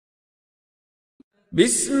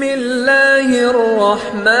বিসমিল্লাহির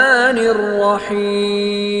রহমানির রহিম।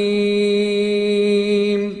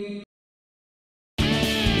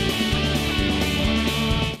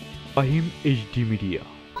 Fahim HD Media.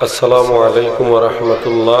 Assalamu alaikum wa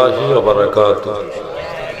rahmatullahi wa barakatuh.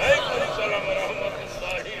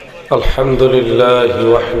 Alhamdulillahi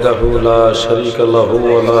wahdahu la sharika lahu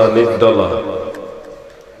wa la nidda lahu.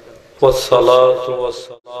 Wassalatu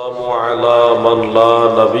wassalamu ala man la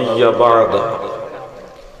nabiyya ba'da.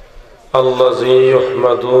 Allazi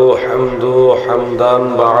yuhmadu hamdu hamdan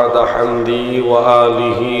ba'da hamdi wa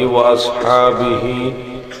alihi wa ashabihi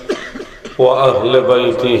وأهل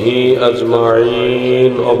بيته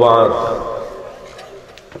أجمعين وبعد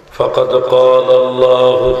فقد قال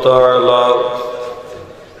الله تعالى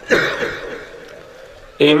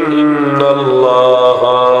إن الله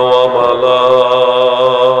وملائكته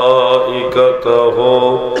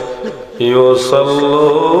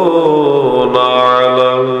يصلون على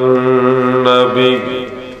النبي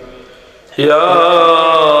يا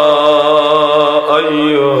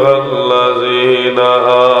أيها الذين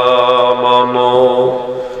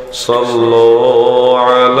صلوا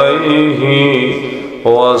عليه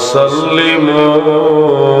وسلموا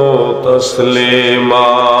تسليما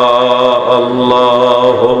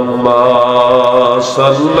اللهم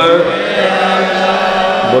صل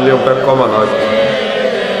ভলিউমটা কমান হয়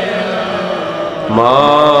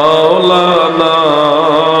মাওলানা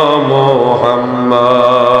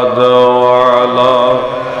মুহাম্মদ ওয়া আলা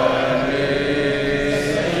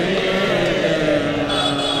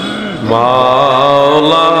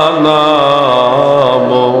মাওলানা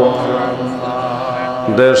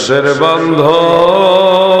দেশের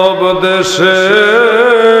বান্ধব দেশে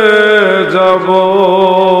যাব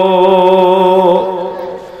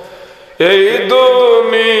এই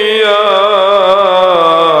দুনিয়ায়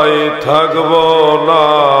থাকব না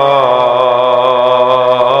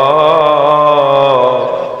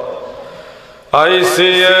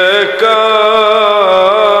আইসি একা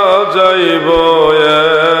যাইব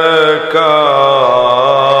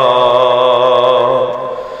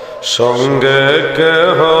সঙ্গে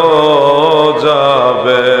কেহ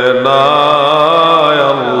যাবে না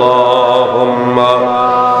আল্লাহুম্মা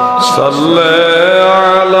সাল্লি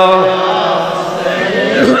আলা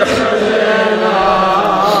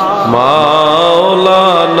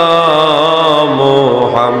মাওলানা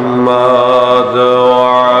মুহাম্মদ ওয়া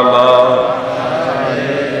আলা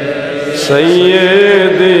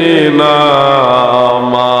সাইয়্যিদিনা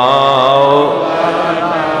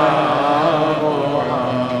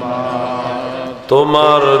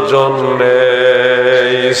তোমার জন্যে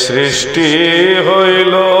সৃষ্টি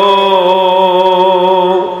হইল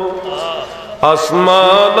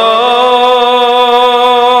আসমান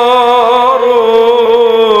আর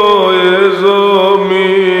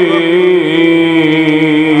জমিন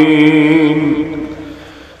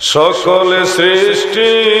সকল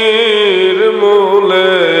সৃষ্টির মূলে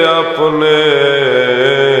আপনি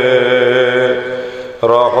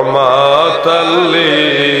রহমাতাল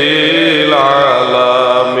লিল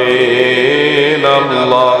আলামিন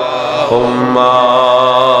আল্লাহুম্মা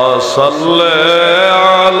সাল্লি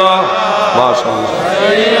আলা মাশাআল্লাহ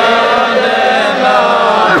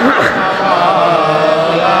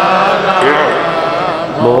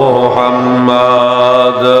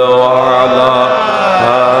মুহাম্মদ ওয়া আলা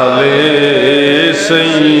আলি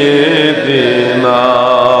সাইয়্যিদিনা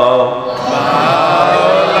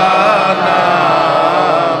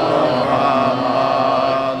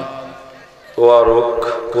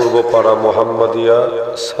পূর্বপাড়া মোহাম্মদিয়া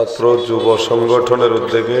ছাত্র যুব সংগঠনের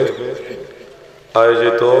উদ্যোগে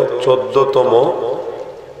আয়োজিত 14তম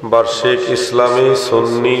বার্ষিক ইসলামী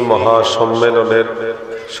সুন্নি মহাসম্মেলনের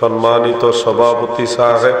সম্মানিত সভাপতি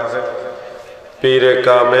সাহেব পীরে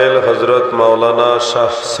কামেল হযরত মাওলানা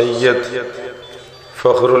শাহ সৈয়দ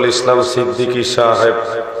ফখরুল ইসলাম সিদ্দিকী সাহেব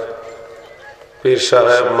পীর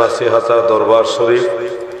সাহেব মাসিহাতা দরবার শরীফ,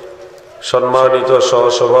 সম্মানিত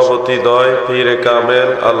সহসভাপতি দ্বয় পীরে কামেল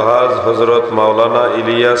আলহাজ হযরত মাওলানা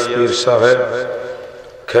ইলিয়াস পীর সাহেব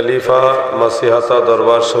খলিফা মাসিহাতা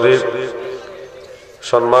দরবার শরীফ,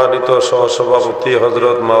 সম্মানিত সহসভাপতি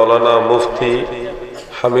হযরত মাওলানা মুফতি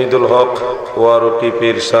হামিদুল হক ওয়ারুকি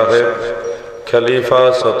পীর সাহেব খলিফা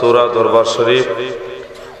চতুরা দরবার শরীফ।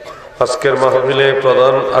 আজকের মাহফিলে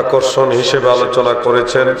প্রধান আকর্ষণ হিসেবে আলোচনা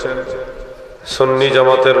করেছেন সুন্নি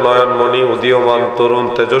জামাতের নয়নমণি উদীয়মান তরুণ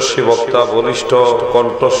তেজস্বী বক্তা বলিষ্ঠ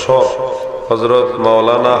কণ্ঠস্বর হযরত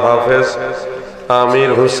মাওলানা হাফেজ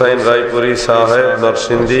আমির হুসাইন রায়পুরি সাহেব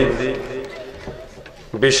নরসিংদী।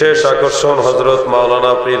 বিশেষ আকর্ষণ হযরত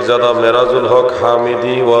মাওলানা পীরজাদা মেরাজুল হক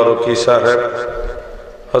হামিদি ওয়ারুকি সাহেব,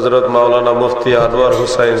 হযরত মাওলানা মুফতি আনোয়ার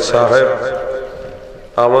হুসাইন সাহেব,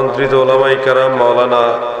 আমন্ত্রিত ওলামায়ে কেরাম মাওলানা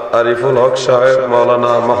আরিফুল হক সাহেব,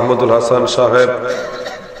 মাওলানা মাহমুদুল হাসান সাহেব,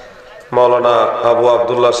 মাওলানা আবু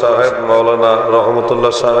আবদুল্লাহ সাহেব, মাওলানা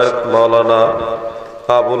রহমতুল্লাহ সাহেব, মাওলানা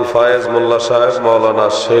আবুল ফায়েজ মোল্লা সাহেব, মাওলানা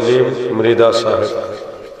সেলিম মৃদা সাহেব,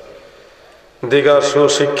 দিগার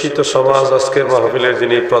সুশিক্ষিত সমাজ, আজকের মাহফিলের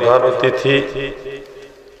যিনি প্রধান অতিথি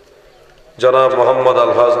জনাব মোহাম্মদ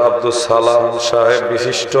আলহাজ আব্দুল সালাম সাহেব,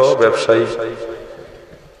 বিশিষ্ট ব্যবসায়ী,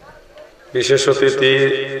 বিশেষ অতিথি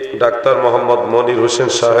ডাক্তার মোহাম্মদ মনির হোসেন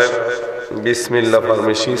সাহেব, বিসমিল্লাহ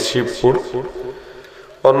ফার্মেসি, শিবপুর,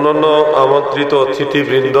 অন্যান্য আমন্ত্রিত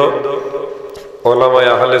অতিথিবৃন্দ,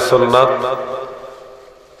 ওলামায়ে আহলে সুন্নাত,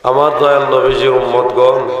 আমার দয়াল নবীজির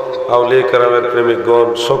উম্মতগণ, আউলিয়া কেরামের প্রেমিকগণ,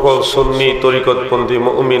 সকল সুন্নি তরিকতপন্থী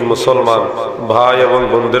মুমিন মুসলমান ভাই এবং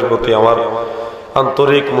বোনদের প্রতি আমার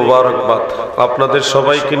আন্তরিক মুবারকবাদ। আপনাদের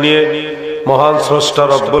সবাইকে নিয়ে মহান স্রষ্টা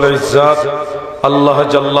রব্বুল ইজ্জাত আল্লাহ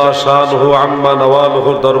জাল্লা শানুহু আম্মা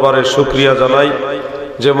নওয়ালুহুর দরবারে শুকরিয়া জানাই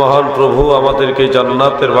যে মহান প্রভু আমাদেরকে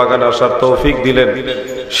জান্নাতের বাগানে আসার তৌফিক দিলেন।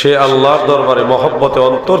 সে আল্লাহর দরবারে মহব্বতে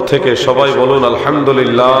অন্তর থেকে সবাই বলুন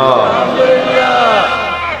আলহামদুলিল্লাহ।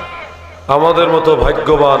 আমাদের মতো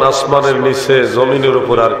ভাগ্যবান আসমানের নিচে জমিনের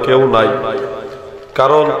উপর আর কেউ নাই,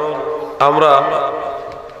 কারণ আমরা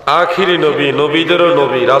আখিরি নবী, নবীদেরও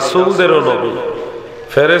নবী, রাসূলদেরও নবী,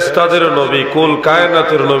 ফেরেশতাদেরও নবী, কুল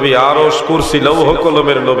কায়নাতের নবী, আরশ কুরসি লৌহ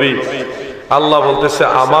কলমের নবী। আল্লাহ বলতেছে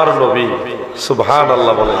আমার নবী,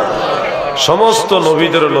 সুবহানাল্লাহ বলেন। সমস্ত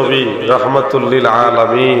নবীদের নবী, রাহমাতুল লিল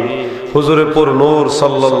আলামিন হুজুরে পুর নূর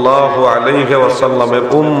সাল্লাল্লাহু আলাইহি ওয়াসাল্লামের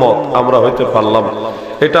উম্মত আমরা হইতে পারলাম,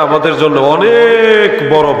 এটা আমাদের জন্য অনেক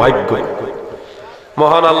বড় ভাগ্য।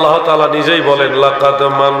 মহান আল্লাহ তাআলা নিজেই বলেন, লাকাদ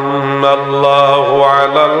মান্নাল্লাহু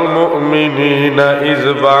আলাল মুমিনিনা ইয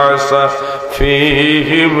বা'সা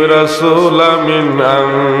ফীহিম রাসূলাম মিন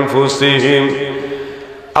আনফুসিহিম।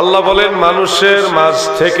 আল্লাহ বলেন, মানুষের মাঝ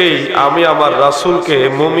থেকেই আমি আমার রাসূলকে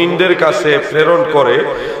মুমিনদের কাছে প্রেরণ করে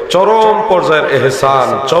চরম পর্যায়ের ইহসান,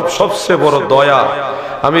 সবচেয়ে বড় দয়া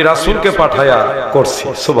আমি রাসূলকে পাঠায়া করছি।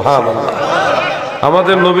 সুবহানাল্লাহ।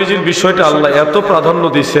 আমাদের নবীজির বিষয়টা আল্লাহ এত প্রাধান্য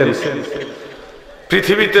দিয়েছেন,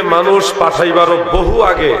 পৃথিবীতে মানুষ পাঠাইবারও বহু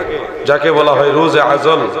আগে, যাকে বলা হয় রোজে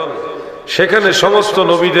আজল, সেখানে সমস্ত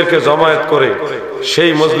নবীদেরকে জমায়েত করে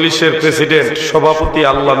সেই মজলিসের প্রেসিডেন্ট, সভাপতি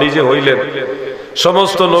আল্লাহ নিজে হইলেন।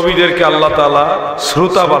 সমস্ত নবীদেরকে আল্লাহ তাআলা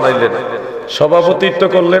শ্রোতা বানাইলেন, সভাপতিত্ব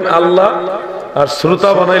করলেন আল্লাহ, আর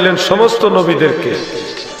শ্রোতা বানাইলেন সমস্ত নবীদেরকে।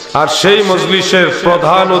 আর সেই মজলিসের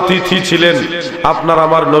প্রধান অতিথি ছিলেন আপনার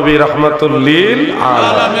আমার নবী রাহমাতুল লিল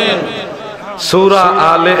আলামিন। সূরা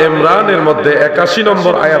আলে ইমরানের মধ্যে 81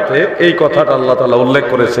 নম্বর আয়াতে এই কথাটা আল্লাহ তাআলা উল্লেখ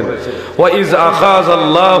করেছেন, ওয়া ইজ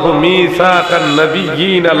আখাযাল্লাহু মিসাকান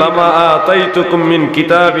নাবিয়্যিনা লামা আতাইতুকুম মিন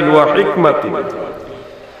কিতাবিন ওয়া হিকমাতিন।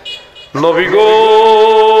 নবী গো,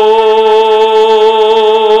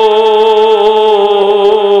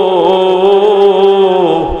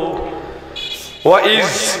 ওয়া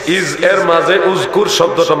ইজ এর মাঝে উযকুর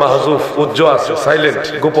শব্দটা মাহযুফ, উজ্জ আছে, সাইলেন্ট,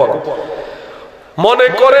 গোপন। মনে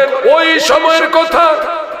করেন ওই সময়ের কথা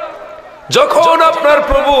যখন আপনার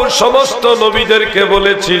প্রভু সমস্ত নবীদেরকে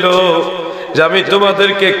বলেছিল যে আমি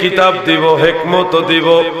তোমাদেরকে কিতাব দিব, হিকমত দিব,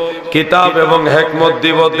 কিতাব এবং হিকমত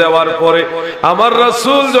দিব। দেওয়ার পরে আমার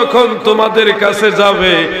রাসূল যখন তোমাদের কাছে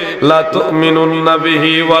যাবে, লা তুমিনুন্না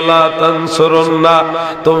বিহি ওয়া লা তানসুরুন্না,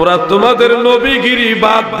 তোমরা তোমাদের নবীগিরি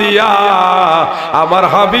বাদ দিয়া আমার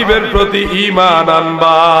হাবিবের প্রতি ঈমান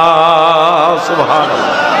আনবা।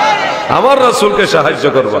 সুবহানাল্লাহ। আমার রাসূলকে সাহায্য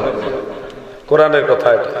করবা, কোরআনের কথা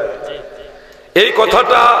এটা। এই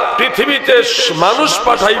কথাটা পৃথিবীতে মানুষ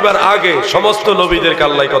পাঠাইবার আগে সমস্ত নবীদেরকে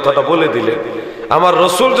আল্লাহ কথাটা বলে দিলেন, আমার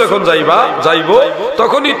রাসূল যখন যাইব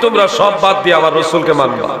তখনই তোমরা সব বাদ দিয়ে আমার রাসূলকে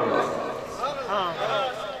মানবা।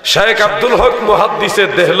 শেখ আব্দুল হক মুহাদ্দিসে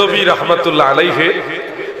দেহলভী রাহমাতুল্লাহ আলাইহি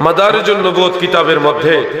মাদারিজুন নবুওয়াত কিতাবের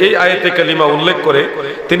মধ্যে এই আয়াতে কালিমা উল্লেখ করে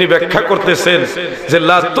তিনি ব্যাখ্যা করতেছেন যে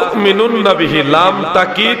লা তুমিনুন্না বিহি, লাম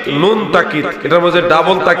তাকিদ নুন তাকিদ, এটার মধ্যে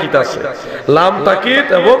ডাবল তাকিদ আছে, লাম তাকিদ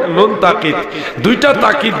এবং নুন তাকিদ, দুইটা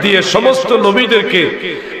তাকিদ দিয়ে সমস্ত নবীদেরকে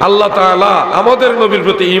আল্লাহ তাআলা আমাদের নবীর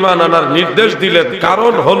প্রতি ঈমান আনার নির্দেশ দিলেন।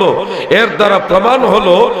 কারণ হলো, এর দ্বারা প্রমাণ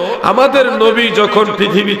হলো আমাদের নবী যখন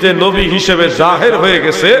পৃথিবীতে নবী হিসেবে জাহের হয়ে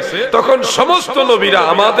গেছে, তখন সমস্ত নবীরা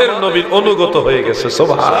আমাদের নবীর অনুগত হয়ে গেছে।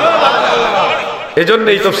 সুবহানাল্লাহ।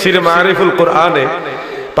 এজন্যই তাফসীরে মারিফুল কোরআনে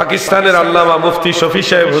পাকিস্তানের আল্লামা মুফতি শফি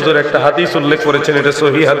সাহেব হুজুর একটা হাদিস উল্লেখ করেছেন, এটা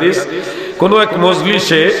সহিহ হাদিস। কোন এক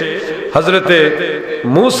মজলিসে হযরতে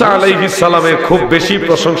মূসা আলাইহিস সালামের খুব বেশি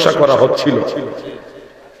প্রশংসা করা হচ্ছিল।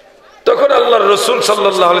 তখন আল্লাহর রাসূল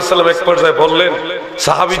সাল্লাল্লাহু আলাইহি সাল্লাম এক পর্যায়ে বললেন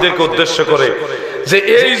সাহাবীদেরকে উদ্দেশ্য করে, যে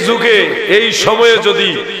এই যুগে এই সময়ে যদি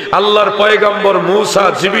আল্লাহর পয়গম্বর মূসা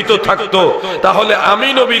জীবিত থাকতো তাহলে আমি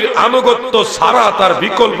নবীর আনুগত্য ছাড়া তার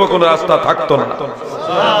বিকল্প কোনো রাস্তা থাকতো না।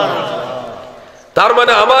 তার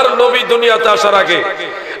মানে আমার নবী দুনিয়াতে আসার আগে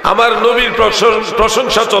আমার নবীর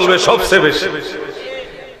প্রশংসা চলবে সবচেয়ে বেশি।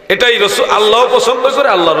 এটাই রাসূল আল্লাহ পছন্দ করে,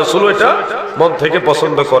 আল্লাহ রাসূল এটা মন থেকে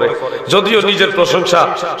পছন্দ করে। যদিও নিজের প্রশংসা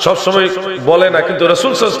সব সময় বলে না, কিন্তু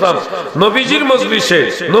রাসূল সাল্লাল্লাহু আলাইহি ওয়াসাল্লাম নবীজির মজলিসে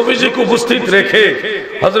নবীজিকে উপস্থিত রেখে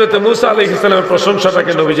হযরত মূসা আলাইহিস সালামের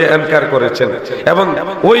প্রশংসাটাকে নবীজি এনকার করেছেন এবং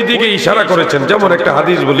ওই দিকে ইশারা করেছেন। যেমন একটা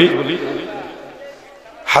হাদিস বলি,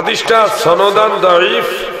 হাদিসটা সনদান দাঈফ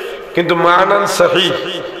কিন্তু মানান সহিহ।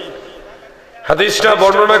 হাদিসটা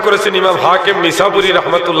বর্ণনা করেছেন ইমাম হাকিম নিসাবুরি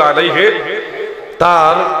রাহমাতুল্লাহ আলাইহি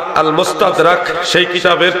তার আল মুস্তাদরাক সেই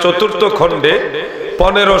কিতাবের ৪র্থ খণ্ডে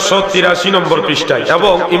 1583 নম্বর পৃষ্ঠায়,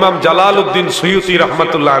 এবং ইমাম জালালউদ্দিন সুয়ুতি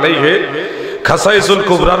রাহমাতুল্লাহ আলাইহি খাসাইসুল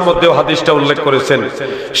কুবরার মধ্যে হাদিসটা উল্লেখ করেছেন।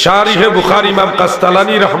 শারিহে বুখারী ইমাম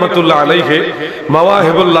কাস্তালানী রাহমাতুল্লাহ আলাইহি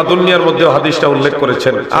মাওয়াহিবুল লাদুনিয়ার মধ্যে হাদিসটা উল্লেখ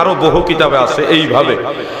করেছেন। আরো বহু কিতাবে আছে এইভাবে।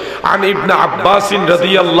 عن ابن عباس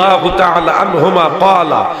رضي الله تعالى عنهما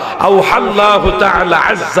قال أوحى الله تعالى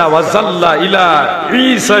عز وجل إلى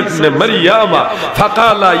عيسى ابن مريم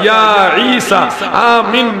فقال يا عيسى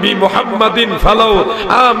آمن بمحمد فلو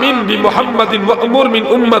آمن بمحمد وأمر من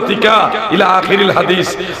أمتك إلى آخر الحديث।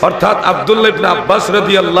 অর্থাৎ আব্দুল্লাহ ইবনে আব্বাস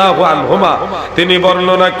রাদিয়াল্লাহু আনহুমা তিনি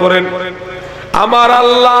বর্ণনা করেন, আমার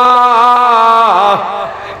আল্লাহ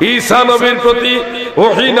ঈসা নবীর প্রতি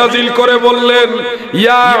ওহী নাজিল করে বললেন,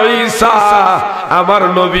 ইয়া ঈসা, আমার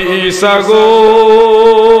নবী ঈসা গো,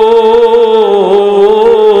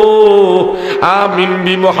 আমিন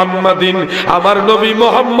বি মুহাম্মাদিন, আমার নবী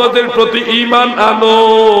মুহাম্মাদের প্রতি ঈমান আনো।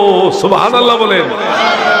 সুবহানাল্লাহ বলেন।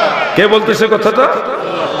 কে বলতেছে কথাটা?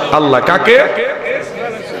 আল্লাহ। কাকে?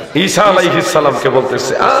 ঈসা আলাইহিস সালামকে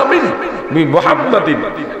বলতেছে, আমিন বি মুহাম্মাদিন,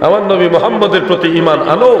 আমার নবী মুহাম্মাদের প্রতি ঈমান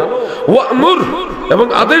আনো, ওয়া'মুর, এবং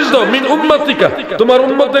আদেশ দাও, মিন উম্মাতিকা, তোমার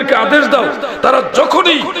উম্মতদেরকে আদেশ দাও, তারা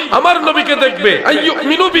যখনই আমার নবীকে দেখবে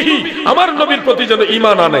আইয়ুমিনু বিহি, আমার নবীর প্রতি যেন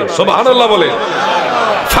ঈমান আনে। সুবহানাল্লাহ বলে।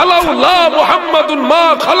 ফালাউলা মুহাম্মাদুন মা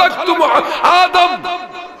খালাকতু আদম,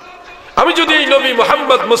 আমি যদি এই নবী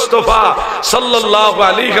মুহাম্মদ মুস্তাফা সাল্লাল্লাহু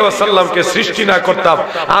আলাইহি ওয়াসাল্লামকে সৃষ্টি না করতাম,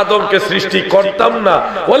 আদমকে সৃষ্টি করতাম না।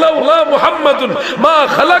 ওয়ালাউলা মুহাম্মাদুন মা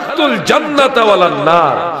খালাকতুল জান্নাতা ওয়ালান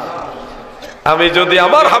নার, আমি যদি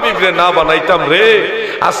আমার হাবিবরে না বানাইতাম রে,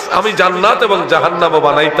 আমি জান্নাত এবং জাহান্নামও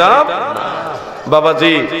বানাইতাম না।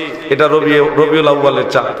 বাবাজি, এটা রবিউল আউয়ালের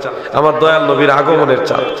চাঁদ, আমার দয়াল নবীর আগমনের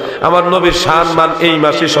চাঁদ। আমার নবীর শান-মান এই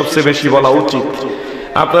মাসে সবচেয়ে বেশি বলা উচিত।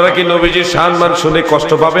 আপনারা কি নবীজির শান-মান শুনে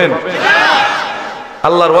কষ্ট পাবেন?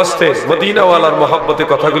 আল্লাহর ওয়াস্তে মদিনাওয়ালার মহব্বতে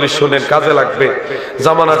কথাগুলি শুনেন, কাজে লাগবে।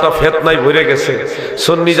 জামানাটা ফিতনায় ভরে গেছে।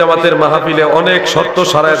 সুন্নি জামাতের মাহফিলে অনেক শর্ত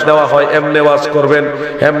শারায়াত দেওয়া হয়, এমনে ওয়াজ করবেন,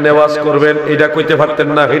 এমনে ওয়াজ করবেন, এটা কইতে পারতেন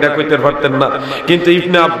না, এটা কইতে পারতেন না। কিন্তু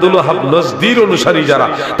ইবনে আব্দুল ওয়াহাব নজদির অনুসারী যারা,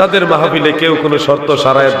 তাদের মাহফিলে কেউ কোনো শর্ত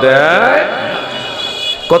শারায়াত দেয়।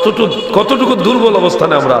 কতটুকু দুর্বল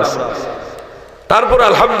অবস্থানে আমরা আছি। তারপর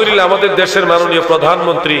আলহামদুলিল্লাহ আমাদের দেশের মাননীয়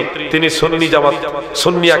প্রধানমন্ত্রী তিনি সুন্নি জামাত,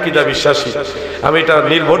 সুন্নি আকীদা বিশ্বাসী, আমি এটা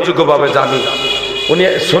নির্ভরযোগ্যভাবে জানি। উনি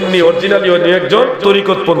সুন্নি অরিজিনালি, উনি একজন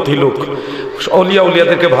তরিকতপন্থী লোক, আউলিয়া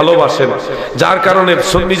উলিয়াদেরকে ভালোবাসেন, যার কারণে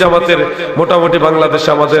সুন্নি জামাতের মোটামুটি বাংলাদেশে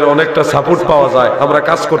আমাদের অনেকটা সাপোর্ট পাওয়া যায়, আমরা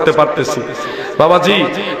কাজ করতে পারতেছি বাবাজি।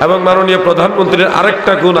 এবং মাননীয় প্রধানমন্ত্রীর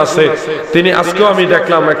আরেকটা গুণ আছে, তিনি আজকেও আমি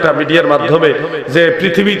দেখলাম একটা মিডিয়ার মাধ্যমে যে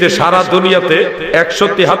পৃথিবীতে সারা দুনিয়াতে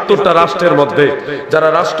 173টা রাষ্ট্রের মধ্যে যারা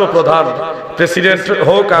রাষ্ট্রপ্রধান, প্রেসিডেন্ট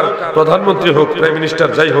হোক আর প্রধানমন্ত্রী হোক, প্রাইম মিনিস্টার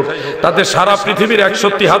যাই হোক, তাদের সারা পৃথিবীর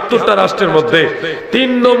 173টা রাষ্ট্রের মধ্যে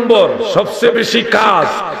 3 নম্বর সবচেয়ে বেশি কাজ,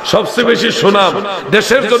 সবচেয়ে বেশি সুনাম,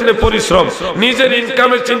 দেশের জন্য পরিশ্রম, নিজের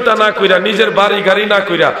ইনকামের চিন্তা না কইরা, নিজের বাড়ি গাড়ি না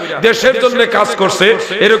কইরা দেশের জন্য কাজ করছে,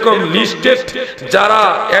 এরকম লিস্টেড যারা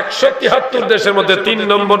 173 দেশের মধ্যে 3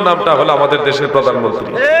 নম্বর নামটা হলো আমাদের দেশের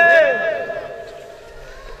প্রধানমন্ত্রী।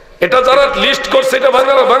 এটা যারা লিস্ট করছে, এটা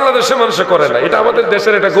বাংলাদেশের মানুষ করে না, এটা আমাদের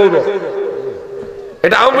দেশের একটা গৌরব।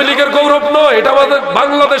 এটা আওয়ামী লীগের গৌরব নয়, এটা আমাদের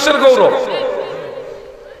বাংলাদেশের গৌরব।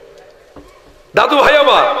 দাদু ভাই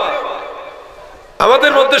আমার,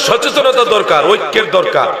 আমাদের মধ্যে সচেতনতা দরকার, ঐক্যের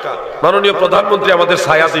দরকার। মাননীয় প্রধানমন্ত্রী আমাদের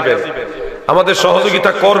ছায়া দিবেন, আমাদের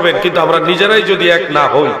সহযোগিতা করবেন, কিন্তু আমরা নিজেরাই যদি এক না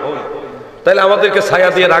হই তাহলে আমাদেরকে ছায়া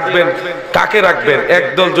দিয়ে রাখবেন। কাকে রাখবেন?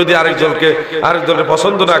 একদল যদি আরেক দলকে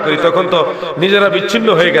পছন্দ না করি, তখন তো নিজেরা বিচ্ছিন্ন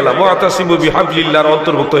হয়ে গেলাম, ওয়াতাসিমু বিহাবলিল্লাহর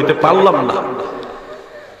অন্তর্ভুক্ত হইতে পারলাম না।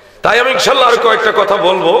 তাই আমি ইনশাআল্লাহ আর কয়েকটা কথা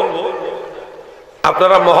বলবো।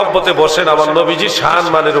 আপনারা মহব্বতে বসেন, আমার নবীজির শান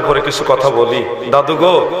মানের উপরে কিছু কথা বলি। দাদু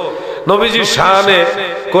গো, নবীজির শানে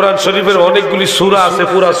কোরআন শরীফের অনেকগুলি সূরা আছে,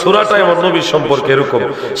 পুরা সূরাটাই আমার নবীর সম্পর্কে। এরকম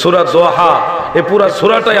সূরা দোহা, এই পুরা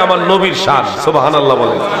সূরাটাই আমার নবীর শান, সুবহানাল্লাহ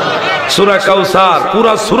বলেন। সূরা কাউসার,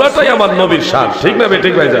 পুরা সূরাটাই আমার নবীর শান, ঠিক না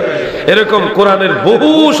ঠিক ভাইজান? এরকম কোরআনের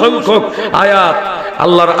বহু সংখ্যক আয়াত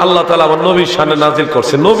আল্লাহ তাআলা আমার নবীর শানে নাজিল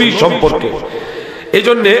করছে, নবী সম্পর্কে। এই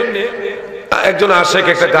জন্য একজন আশেক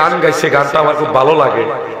একটা গান গাইছে, গানটা আমার খুব ভালো লাগে।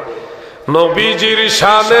 নবীজির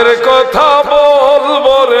শানের কথা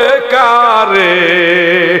বলবো রে কারে,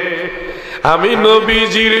 আমি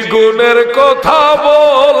নবীজির গুণের কথা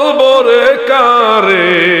বলবো রে কারে।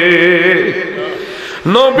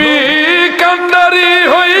 নবী কান্ডারি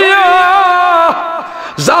হইয়া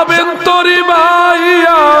যাবেন তরি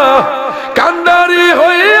মাইয়া, কান্ডারি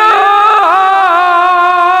হইয়া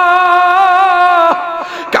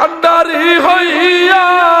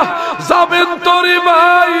যাবেন তরি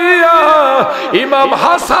মাইয়া, ইমাম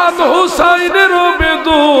হাসান হুসাইনের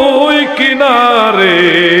দুই কিনারে।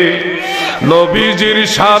 নবীজির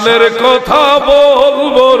শানের কথা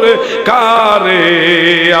বলবো রে কারে,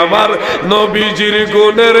 আমার নবীজির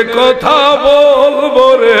গুণের কথা বলবো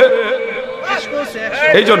রে।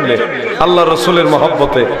 এই জন্যে আল্লাহ রসুলের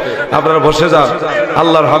মহব্বতে আপনারা বসে যান,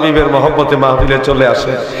 আল্লাহর হাবিবের মহব্বতে মাহফিলে চলে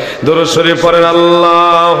আসে। দরুদ শরীফ পড়েন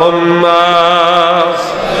আল্লাহুম্মা,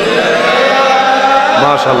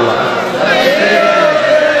 মাশাআল্লাহ।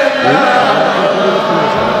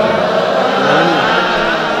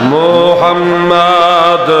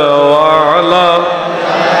 মুহাম্মাদ ওয়া আলা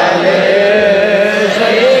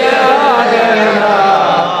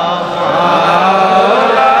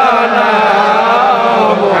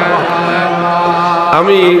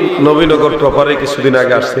আমি নবীনগর প্রপারে কিছুদিন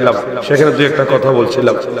আগে আসছিলাম, সেখানে দুই একটা কথা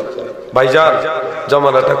বলছিলাম। ভাইজান,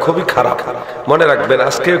 জমানাটা খুবই খারাপ, মনে রাখবেন।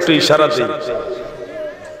 আজকে একটু ইশারা দিই,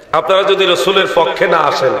 আপনারা যদি রসুলের পক্ষে না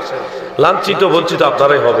আসেন, লাঞ্ছিত বঞ্চিত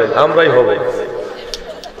আপনারাই হবেন, আমরাই হব।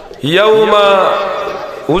 ইয়াউমা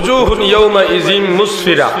উজুহুন ইয়াউমা ইজিম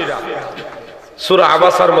মুসফিরা, সূরা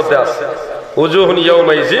আবাসার মধ্যে আছে উজুহুন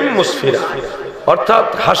ইয়াউমা ইজিম মুসফিরা, অর্থাৎ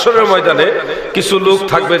হাসরের ময়দানে কিছু লোক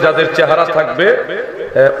থাকবে যাদের চেহারা থাকবে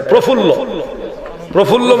প্রফুল্ল।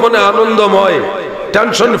 প্রফুল্ল মানে আনন্দময়,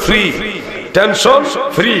 টেনশন ফ্রি। টেনশন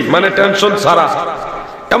ফ্রি মানে টেনশন ছাড়া,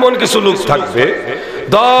 এমন কিছু লোক থাকবে।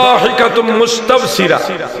 দাহিকাতুম মুস্তাবসিরা,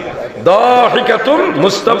 দাহিকাতুন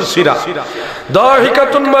মুস্তাবসিরা।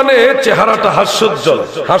 দাহিকাতুন মানে চেহারাটা হাস্যোজ্জ্বল,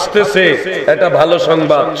 হাসতেছে, এটা ভালো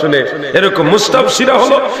সংবাদ শুনে এরকম। মুস্তাবসিরা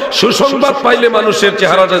হলো সুসংবাদ পাইলে মানুষের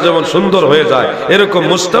চেহারাটা যেমন সুন্দর হয়ে যায়, এরকম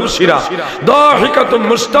মুস্তাবসিরা। দাহিকাতুন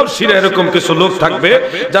মুস্তাবসিরা, এরকম কিছু লোক থাকবে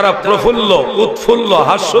যারা প্রফুল্ল, উৎফুল্ল,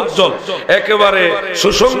 হাস্যোজ্জ্বল, একেবারে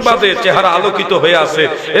সুসংবাদে চেহারা আলোকিত হয়ে আছে,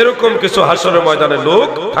 এরকম কিছু হাসরের ময়দানে লোক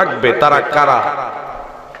থাকবে। তারা কারা?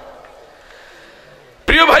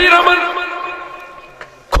 প্রিয় ভাইরা আমার,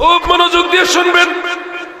 খুব মনোযোগ দিয়ে শুনবেন।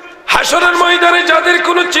 হাসরের ময়দানে যাদের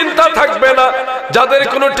কোনো চিন্তা থাকবে না, যাদের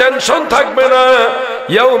কোনো টেনশন থাকবে না,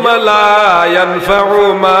 ইয়াউমা লা ইয়ানফাউ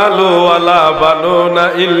মালু ওয়ালা বানুনা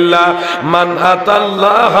ইল্লা মান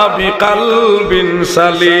আতাল্লাহা বিকলবিন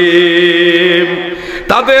সালিম।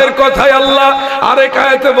 তাদের কথাই আল্লাহ আরেক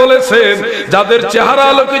আয়াতে বলেছেন, যাদের চেহারা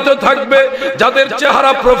আলোকিত থাকবে, যাদের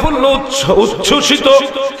চেহারা প্রফুল্ল, উচ্ছ্বসিত,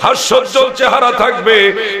 হাস্যোজ্জ্বল চেহারা থাকবে,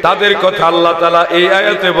 তাদের কথা আল্লাহ তাআলা এই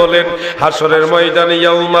আয়াতে বলেন, হাসরের ময়দানে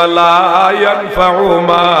ইয়াউমা লা ইয়ানফাউ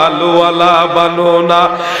মালু ওয়ালা বানুনা।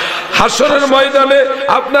 হাসরের ময়দানে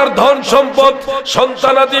আপনার ধন সম্পদ,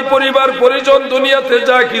 সন্তানাদি, পরিবার পরিজন, দুনিয়াতে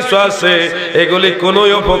যা কিছু আছে, এগুলি কোনো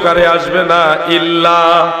উপকারে আসবে না। ইল্লা,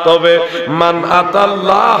 তবে মান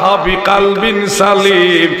আতাল্লাহ বিকালবিন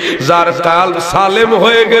সালিম, যার কালব সালেম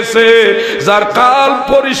হয়ে গেছে, যার কালব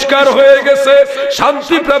পরিষ্কার হয়ে গেছে,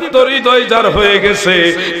 শান্তিপ্রাপ্ত হৃদয় যার হয়ে গেছে,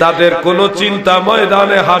 তাদের কোনো চিন্তা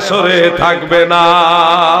ময়দানে হাসরে থাকবে না।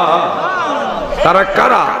 তারা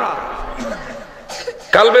কারা?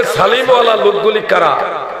 কালবে সালিমওয়ালা লোকগুলি কারা?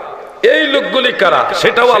 এই লোকগুলি কারা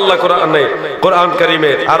সেটাও আল্লাহ কোরআন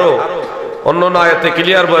কারীমে আরো অন্য আয়াতে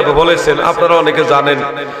ক্লিয়ার ভাবে বলেছেন। আপনারা অনেকে জানেন,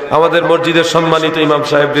 আমাদের মসজিদের সম্মানিত ইমাম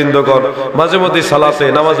সাহেব বৃন্দগণ মাঝে মধ্যে সালাতে,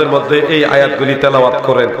 নামাজের মধ্যে এই আয়াতগুলি তেলাওয়াত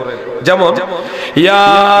করেন। যেমন, ইয়া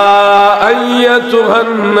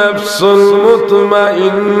আইয়াতুহান নাফসুল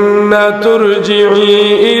মুতমাইন্না তুরজিই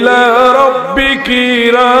ইলা রাব্বিকি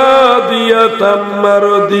রাদিয়াতাম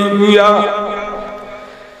মারদিয়া।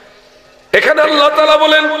 এখানে আল্লাহ তাআলা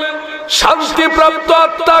বলেন, শান্তিপ্রাপ্ত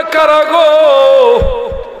আত্মা কারা গো?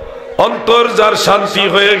 অন্তর যার শান্তি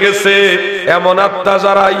হয়ে গেছে, এমন আত্মা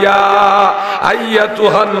যারা। ইয়া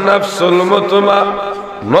আইয়াতুহান নাফসুল মুতমাইন্না,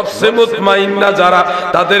 নফসে মুতমাইন্না যারা,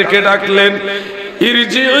 তাদেরকে ডাকলেন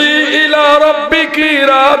ইরজিই ইলা রাব্বিকি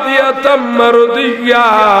রাদিয়াতাম মারদিয়া,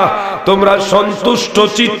 তোমরা সন্তুষ্ট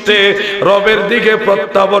চিত্তে রবের দিকে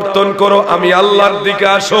প্রত্যাবর্তন করো, আমি আল্লাহর দিকে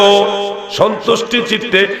আসো। সন্তুষ্টি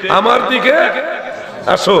চিত্তে আমার দিকে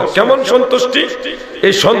আসো। কেমন সন্তুষ্টি?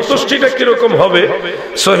 এই সন্তুষ্টিটা কিরকম হবে?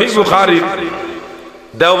 সহিহ বুখারী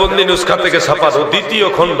দেওবন্দি নুসখা থেকে ছাপানো দ্বিতীয়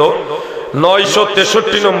খণ্ড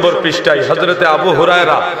 963 নম্বর পৃষ্ঠায় হযরতে আবু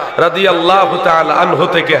হুরায়রা রাদিয়াল্লাহু তাআলা আনহু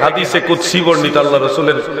থেকে হাদিসে কুদসি বর্ণিত আল্লাহ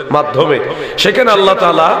রাসূলের মাধ্যমে, সেখানে আল্লাহ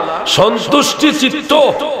তাআলা সন্তুষ্টি চিত্ত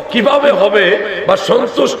কিভাবে হবে বা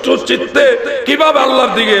সন্তুষ্ট চিত্তে কিভাবে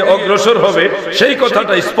আল্লাহর দিকে অগ্রসর হবে সেই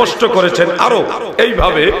কথাটা স্পষ্ট করেছেন আরো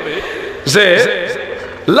এইভাবে যে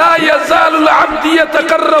লা ইয়াজালুল আবদু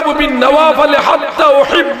ইয়াতাকাররাবু বিন নওয়াফিল হাত্তা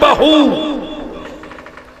উহিব্বাহু,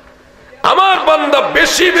 আমার বান্দা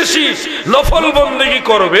বেশি বেশি নফল বন্দেগী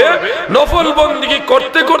করবে, নফল বন্দেগী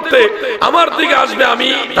করতে করতে আমার দিকে আসবে, আমি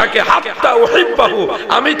তাকে হাত্তা উহিব্বাহু,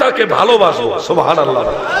 আমি তাকে ভালোবাসবো। সুবহানাল্লাহ।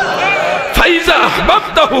 ফাইজা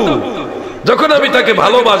আহবাবতাহু, যখন আমি তাকে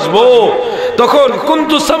ভালোবাসবো তখন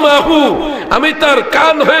কুনতু সামাহু, আমি তার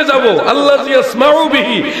কান হয়ে যাব, আল্লাযী ইয়াসমাউ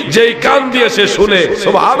বিহি, যেই কান দিয়ে সে শুনে।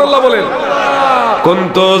 সুবহানাল্লাহ বলেন।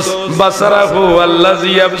 কুনতু বাসারাহু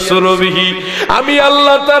আল্লাযী ইয়াবসুরু বিহি, আমি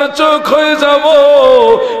আল্লাহ তার চোখ হয়ে যাব,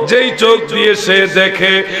 যেই চোখ দিয়ে সে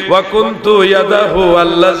দেখে। ওয়া কুনতু ইয়াদাহু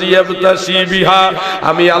আল্লাযী ইয়াবতাশি বিহা,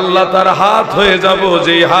 আমি আল্লাহ তার হাত হয়ে যাব,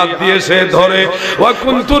 যেই হাত দিয়ে সে ধরে। ওয়া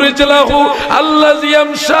কুনতু রিজলাহু আল্লাযী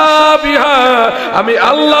ইয়ামশা বিহা, আমি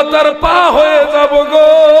আল্লাহ তার পা হয়ে যাব গো,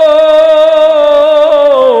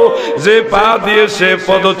 যে পা দিয়ে সে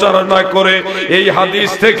পদচারণা করে। এই হাদিস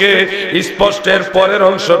থেকে স্পষ্ট। এর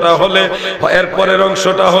পরের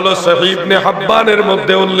অংশটা হলো সহিহ ইবনে হাব্বানের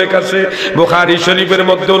মধ্যে উল্লেখ আছে, বুখারী শরীফের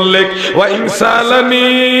মধ্যে উল্লেখ। ওয়া ইনসালানি,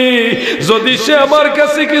 যদি সে আমার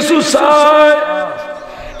কাছে কিছু চায়,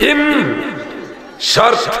 ইন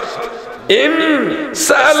শর্ত, ইন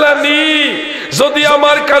সালানি, যদি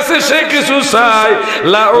আমার কাছে সে কিছু চায়,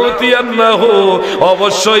 লাউতিয়ান্নাহু,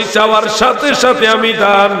 অবশ্যই চাওয়ার সাথে সাথে আমি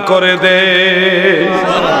দান করে দেই।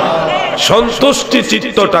 সন্তুষ্টি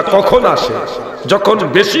চিত্তটা কখন আসে? যখন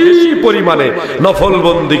বেশি পরিমাণে নফল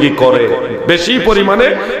বন্দেগী করে, বেশি পরিমাণে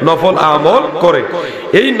নফল আমল করে।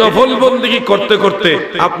 এই নফল বন্দেগী করতে করতে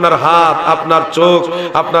আপনার হাত, আপনার চোখ,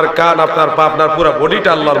 আপনার কান, আপনার পা, আপনার পুরো বডিটা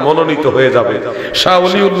আল্লাহর মনোনীত হয়ে যাবে। শাহ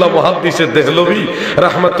ওলিউল্লাহ মুহাদ্দিসে দেহলভী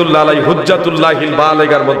রাহমাতুল্লাহ আলাইহি হুজ্জাতুল্লাহিল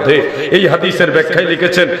বালিগার মধ্যে এই হাদিসের ব্যাখ্যায়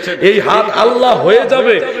লিখেছেন, এই হাত আল্লাহ হয়ে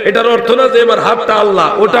যাবে, এটার অর্থ না যে আমার হাতটা আল্লাহ,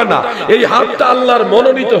 ওটা না। এই হাতটা আল্লাহর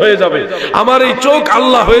মনোনীত হয়ে যাবে। আমার এই চোখ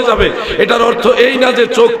আল্লাহ হয়ে যাবে, এটার অর্থ এই না যে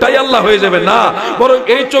চোখটাই আল্লাহ হয়ে যাবে, না, বরং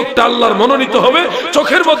এই চোখটা আল্লাহর মনোনীত হবে।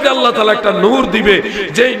 চোখের মধ্যে আল্লাহ তাআলা একটা নূর দিবে,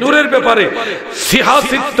 যেই নূরের ব্যাপারে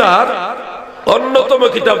সিহাসিত্তার অন্যতম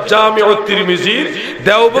কিতাব জামিউত তিরমিজির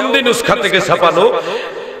দেওবন্দি নুসখা থেকে ছাপানো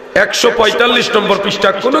 145 নম্বর পৃষ্ঠা,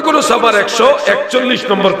 কোন কোন সাবার 141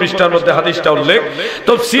 নম্বর পৃষ্ঠার মধ্যে হাদিসটা উল্লেখ।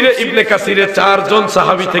 তাফসীরে ইবনে কাসিরে 4 জন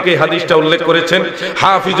সাহাবী থেকে হাদিসটা উল্লেখ করেছেন,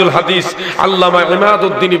 হাফিজুল হাদিস আল্লামা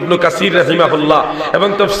ইমাদউদ্দিন ইবনে কাসির রাহিমাহুল্লাহ, এবং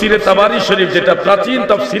তাফসীরে তাবারি শরীফ, যেটা প্রাচীন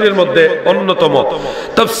তাফসীরের মধ্যে অন্যতম।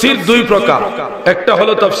 তাফসীর দুই প্রকার, একটা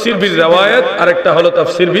হলো তাফসীর বিল রিওয়ায়াত, আর একটা হলো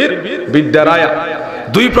তাফসীর বিল দারায়া।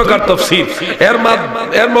 দুই প্রকার তাফসীর।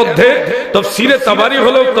 এর মধ্যে তাফসীরে তাবারি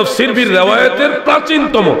হলো তাফসীর বিল রিওয়ায়াতের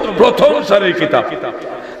প্রাচীনতম, প্রথম সারির কিতাব।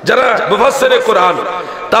 যারা মুফাসসিরে কোরআন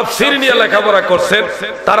তাফসীর নিয়ে লেখাপড়া করছেন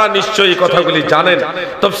তারা নিশ্চয়ই কথাগুলি জানেন।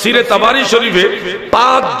 তাফসীরে তাবারি শরীফে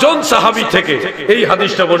 5 জন সাহাবী থেকে এই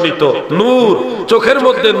হাদিসটা বর্ণিত। নূর, চোখের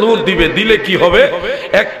মধ্যে নূর দিবে, দিলে কি হবে?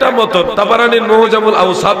 একটা মত তাবারানীর মুজামুল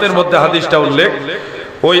আওসাতের মধ্যে হাদিসটা উল্লেখ।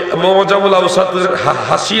 ওই মুজামুল আওসাতের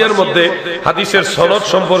হাসিয়ার মধ্যে হাদিসের সনদ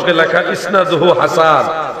সম্পর্কে লেখা, ইসনাদুহু হাসান,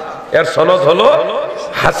 এর সনদ হলো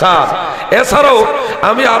হাসান। এছাড়াও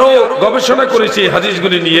আমি আরো গবেষণা করেছি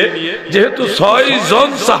হাদিসগুলি নিয়ে, যেহেতু 6 জন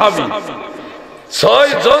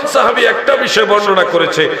সাহাবী একটা বিষয় বর্ণনা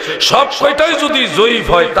করেছে, সব কয়টাই যদি জয়ীফ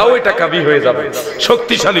হয় তাও এটা কাবি হয়ে যাবে,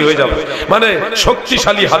 শক্তিশালী হয়ে যাবে। মানে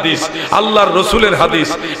শক্তিশালী হাদিস, আল্লাহর রাসূলের হাদিস।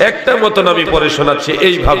 একটা মতন আমি পড়ে শোনাচ্ছি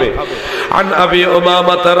এইভাবে। আন আবি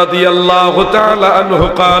উমামা রাদিয়াল্লাহু তাআলা আনহু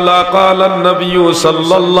ক্বালা ক্বালা an-নাবিয়্য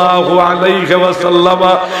সাল্লাল্লাহু আলাইহি ওয়াসাল্লাম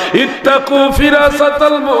ইত্তাকু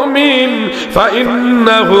ফিরাসাতাল মুমিন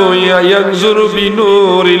ফাইন্নাহু ইয়ানজুরু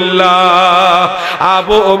বিনুরিল্লাহ।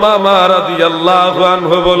 আবু উমামা রাদিয়াল্লাহু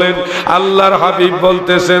আনহু বলেন, আল্লাহর হাবিব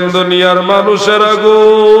বলতেছেন, দুনিয়ার মানুষেরা গো,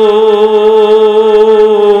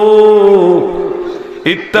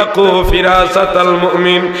 ইত্তাকু ফিরাসাতাল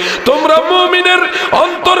মুমিন, তোমরা মুমিনের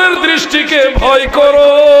অন্তরের দৃষ্টিকে ভয়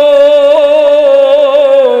করো।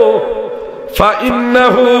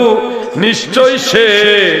 ফাইন্নাহু, নিশ্চয় সে,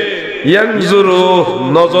 ইয়ানজুরু,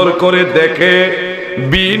 নজর করে দেখে,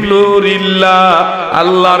 বিনুরিল্লাহ,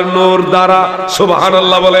 আল্লাহর নূর দ্বারা।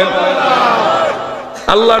 সুবহানাল্লাহ বলেন।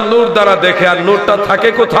 আল্লাহর নূর দ্বারা দেখে। আর নূরটা থাকে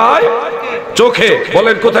কোথায়? চোখে।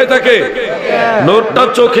 বলেন কোথায় থাকে? নূরটা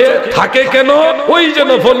চোখে থাকে কেন? ওই যে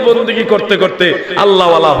নফল বন্দেগী করতে করতে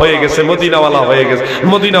আল্লাহওয়ালা হয়ে গেছে, মদিনাওয়ালা হয়ে গেছে,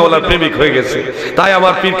 মদিনাওয়ালার প্রেমিক হয়ে গেছে। তাই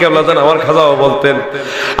আমার পীর কেবলা জান আমার খাজাও বলতেন,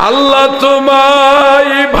 আল্লাহ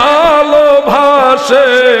তোমায় ভালোবাসে,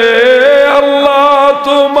 আল্লাহ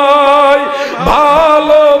তোমায়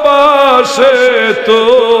ভালোবাসে,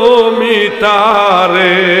 তুমি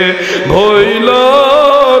তারে ভইল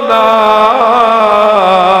না।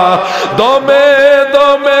 দমে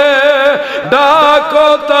দমে ডাকো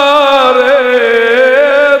তারে,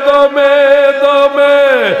 দমে দমে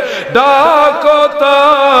ডাকো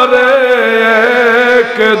তারে,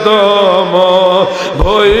 একদম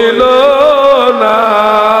ভইল না।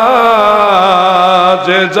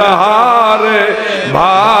 যে যাহারে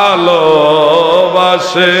ভালোবাসে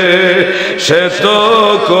সে তো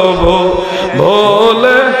কবু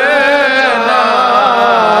ভোলে।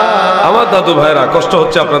 আমার দাদু ভাইরা, কষ্ট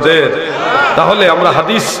হচ্ছে আপনাদের? তাহলে আমরা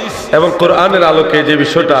হাদিস এবং কোরআনের আলোকে যে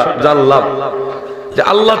বিষয়টা জানলাম যে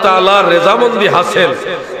আল্লাহ তাআলার রেজামন্দি হাসিল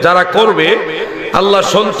যারা করবে, আল্লাহ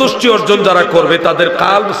সন্তুষ্টি অর্জন যারা করবে, তাদের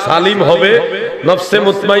কালব সালিম হবে, নফসে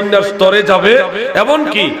মুতমাইন্নার স্তরে যাবে,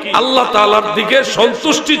 এমনকি আল্লাহ তাআলার দিকে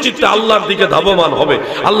সন্তুষ্টি চিত্তে আল্লাহর দিকে ধাবমান হবে,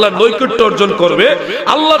 আল্লাহর নৈকট্য অর্জন করবে।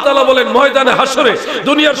 আল্লাহ তাআলা বলেন ময়দানে হাসরে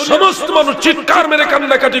দুনিয়ার সমস্ত মানুষ চিৎকার মেরে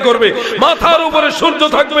কান্নাকাটি করবে, মাথার উপরে সূর্য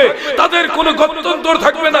থাকবে, তাদের কোনো গত্যন্তর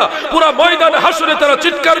থাকবে না, পুরো ময়দানে হাসরে তারা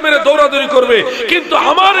চিৎকার মেরে দৌড়াদৌড়ি করবে। কিন্তু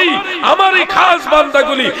আমার এই খাস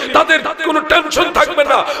বান্দাগুলি, তাদের কোনো টেনশন থাকবে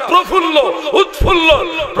না, প্রফুল্ল উৎফুল্ল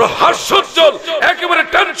হাস্যোজ্জ্বল একেবারে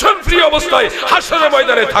টেনশন ফ্রি অবস্থায় হাসরের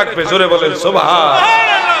ময়দানে থাকবে। জোরে বলেন সুবহানাল্লাহ।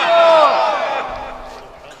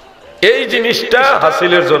 এই জিনিসটা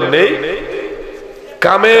হাসিলের জন্য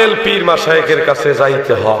কামেল পীর মাশায়েখের কাছে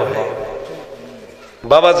যাইতে হয়।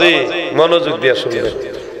 বাবাজি মনোযোগ দিয়ে শুনবেন,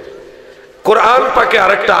 কোরআন পাকে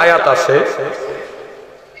আরেকটা আয়াত আছে,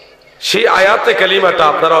 সেই আয়াতে কালিমাটা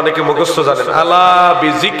আপনারা অনেকে মুখস্থ জানেন, আলা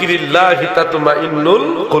বিযিকরিল্লাহি তাতমাইন্নুল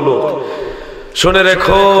কুলুব। শুনে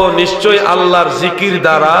রেখো, নিশ্চয় আল্লাহর জিকির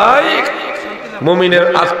দ্বারাই মুমিনের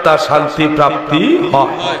আত্মা শান্তি প্রাপ্তি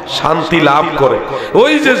হয়, শান্তি লাভ করে।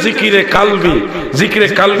 ওই যে জিকিরে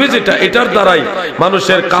কালবি যেটা, এটার দ্বারাই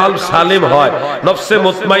মানুষের কালব সালিম হয়, নফসে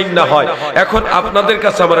মুতমাইন্না হয়। এখন আপনাদের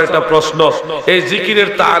কাছে আমার একটা প্রশ্ন, এই জিকিরের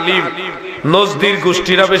তালিম নজদির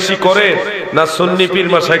গোষ্ঠীরা বেশি করে না সুন্নি পীর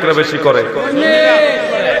মাশায়েখরা বেশি করে?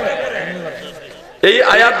 এই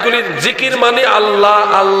আয়াতগুলির জিকির মানে আল্লাহ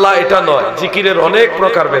আল্লাহ এটা নয়, জিকিরের অনেক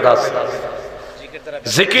প্রকার ভেদ আছে।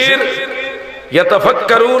 জিকির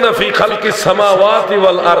ইয়াতাফাক্কারুনা ফি খালকিস সামাওয়াতি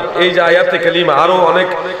ওয়াল আরদ, এই যে আয়াতে কালিমা, আরো অনেক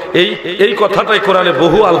এই কথাটাই কোরআনে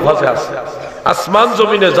বহু আলফাজে আছে। আসমান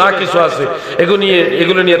জমিনে যা কিছু আছে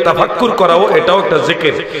এগুলো নিয়ে তাফাক্কুর করাও এটাও একটা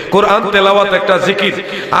জিকির। কোরআন তেলাওয়াত একটা জিকির,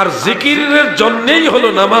 আর জিকিরের জন্যই হলো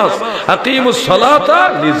নামাজ। আকিমুস সালাতা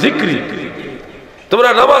লিযিকরি, তোমরা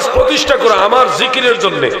নামাজ প্রতিষ্ঠা করো আমার জিকিরের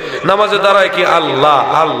জন্য। নামাজে দাঁড়ায় কি আল্লাহ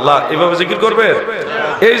আল্লাহ এভাবে জিকির করবে?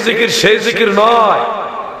 এই জিকির সেই জিকির নয়।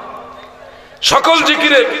 সকল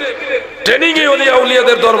জিকিরের ট্রেনিং এ ওলিয়া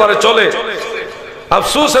উলিয়াদের দরবারে চলে।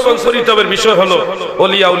 আফসোস এবং পরিতাপের বিষয় হলো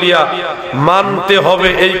ওলিয়া উলিয়া মানতে হবে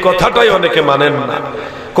এই কথাটাই অনেকে মানেন না।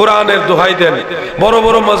 কোরআনের দোহাই দেন, বড়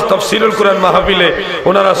বড় তাফসীরুল কোরআন মাহফিলে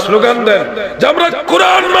ওনারা স্লোগান দেন যে আমরা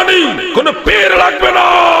কোরআন মানি, কোনো পীর লাগবে না।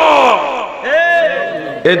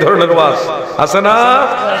 এই ধরনের ওয়াজ আছে না?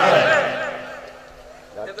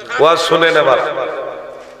 ওয়াজ শুনেন এবার,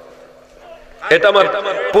 এটা আমার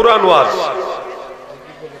পুরান ওয়াজ,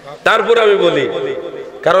 তারপর আমি বলি,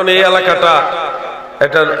 কারণ এই এলাকাটা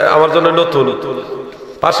এটা আমার জন্য নতুন।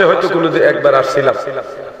 পাশে হয়তো কোনোদিন একবার আসছিলাম,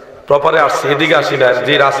 প্রপারে আসছি, এদিকে আসি না।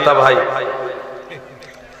 যে রাস্তা ভাই,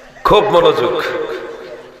 খুব মনোযোগ।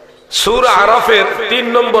 সূরা আরাফের ৩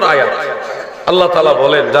 নম্বর আয়াত আল্লাহ তাআলা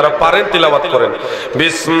বলেন, যারা পারেন তিলাওয়াত করেন,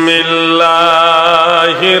 বিসমিল্লাহির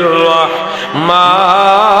রহমানির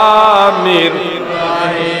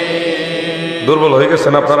রাহিম। দুর্বল হয়ে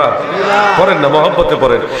গেছেন আপনারা, পড়েন না, মহব্বতে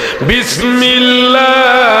পড়েন। বিসমিল্লাহির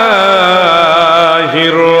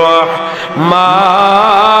রহমানির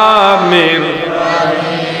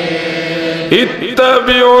রাহিম।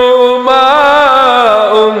 ইত্তাবিউ মা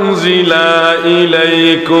উনজিলা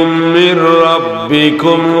ইলাইকুম মির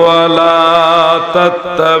রাব্বিকুম ওয়া লা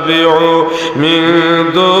তাত্তাবিউ মিন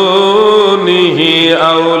দুনিহি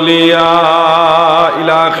আউলিয়া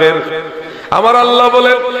ইলা আখির। আমার আল্লাহ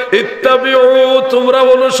বলেন ইত্তাবিউ, তোমরা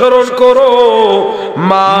অনুসরণ করো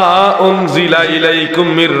মা উনজিলা ইলাইকুম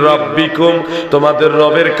মির রাব্বিকুম, তোমাদের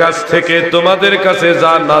রবের কাছ থেকে তোমাদের কাছে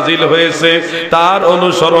যা নাজিল হয়েছে তার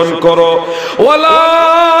অনুসরণ করো। ওয়ালা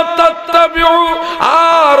তাত্তাবিউ,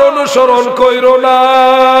 আর অনুসরণ কইরো না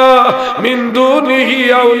মিন দুনিহি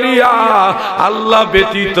আউলিয়া, আল্লাহ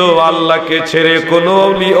ব্যতীত, আল্লাহকে ছেড়ে কোনো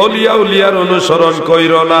অলিয়া উলিয়ার অনুসরণ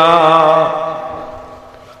কইরো না।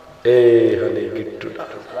 এই হলে গিট্টুটা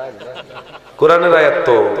কোরআনের আয়াত,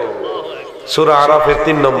 তো সূরা আরাফের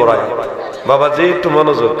 3 নম্বর আয়াত। বাবাজি একটু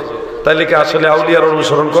মনোযোগ, তাইলে কি আসলে আউলিয়ার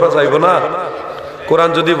অনুসরণ করা যাইব না? কোরআন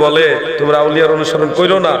যদি বলে তোমরা আউলিয়ার অনুসরণ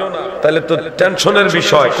কইরো না, তাহলে তো টেনশনের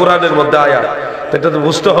বিষয়। কোরআনের মধ্যে আয়াত, এটা তো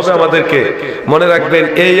বুঝতে হবে আমাদেরকে। মনে রাখবেন,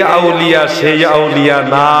 এই আউলিয়া সেই আউলিয়া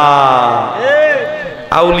না।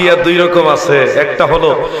 আউলিয়া দুই রকম আছে, একটা হলো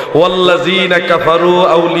ওয়াল্লাযিনা কাফারু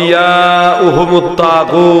আউলিয়াউহুমুত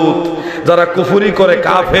তাগুত, যারা কুফরি করে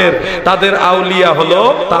কাফের তাদের আউলিয়া হলো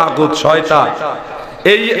তাগুত, শয়তান।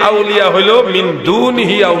 এই আউলিয়া হইল মিন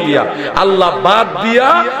দুনিহি আউলিয়া, আল্লাহ বাদ দিয়া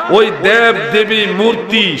ওই দেব দেবী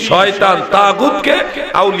মূর্তি শয়তান তাগুতকে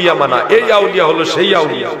আউলিয়া মানা, এই আউলিয়া হলো সেই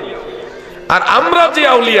আউলিয়া। আর আমরা যে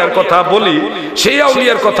আউলিয়ার কথা বলি সেই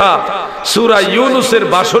আউলিয়ার কথা সূরা ইউনূসের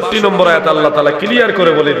 ৬২ নম্বর আয়াত আল্লাহ তাআলা ক্লিয়ার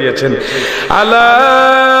করে বলে দিয়েছেন, আলা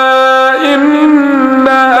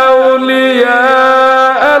ইন্না আউলিয়া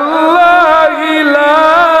আল্লাহি লা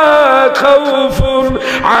খাউফুন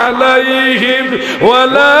আলাইহিম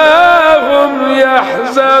ওয়ালা হুম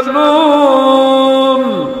ইয়াহজানুন।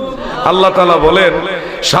 আল্লাহ তাআলা বলেন,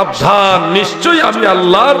 সাবধান, নিশ্চয়ই আমি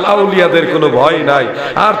আল্লাহর আউলিয়াদের কোনো ভয় নাই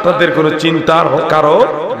আর তাদের কোনো চিন্তার কারণ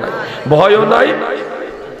নাই। ভয়ও নাই,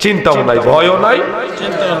 চিন্তাও নাই। ভয়ও নাই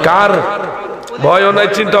কার? ভয়ও নাই,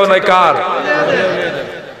 চিন্তাও নাই কার?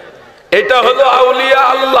 এটা হলো আউলিয়া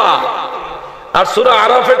আল্লাহ। আর সূরা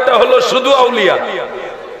আরাফেরটা হলো শুধু আউলিয়া,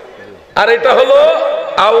 আর এটা হলো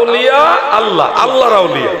আউলিয়া আল্লাহ, আল্লাহর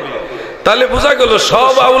আউলিয়া। তাহলে বোঝা গেল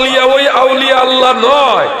সব আউলিয়া ওই আউলিয়া আল্লাহ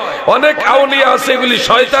নয়। অনেক আউলিয়া আছে এগুলি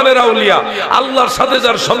শয়তানের আউলিয়া, আল্লাহর সাথে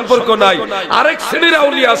যার সম্পর্ক নাই। আরেক শ্রেণীর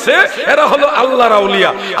আউলিয়া আছে, এরা হলো আল্লাহর আউলিয়া।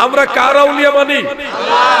 আমরা কার আউলিয়া মানি?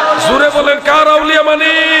 জোরে বলেন, কার আউলিয়া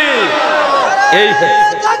মানি? এই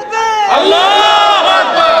আল্লাহু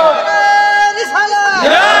আকবার,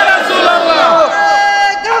 ইয়া রাসূলুল্লাহ,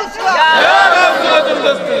 ইয়া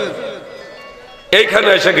রাসূলুল্লাহ। এইখানে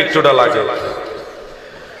এসে কিচ্ছুটা লাগে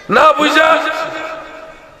না, বুঝা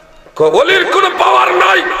ওলির কোন পাওয়ার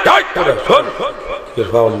নাই।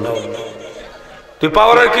 তুই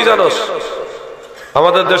পাওয়ারের কি জানোস?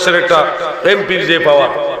 আমাদের দেশের একটা এমপির যে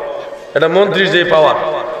পাওয়ার, একটা মন্ত্রীর যে পাওয়ার,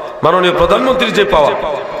 মাননীয় প্রধানমন্ত্রীর যে পাওয়ার,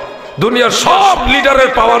 দুনিয়ার সব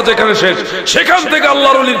লিডারের পাওয়ার যেখানে শেষ, সেখান থেকে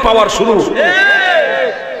আল্লাহর ওলির পাওয়ার শুরু।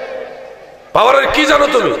 পাওয়ারের কি জানো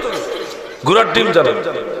তুমি? গুড়ার ডিম জানো?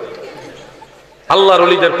 আল্লাহর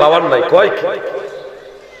ওলিদের পাওয়ার নাই। কয় কি?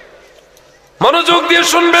 মনোযোগ দিয়ে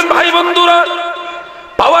শুনবেন ভাই বন্ধুরা,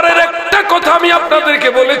 পাওয়ারের একটা কথা আমি আপনাদেরকে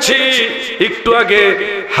বলেছি একটু আগে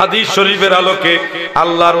হাদিস শরীফের আলোকে।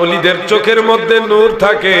 আল্লাহর ওলিদের চোখের মধ্যে নূর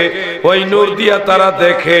থাকে, ওই নূর দিয়া তারা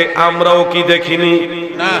দেখে। আমরাও কি দেখিনি?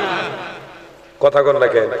 না। কথা কন না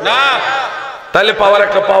কেন? না। তাহলে পাওয়ার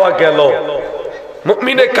একটা পাওয়া গেল।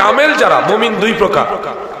 মুমিনে কামেল যারা, মুমিন দুই প্রকার,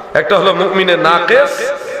 একটা হলো মুমিনে নাকিস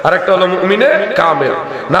আর একটা হলো মুমিনে কামেল।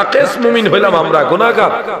 নাকিস মুমিন হইলাম আমরা,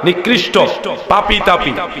 গুনাহগার, নিকৃষ্ট, পাপী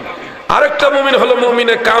তাপী। আরেকটা মুমিন হলো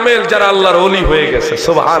মুমিনে কামেল, যারা আল্লাহর ওলি হয়ে গেছে।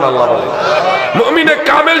 সুবহানাল্লাহ। মুমিনে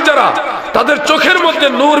কামেল যারা, তাদের চোখের মধ্যে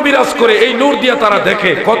নূর বিরাজ করে, এই নূর দিয়া তারা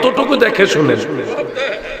দেখে। কতটুকু দেখে শুনেন?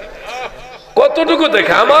 কতটুকু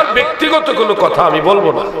দেখে? আমার ব্যক্তিগত কোনো কথা আমি বলবো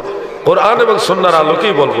না, কোরআন এবং সুন্নাহর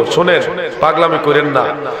আলোকেই বলবো। শুনেন, পাগলামি করেন না।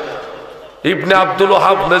 ইবনে আব্দুল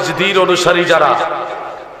ওয়াহাব নজদীর অনুসারী যারা,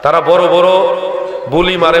 তারা বড় বড়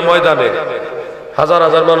বুলি মারে ময়দানে, হাজার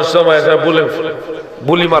হাজার মানুষ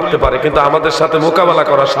বুলি মারতে পারে, কিন্তু আমাদের সাথে মোকাবেলা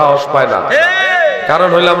করার সাহস পায় না। কারণ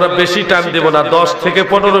হইলে আমরা বেশি টাইম দেব না, 10 থেকে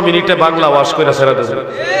 15 মিনিটে বাংলা ওয়াজ করে ছেড়ে দেব।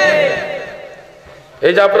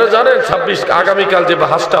 এই যে আপনারা জানেন 26 আগামীকাল যে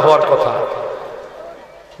বাহাসটা হওয়ার কথা,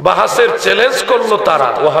 বাহাসের চ্যালেঞ্জ করলো তারা,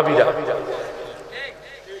 ওয়াহাবিরা।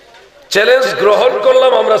 চ্যালেঞ্জ গ্রহণ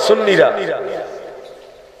করলাম আমরা সুন্নিরা।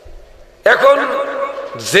 এখন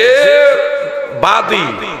যে বাদী,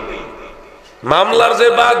 মামলার যে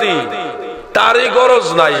বাদী, তারই গরজ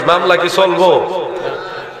নাই, মামলা কি চলবো?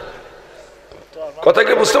 কথা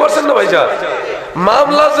কি বুঝতে পারছেন না ভাইজা?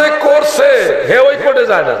 মামলা যে করছে হে ওই কোর্টে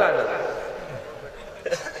যায় না।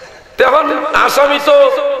 এখন আসামি তো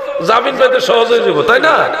জামিন পেতে সহজ হয়ে যাব, তাই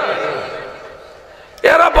না?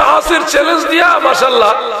 এরা বাহাসের চ্যালেঞ্জ দিয়া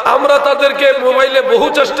মাশাআল্লাহ আমরা তাদেরকে মোবাইলে বহু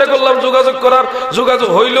চেষ্টা করলাম যোগাযোগ করার, যোগাযোগ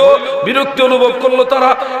হইল, বিরক্তি অনুভব করলো তারা।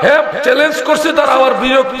 হ্যাঁ, চ্যালেঞ্জ করছে তারা, আবার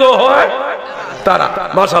বিরক্ত হয় তারা।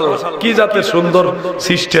 মাশাআল্লাহ কি জাতের সুন্দর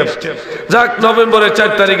সিস্টেম। যাক, নভেম্বরের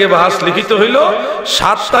 4 তারিখে বাহাস লিখিত হইল।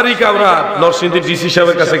 7 তারিখে আমরা নরসিংদী ডিসি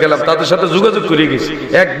সাহেবের কাছে গেলাম, তাদের সাথে যোগাযোগ করে গেছি।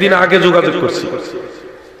 একদিন আগে যোগাযোগ করছি,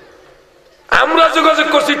 আমরা যোগাযোগ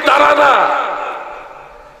করছি, তারা না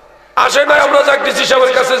আসে নাই। আমরা যাক ডিসি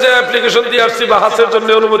সাহেবের কাছে যে অ্যাপ্লিকেশন দিয়ে আসছি বাহাসের জন্য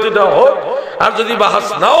অনুমতি দেওয়া হোক, আর যদি বাহাস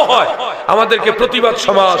নাও হয় আমাদেরকে প্রতিবাদ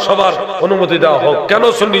সবার অনুমতি দেওয়া হোক। কেন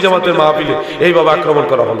সুন্নি জামাতের মাহফিলে এইভাবে আক্রমণ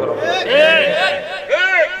করা হলো?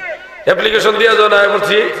 অ্যাপ্লিকেশন দিয়ে জানাই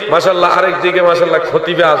বলছি মাশাআল্লাহ। আরেকদিকে মাশাআল্লাহ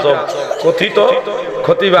খতিবে আজম, কথিত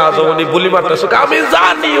খতিবে আজম, উনি বলি মারতেছে আমি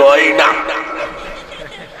জানি ওই না।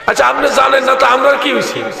 আচ্ছা, আপনি জানেন না তো আমরা কি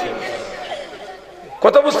হইছি?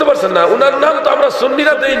 কথা বুঝতে পারছেন না? উনার নাম তো আমরা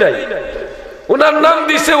সুন্নিরা দেই নাই, উনার নাম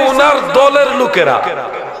দিছে উনার দলের লোকেরা।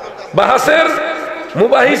 বাহাসের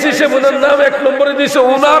মুবাহিস হিসেবে উনার নাম 1 নম্বরে দিছে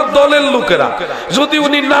উনার দলের লোকেরা। যদি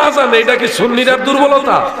উনি না জানে, এটা কি সুন্নিরার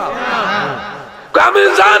দুর্বলতা? আমি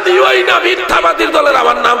জানি ওই না, মিথ্যাবাদীর দলের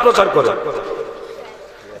আমার নাম প্রচার করে।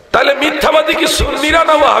 তাহলে মিথ্যাবাদী কি সুন্নিরা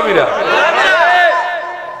না ওয়াহাবিরা?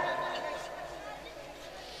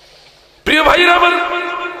 প্রিয় ভাইরা আমার,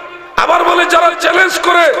 আবার বলে যারা চ্যালেঞ্জ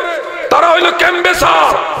করে তারা হইল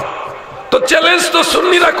ক্যাম্বেসার। তো চ্যালেঞ্জ তো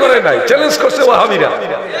সুন্নিরা করে নাই, চ্যালেঞ্জ করছে ওয়াহাবিরা।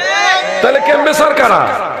 তাহলে ক্যাম্বেসার কারা?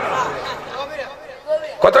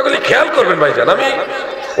 কথাগুলি খেয়াল করবেন ভাইজান। আমি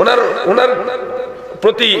ওনার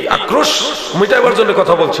প্রতি আক্রোশ মিটাইবার জন্য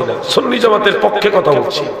কথা বলছি না, সুন্নি জামাতের পক্ষে কথা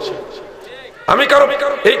বলছি আমি। কারণ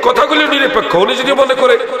এই কথাগুলি নিরপেক্ষ। উনি যদি মনে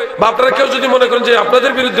করে বা আপনারা কেউ যদি মনে করেন যে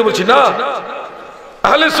আপনাদের বিরুদ্ধে বলছি, না,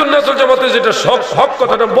 আহলে সুন্নাত ওয়াল জামাতের যেটা সব হক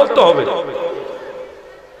কথাটা বলতে হবে।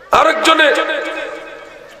 আরেকজনে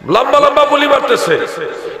লম্বা লম্বা বলি মারতেছে,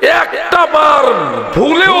 একটা বার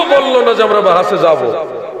ভুলেও বললো না যে আমরা বাহাসে যাব,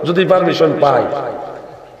 যদি পারমিশন পাই,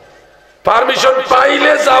 পারমিশন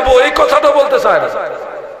পাইলে যাব, এই কথাটা বলতে চায় না।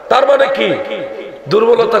 তার মানে কি?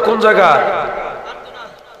 দুর্বলতা কোন জায়গায়?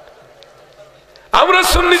 আমরা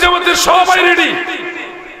সুন্নি জামাতের সবাই রেডি।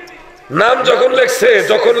 নাম যখন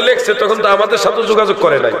লেখছে তখন তো আমাদের সাথে যোগাযোগ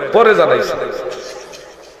করে নাই, পরে জানাইছে।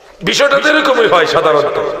 বিষয়টা এরকমই হয়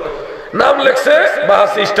সাধারণত। নাম লেখছে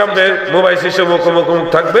বাহাস স্টাম্পে মোবাইল হিসেবে মুখ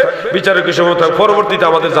থাকবে, বিচারক হিসেবে থাকবে, পরবর্তীতে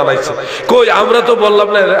আমাদের জানাইছে। কই, আমরা তো বললাম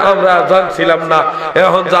না, আমরা জানছিলাম না,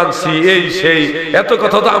 এখন জানছি, এই সেই। এত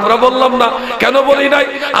কথা তো আমরা বললাম না। কেন বলি নাই?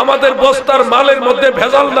 আমাদের বস্তার মালের মধ্যে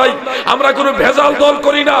ভেজাল নাই, আমরা কোনো ভেজাল দল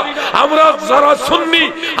করি না। আমরা যারা সুন্নি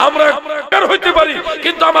আমরা হইতে পারি,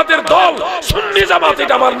 কিন্তু আমাদের দল সুন্নি জামাত,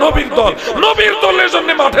 এটা আমার নবীর দল। নবীর দলের জন্য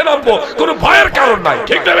মাঠে নামবো, কোনো ভয়ের কারণ নাই।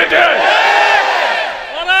 ঠিক না বেটে?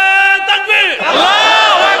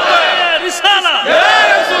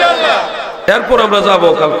 এরপর আমরা যাবো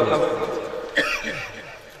কালকে,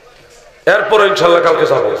 এরপর ইনশাল্লাহ কালকে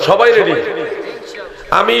যাবো। সবাই রেডি?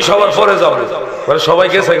 আমি সবার পরে যাবো, মানে সবাই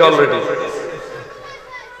গেছে অলরেডি।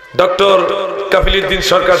 ডক্টর কাফিলউদ্দিন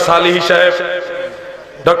সরকার সালিহি সাহেব,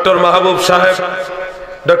 ডক্টর মাহবুব সাহেব,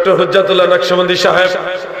 ডক্টর হুজ্জাতুল্লাহ নকশবন্দি সাহেব,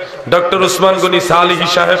 ডক্টর উসমান গনি সালিহি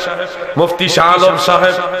সাহেব, মুফতি শাহ আলম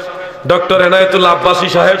সাহেব, ডক্টর এনায়েতুল্লাহ আব্বাসী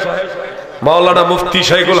সাহেব, মাওলানা মুফতি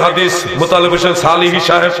শাইখুল হাদিস মুতালিব হোসেন সালিহি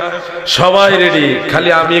সাহেব, সবাই রেডি। খালি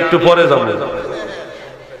আমি একটু পরে যাব।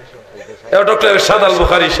 ডক্টর ইরশাদ আল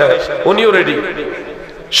বুখারী সাহেব, উনিও রেডি।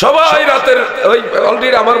 সবাই রাতের ওই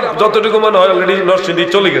অলরেডি আমার যতটুকু মনে হয় অলরেডি নরসিংদী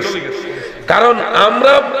চলে গেছে। কারণ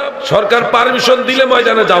আমরা সরকার পারমিশন দিলে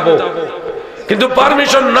ময়দানে যাব, কিন্তু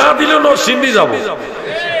পারমিশন না দিলে নরসিংদী যাব।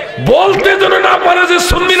 বলতে যেন না পারে যে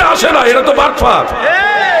সুন্নিরা আসে না, এটা তো বাটফার।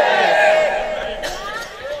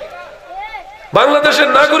 বাংলাদেশের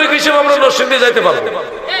নাগরিক হিসেবে আমরা নরসিংদী যাইতে পারবো,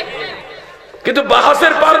 কিন্তু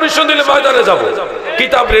বাহাসের পারমিশন দিলে ময়দানে যাব।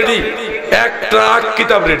 কিতাব রেডি, 1 ট্রাক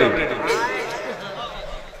কিতাব রেডি।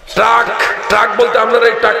 ট্রাক বলতে আপনারা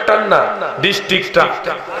এই ট্রাক্টর না, ডিস্ট্রিক্ট ট্রাক।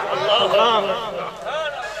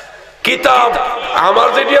 কিতাব আমার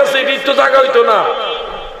যেটি আছে এটি তো জায়গা হইতো না।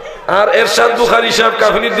 আর এরশাদ বুখারী সাহেব,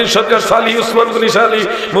 কাফিলউদ্দিন সরকার সালিহ, উসমান গনি সালিহ,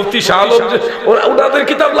 মুফতি শাহ আলম, ওনাদের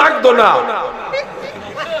কিতাব লাগতো না।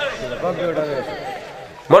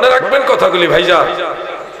 মনে রাখবেন কথাগুলি ভাইজান।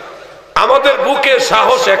 আমাদের বুকে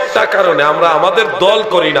সাহস একটা কারণে, আমরা আমাদের দল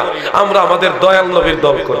করি না, আমরা আমাদের দয়াল নবীর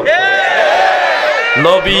দল করি।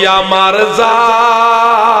 নবী আমার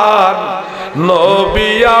জান,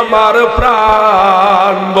 নবী আমার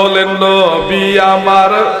প্রাণ, বলেন নবী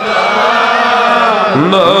আমার,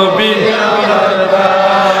 নবী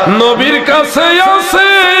নবীর কাছে আছে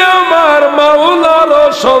আমার মাওলার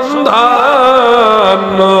সন্ধান।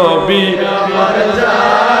 নবী আমার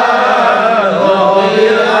জান, নবী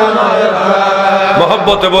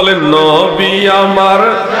মহব্বতে বলেন নবী আমার,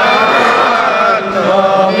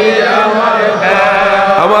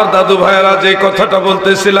 আমার দাদু ভাইয়েরা যে কথাটা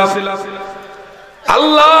বলতেছিলাম,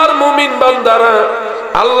 আল্লাহর মুমিন বান্দারা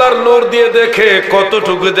আল্লাহর নূর দিয়ে দেখে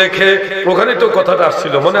কতটুকু দেখে, ওখানে তো কথাটা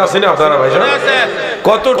আসছিল, মনে আছে না আপনারা ভাইজান?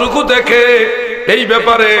 কতটুকু দেখে এই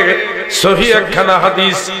ব্যাপারে সহিহ একখানা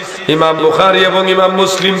হাদিস ইমাম বুখারী এবং ইমাম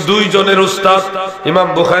মুসলিম দুইজনের উস্তাদ, ইমাম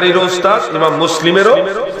বুখারীর উস্তাদ, ইমাম মুসলিমেরও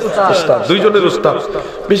উস্তাদ, দুইজনের উস্তাদ।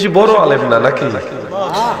 বেশি বড় আলেম না নাকি?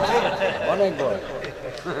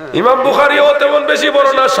 ইমাম বুখারীও তেমন বেশি বড়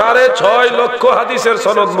না, 6.5 লক্ষ হাদিসের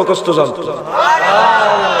সনদ মুখস্থ জানত।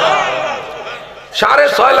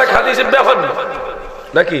 6.5 লাখ হাদিসের ব্যাপার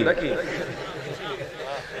নাকি?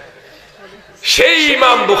 সেই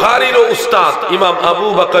ইমাম বুখারীর উস্তাদ ইমাম আবু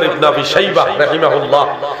বকর ইবনে আবি শাইবা রাহিমাহুল্লাহ,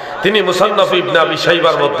 তিনি মুসান্নাফ ইবনে আবি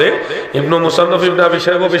শাইবার মধ্যে, ইবনে মুসান্নাফ ইবনে আবি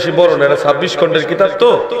শাইবা বেশি বড় না, 26 খণ্ডের কিতাব তো,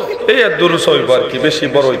 এই দুরুস হইব আর কি, বেশি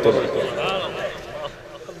বড় হইতো না।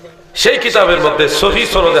 সেই কিতাবের মধ্যে সহিহ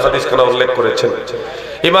সনদে হাদিস খানা উল্লেখ করেছেন।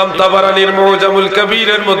 ইমাম তাবারানীর মুজামুল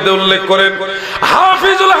কবিরের মধ্যে উল্লেখ করেন,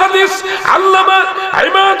 হাফিজুল হাদিস আল্লামা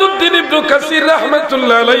ইমাদউদ্দিন ইবনে কাসির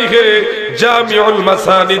রাহমাতুল্লাহ আলাইহি জামিউল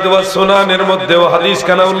মাসানিদ ওয়া সুনানের মধ্যে হাদিস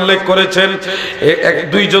খানা উল্লেখ করেছেন।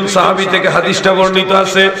 দুইজন সাহাবী থেকে হাদিসটা বর্ণিত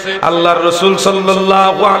আছে, আল্লাহর রাসূল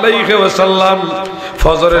সাল্লাল্লাহু আলাইহি ওয়াসাল্লাম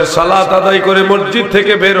ফজরের সালাত আদায় করে মসজিদ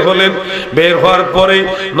থেকে বের হলেন। বের হওয়ার পরে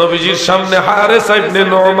নবীজির সামনে হারেসা ইবনে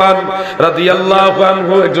নুমান রাদিয়াল্লাহু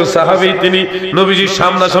আনহু, একজন সাহাবী, তিনি নবীজির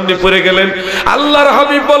সামনাসামনি পড়ে গেলেন। আল্লাহর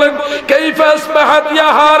হাবিব বলেন, কাইফা আসবাহাত ইয়া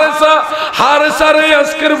হারেসা, হারেসা রে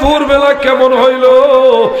আজকের ভোরবেলা কেমন হইল?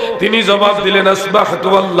 তিনি জবাব দিলেন, আসবাহতু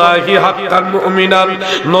ওয়াল্লাহি হাক্কান মুমিনান,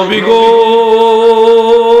 নবী গো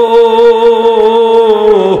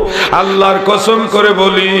আল্লাহর কসম করে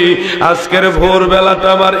বলি আজকের ভোরবেলাটা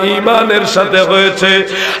আমার ঈমানের সাথে হয়েছে।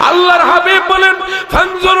 আল্লাহর হাবিব বলেন,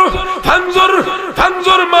 ফানজুর ফানজুর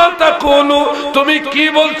ফানজুর মা তাকুলু, তুমি কি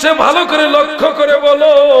বলছো ভালো করে লক্ষ্য করে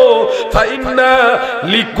বলো। ফাইন্না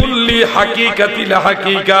লিকুল্লি হাকিকাতিল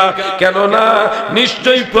হাকিকা, কেন না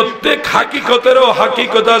নিশ্চয়ই প্রত্যেক হাকিকতেরও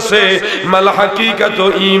হাকিকত আছে। মাল হাকিকাতু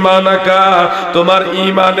ঈমানাকা, তোমার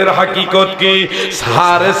ঈমানের হাকিকত কি?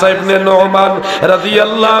 হারেসা ইবনে নুমান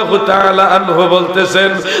রাদিয়াল্লাহু তাআলা আনহু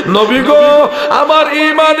বলতেছেন, নবী গো আমার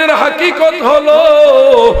ঈমানের হাকিকত হলো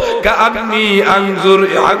কাআন্নী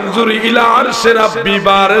আনজুর ইলা আরশি রাব্বি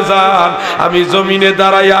বারজান, আমি জমিনে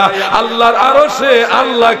দাঁড়ায়া আল্লাহর আরশে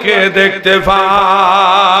আল্লাহকে দেখতে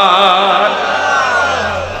পাই।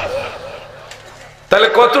 তাহলে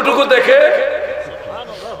কতটুকু দেখে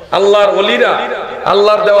আল্লাহর ওলিরা,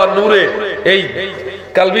 আল্লাহর দেওয়া নূরে এই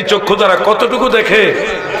কালবি চক্ষু দ্বারা কতটুকু দেখে?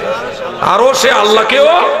 আরো সে আল্লাহকেও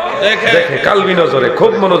দেখে কালবি নজরে।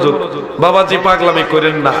 খুব মনোযোগ, বাবাজি পাগলামি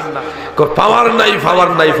করেন না। পাওয়ার নাই, পাওয়ার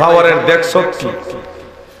নাই, পাওয়ারের দেখছ কি?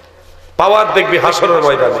 পাওয়ার দেখবি হাসরের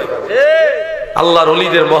ময়দানে। আল্লাহর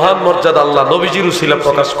ওলিদের মহান মর্যাদা আল্লাহ নবীজির উসিলা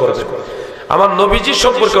প্রকাশ করবে। আমার নবীজির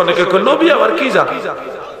সম্পর্কে অনেকে কয়, নবী আমার কি জানে?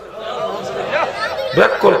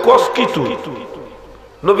 ব্যাকল কস কি তুই?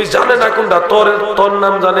 নবী জানে না কোনটা? তোর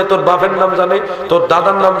নাম জানে, তোর বাপের নাম জানে, তোর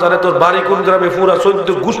দাদার নাম জানে, তোর বাড়ি কোন গ্রামে, পুরা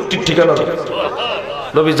 14 গোষ্ঠীর ঠিকানা জানে।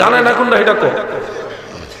 নবী জানে না কোনটা? এটা কো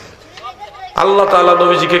আল্লাহ তাআলা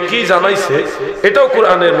নবীজিকে কি জানাইছে এটাও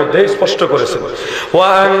কোরআনের মধ্যে স্পষ্ট করেছেন। ওয়া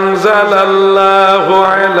আনজালাল্লাহু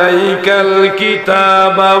আলাইকাল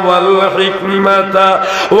কিতাবা ওয়াল হিকমাতা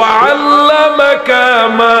ওয়া আল্লামাকা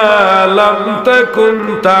মা লাম তাকুন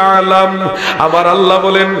তা'লাম। আমার আল্লাহ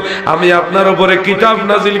বলেন, আমি আপনার উপরে কিতাব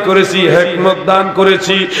নাজিল করেছি, হিকমত দান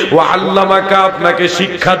করেছি, ওয়া আল্লামাকা, আপনাকে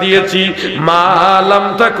শিক্ষা দিয়েছি, মা লাম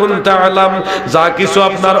তাকুন তা'লাম, যা কিছু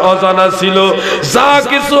আপনার অজানা ছিল, যা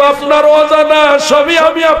কিছু আপনার অজানা সবই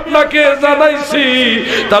আমি আপনাকে জানাইছি।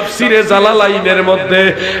 তাফসিরে জালালাইনের মধ্যে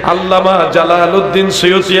আল্লামা জালালউদ্দিন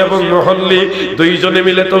সৈয়দী এবং মুহল্লি দুইজনে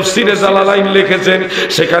মিলে তাফসিরে জালালাইন লিখেছেন।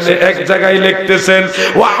 সেখানে এক জায়গায় লিখতেছেন,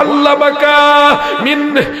 ওয়া আল্লামাকা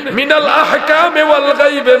মিনাল আহকাম ওয়াল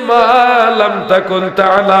গায়ব মা লাম তাকুন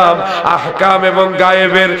তা'লাম, আহকাম এবং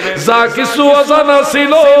গায়েবের যা কিছু অজানা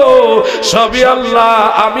ছিল সবই আল্লাহ,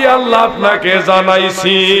 আমি আল্লাহ আপনাকে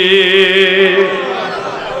জানাইছি।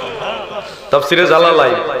 তাফসিরে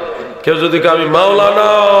জালালাইন। কেউ যদি আমি মাওলানা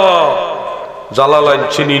জালালাইন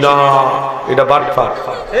চিনি না, এটা বাটপার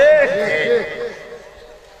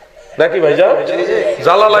নাকি ভাইজান?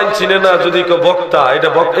 জালালাইন চিনে না যদি কেউ বক্তা, এটা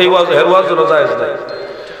এই ওয়াজ হেরওয়াজ জন্য জায়েজ নাই।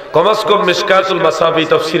 কমাস কম মিশকাতুল মাসাবি,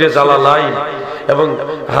 তাফসিরে জালালাইন এবং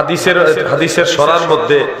হাদিসের সরার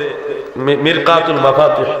মধ্যে মিরকাতুল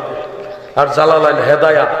মাফাতিহ আর জালালাইন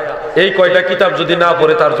হেদায়া, এই কয়টা কিতাব যদি না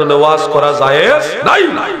পড়ে তার জন্য ওয়াজ করা জায়েজ নাই।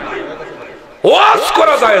 ওয়াজ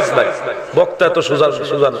করা জায়েজ নাই। বক্তা তো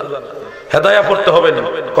সোজা না, হেদায়া পড়তে হবে না,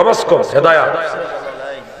 কমাস কম হেদায়া।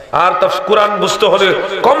 আর কোরআন বুঝতে হলে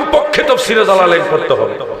কমপক্ষে তাফসীরে জালালাইন পড়তে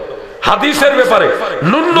হবে। হাদিসের ব্যাপারে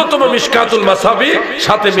ন্যূনতম মিশকাতুল মাসাবি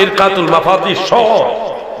সাথে মিরকাতুল মাফাতিহ সহ,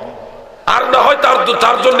 আর না হয়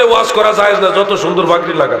তার জন্য ওয়াজ করা যায় না, যত সুন্দর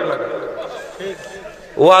বাকরি লাগা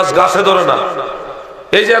ওয়াজ গাছে ধরে না।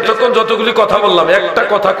 এই যে এতক্ষণ যতগুলি কথা বললাম, একটা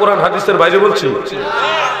কথা কোরআন হাদিসের বাইরে বলছি?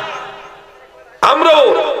 আমরাও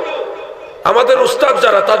আমাদের উস্তাদ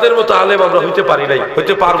যারা, তাদের মতো আলেম আমরা হইতে পারি নাই,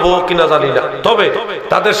 হইতে পারবো কিনা জানি না, তবে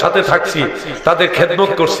তাদের সাথে থাকছি, তাদের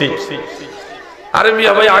খেদমত করছি। আরে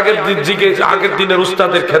মিয়া ভাই, আগের দিনের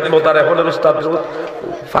উস্তাদের খেদমত আর এখনের উস্তাদের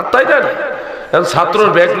ফাত্তাই দেন। ছাত্রর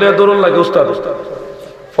ব্যাগ লিয়ে দৌড়ন লাগে, উস্তাদ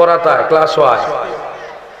পড়াতায় ক্লাস হয়।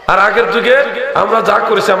 আর আগের যুগে আমরা যা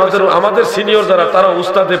করেছি, আমাদের সিনিয়র যারা, তারা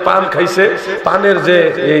উস্তাদে পান খাইছে, পানের যে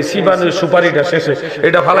এই সিবানের সুপারিটা শেষে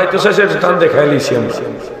এটা ফালাইতে শেষে টান দেখাই লিছি আমরা।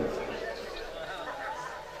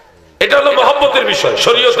 এটা হলো মহব্বতের বিষয়,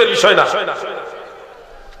 শরীয়তের বিষয় না।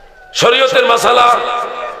 শরীয়তের মাসালা,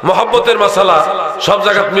 মহব্বতের মাসালা সব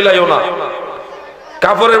জায়গা মিলাইও না।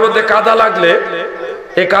 কাপড়ের মধ্যে কাদা লাগলে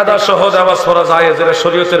এই কাদা সহ নামাজ পড়া যায়, যেটা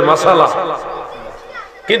শরীয়তের মাসালা।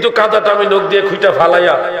 কিন্তু কাদাটা আমি নখ দিয়ে খুঁটা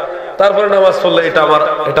ফালাইয়া তারপরে নামাজ পড়লে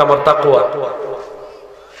এটা আমার তাকওয়া।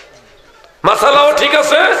 মাসালাও ঠিক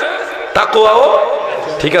আছে, তাকওয়াও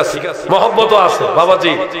ঠিক আছে, মহব্বতও আছে।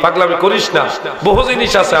 বাবাজি পাগলামি করিস না, বহু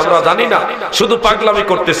জিনিস আছে আমরা জানি না, শুধু পাগলামি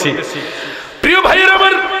করতেছি। প্রিয় ভাইয়ের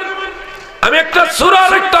আমার, আমি একটা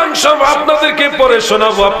সূরার একটা অংশ আপনাদেরকে পড়ে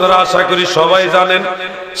শোনাবো। আপনারা আশা করি সবাই জানেন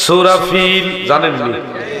সূরা ফিল, জানেননি?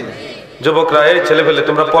 যুবকরা, এই ছেলে ফেলে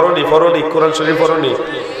তোমরা পড়নি কোরআন শরীফ পড়নি,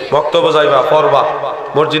 বক্তব্য যাইবা, পড়বা,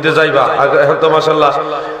 মসজিদে যাইবা। এখন তো মাশাআল্লাহ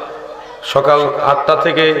সকাল 8টা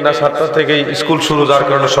থেকে না 7টা থেকে স্কুল শুরু, যার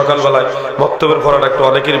কারণে সকালবেলায় বক্তব্যের পড়াটা একটু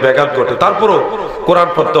অনেকেরই ব্যাঘাত ঘটে। তারপরও কোরআন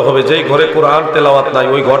পড়তে হবে। যেই ঘরে কোরআন তেলাওয়াত নাই,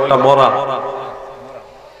 ওই ঘরটা মরা,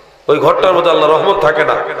 ওই ঘরটার মধ্যে আল্লাহর রহমত থাকে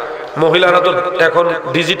না। মহিলারা তো এখন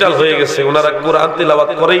ডিজিটাল হয়ে গেছে, ওনারা কোরআন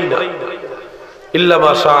তেলাওয়াত করেই না, ইল্লা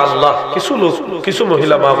মাশাআল্লাহ। কিছু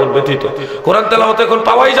মহিলা মা বোন ব্যতীত কোরআন তেলাওয়াত এখন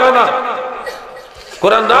পাওয়াই যায় না।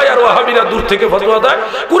 কোরআন নাই, আর ওয়াহাবিরা দূর থেকে ফতোয়া দেয়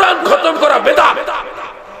কোরআন খতম করা বেদাত।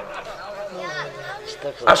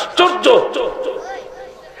 আশ্চর্য!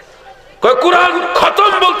 কোরআন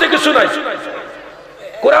খতম বলতে কিছু নাই,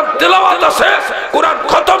 কোরআন তেলাওয়াত আছে, কোরআন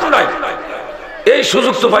খতম নাই। এই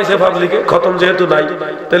সুযোগ তো পাইছে পাবলিকে, খতম যেহেতু নাই,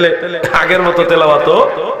 তাহলে আগের মতো তেলাওয়াতও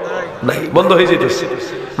নাই, বন্ধ হয়ে যেতেছে।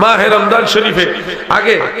 মাহে রমজান শরীফে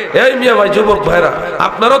আগে, এই মিয়া ভাই, যুবক ভাইরা,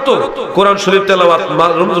 আপনারা তো কোরআন শরীফ তেলাওয়াত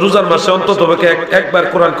রোজার মাসে অন্তত একবার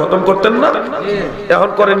কোরআন খতম করতেন না? এখন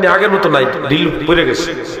করেননি, আগের মতো নাই, ঢিল পড়ে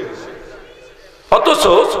গেছে। অথচ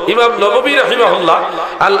ইমাম নববী রাহিমাহুল্লাহ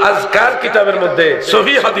আল আযকার কিতাবের মধ্যে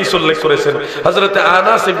সহিহ হাদিস উল্লেখ করেছেন। হযরত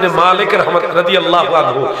আনাস ইবনে মালিক রাদিয়াল্লাহু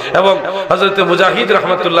আনহু এবং হযরত মুজাহিদ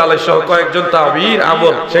রাহমাতুল্লাহ আলাইহি সহ কয়েকজন তাবিঈর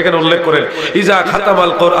আমল সেখানে উল্লেখ করেন। ইজা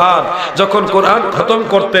খাতামাল কোরআন, যখন কোরআন খতম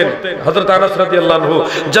করতেন হযরত আনাস রাদিয়াল্লাহু আনহু,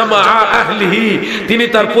 জামা আহলিহি, তিনি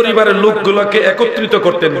তার পরিবারের লোকগুলোকে একত্রিত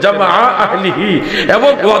করতেন, জামা আহলিহি,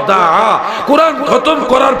 এবং ওয়াদা, কোরআন খতম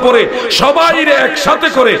করার পরে সবাইরে একসাথে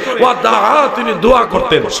করে ওয়াদা, তিনি দোয়া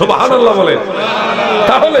করতেন। সুবহানাল্লাহ বলেন।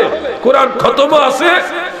 তাহলে কোরআন খতমও আছে,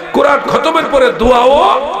 কোরআন খতমের পরে দোয়াও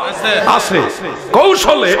আছে।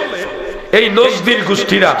 কৌশলে এই নজদির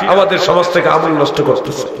গোষ্ঠীরা আমাদের সমাজ থেকে আমল নষ্ট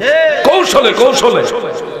করতেছে, কৌশলে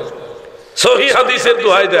সহিহ হাদিসের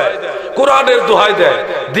দোহাই দেয়, কোরআনের দোহাই দেয়,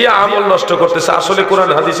 দিয়া আমল নষ্ট করতেছে। আসলে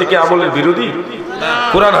কোরআন হাদিসে কি আমলের বিরোধী?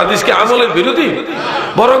 কোরআন হাদিস কি আমলের বিরোধী?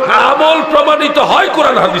 বরং আমল প্রমাণিত হয়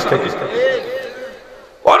কোরআন হাদিস থেকে।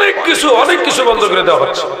 অনেক কিছু বন্ধ করে দেওয়া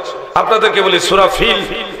হচ্ছে। আপনাদেরকে বলি, সূরা ফিল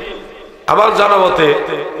আমার জানা মতে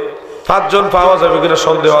 5 জন পাওয়া যাবে কিনা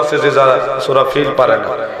সন্দেহ আছে যে যারা সূরা ফিল পারে না,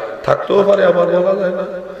 থাকতেও পারে, আবার বলা যায় না,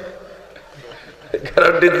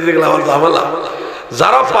 গ্যারান্টি দিতে গেলে আমার ঝামেলা।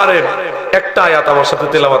 যারা পারেন একটা আয়াত আমার সাথে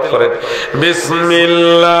তেলাওয়াত করেন,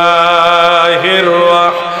 বিসমিল্লাহির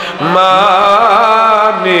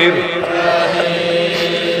রাহমানির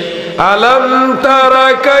আলম তারা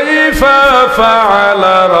কাইফা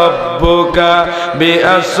ফাআলা রাব্বুকা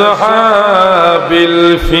বিআসহাবিল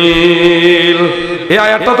ফিল। এই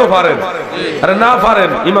আয়াতটা তো পারেন, আরে না পারেন,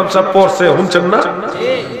 ইমাম সাহেব পড়ছে, শুনছেন না?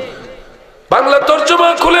 বাংলা তরজমা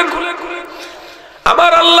খুলেন।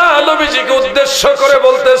 আমার আল্লাহ নবীজিকে উদ্দেশ্য করে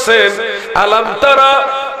বলতেছেন, আলম তারা,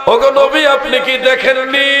 ওগো নবী আপনি কি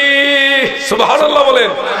দেখেননি? সুবহানাল্লাহ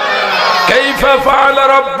বলেন। কাইফা ফাআলা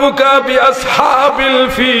রাব্বুকা বিআসহাবিল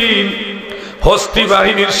ফিল, হস্তি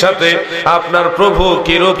বাহিনীর সাথে আপনার প্রভু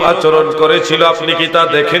কিরূপ আচরণ করেছিল আপনি কি তা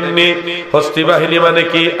দেখেননি? হস্তি বাহিনী মানে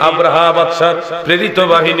কি? আব্রাহা বাদশার প্রেরিত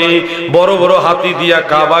বাহিনী, বড় বড় হাতি দিয়া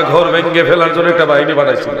কাবা ঘর ভেঙে ফেলার জন্য একটা বাহিনী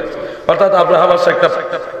বানাইছিল। অর্থাৎ আব্রাহাম একটা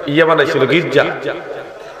ইয়ে বানাইছিল, গির্জা,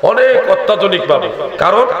 অনেক অত্যাধুনিক ভাবে।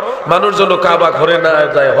 কারণ মানুষ যেন কাবা ঘরে না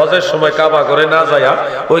যায়, হজের সময় কাবা ঘরে না যায়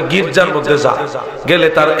ওই গির্জার মধ্যে গেলে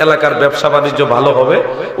তার এলাকার ব্যবসা বাণিজ্য ভালো হবে,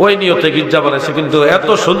 ওই নিয়তে গির্জা বানাইছে। কিন্তু এত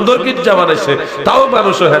সুন্দর গির্জা বানাইছে, তাও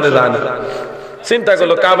মানুষ ওখানে যায় না। চিন্তা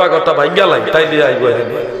করলো কাবা কথা ভাঙ্গা লাই, তাই দিয়ে আইব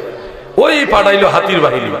এখানে। ওই পাঠাইলো হাতির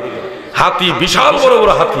বাহিনী, হাতি, বিশাল বড়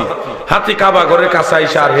বড় হাতি। হাতি কাবা ঘরের কাছে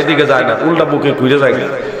আইসা আর এদিকে যায় না, উল্টা মুখে ঘুরে যায় না।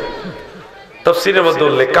 তাফসীরের মধ্যে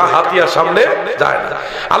উল্লেখ, হাতি আর সামনে যায় না।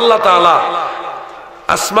 আল্লাহ তাআলা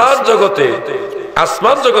আসমান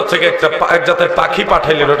জগৎ থেকে এক জাতের পাখি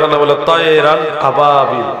পাঠাইলেন, ওটার নাম হলো তায়রান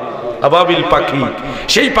আবাবিল, আবাবিল পাখি।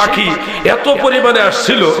 সেই পাখি এত পরিমাণে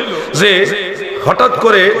আসছিল যে হঠাৎ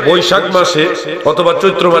করে বৈশাখ মাসে অথবা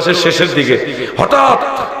চৈত্র মাসের শেষের দিকে হঠাৎ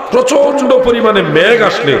প্রচন্ড পরিমাণে মেঘ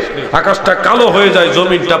আসলে আকাশটা কালো হয়ে যায়,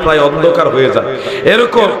 জমিনটা প্রায় অন্ধকার হয়ে যায়।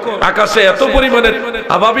 এরকম আকাশে এত পরিমাণে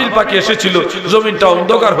আবাবিল পাখি এসেছিল, জমিনটা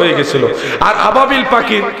অন্ধকার হয়ে গেছিল। আর আবাবিল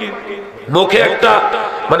পাখির মুখে একটা,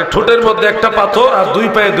 মানে ঠোঁটের মধ্যে একটা পাথর আর দুই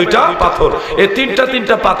পায়ে দুইটা পাথর, এই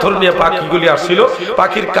তিনটা পাথর নিয়ে পাখিগুলি আসছিল।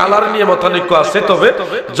 পাখির কালার নিয়ে মতানৈক্য আছে, তবে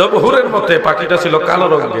জমহুরের মতে পাখিটা ছিল কালো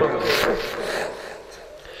রঙের।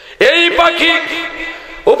 এই পাখি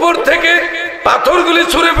উপর থেকে পাথরগুলি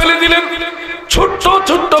ছুঁড়ে ফেলে দিলেন, ছোট্ট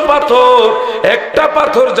ছোট্ট পাথর। একটা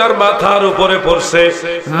পাথর যার মাথার উপরে পড়ছে,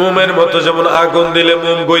 মোমের মতো যেমন আগুন দিলে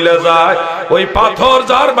মোম গইলা যায়, ওই পাথর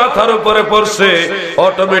যার মাথার উপরে পড়ছে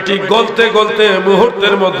অটোমেটিক গলতে গলতে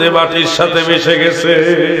মুহূর্তের মধ্যে মাটির সাথে মিশে গেছে।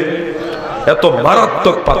 এত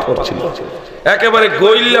মারাত্মক পাথর ছিল, একেবারে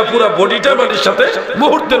গইলা পুরা বডিটা মাটির সাথে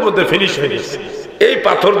মুহূর্তের মধ্যে ফিনিশ হয়ে গেছে। এই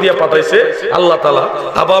পাথর দিয়ে পাঠাইছে আল্লাহ তাআলা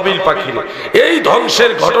আবাবিল পাখি। এই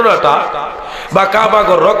ধ্বংসের ঘটনাটা বা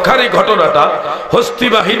কাবাগর রক্ষার এই ঘটনাটা, হস্তি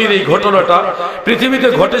বাহিনীর এই ঘটনাটা পৃথিবীতে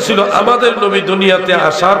ঘটেছিল আমাদের নবী দুনিয়াতে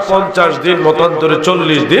আসার 50 দিন, মতান্তরে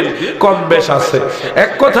 40 দিন কম বেশ আছে।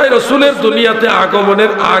 এক কথায় রাসূলের দুনিয়াতে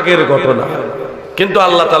আগমনের আগের ঘটনা। কিন্তু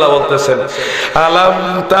আল্লাহ তাআলা বলতেছেন, আলাম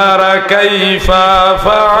তারা কাইফা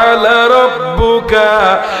ফাআলা রাব্বুকা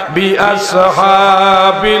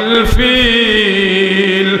বিআসহাবিল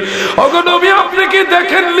ফিল। ওগো নবী, আপনি কি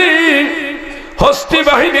দেখেননি হস্তি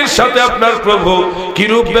বাহিনীর সাথে আপনার প্রভু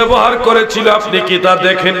কিরূপ ব্যবহার করেছিল? আপনি কি তা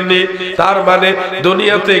দেখেননি? তার মানে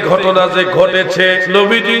দুনিয়াতে ঘটনা যে ঘটেছে,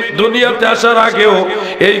 নবীজি দুনিয়াতে আসার আগেও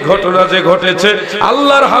এই ঘটনা যে ঘটেছে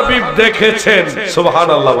আল্লাহর হাবিব দেখেছেন।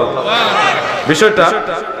 সুবহানাল্লাহ। বিষয়টা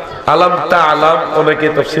আলাম তাআলাম অনেকে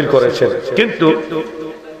তাফসীর করেছেন, কিন্তু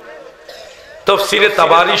তাফসীরে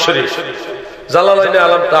তাবারী শরীফ জালালাইনে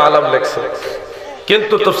আলাম তাআলাম লেখছেন,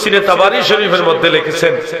 কিন্তু তাফসীরে তাবারী শরীফের মধ্যে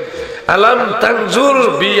লিখেছেন আলাম তানজুর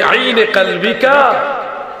বিআইনি কলবিকা,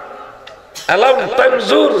 আলাম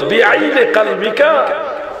তানজুর বিআইনি কলবিকা,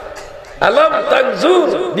 আলাম তানজুর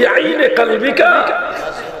বিআইনি কলবিকা।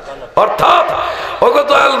 অর্থাৎ ওগো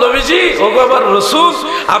দয়াল নবীজি, ওগো আমার রাসূল,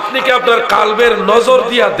 আপনি কি আপনার কালবের নজর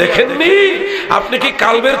দিয়া দেখেননি? আপনি কি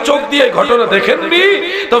কালবের চোখ দিয়ে ঘটনা দেখেননি?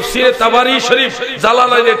 তাফসীরে তাবারী শরীফ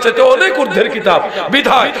জালালাইনের চাইতে অনেক ঊর্ধ্বের কিতাব,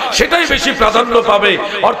 বিধায় সেটাই বেশি প্রাধান্য পাবে।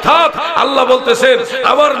 অর্থাৎ আল্লাহ বলতেছেন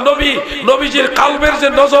আমার নবী, নবীজির কালবের যে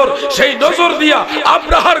নজর, সেই নজর দিয়া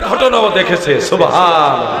আব্রাহার ঘটনাও দেখেছে।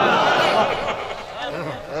 সুবহানাল্লাহ।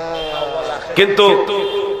 কিন্তু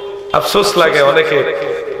আফসোস লাগে অনেকে,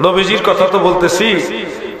 নবীজির কথা তো বলতেছি,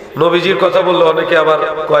 নবীজির কথা বললে অনেকে আবার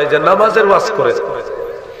কয় যে নামাজের ওয়াজ করে,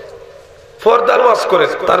 পর্দার ওয়াজ করে,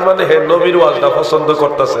 তার মানে হে নবীর ওয়াজটা পছন্দ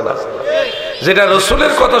করতেছে না। যেটা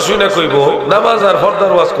রাসূলের কথা শুনে কইব নামাজ আর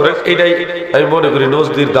পর্দার ওয়াজ করে, এটাই আমি মনে করি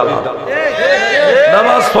নজদির দালাল।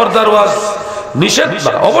 নামাজ পর্দার ওয়াজ নিষেধ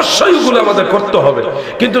না, অবশ্যই ওগুলো আমাদের করতে হবে,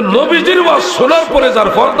 কিন্তু নবীজির ওয়াজ শোনার পরে যার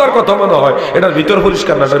পর্দার কথা মনে হয় এটার ভিতর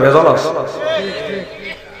পরিষ্কার না, এটা ভেজাল আছে।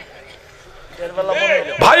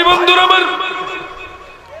 ভাই বন্ধুরা আমার,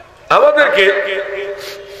 আমাদেরকে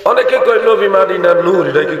অনেকে কয় নবী মানি না, নূর,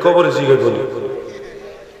 এটা কি কবরে জিগাই বলি?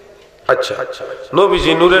 আচ্ছা,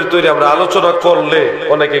 নবীজি নূরের তৈরি আমরা আলোচনা করলে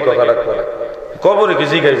অনেকে কথাটা করে কবরে কি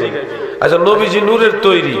জিগাইব? আচ্ছা, নবীজি নূরের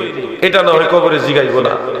তৈরি, এটা না হয় কবরে জিগাইব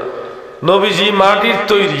না। নবীজি মাটির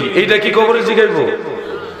তৈরি, এইটা কি কবরে জিগাইব?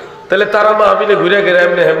 তাহলে তারা মাহফিলে ঘুরে গেলে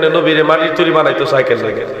এমনি এমনি নবীরে মাটির তৈরি বানাইতো সাইকেল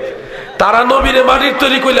লেগে। তারা নবীরে মাটির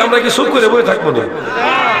তৈরি করলে আমরা কি চুপ করে বসে থাকবো না?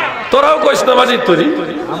 তোরাও কইস না মাটির তৈরি,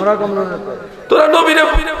 তোরা নবীরে,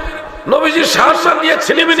 নবীজির সাহসান নিয়ে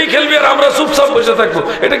ছেলেমেনি খেলবি আর আমরা চুপচাপ বসে থাকবো,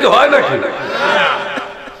 এটা কি হয় নাকি?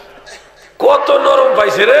 কত নরম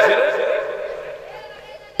পাইছে রে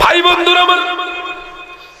ভাই বন্ধুরা আমার।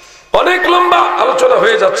 অনেক লম্বা আলোচনা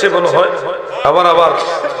হয়ে যাচ্ছে মনে হয়, আবার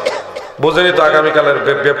বোঝেনি তো আগামীকালের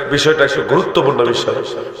বিষয়টা একটু গুরুত্বপূর্ণ বিষয়।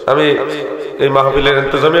 আমি এই মাহফিলের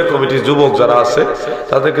ইন্তজামিয়া কমিটির যুবক যারা আছে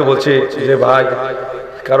তাদেরকে বলছি যে ভাই,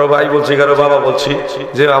 কারো ভাই বলছি, কারো বাবা বলছি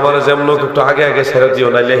যে আমার যেমন একটু আগে আগে ছেড়ে দিও,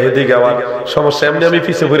 নাইলে হেদিকে আমার সমস্যা, এমনি আমি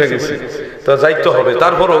পিছিয়ে ঘুরে গেছি, তো যাইতে হবে।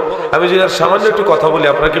 তারপরও আমি যদি আর সামান্য একটু কথা বলি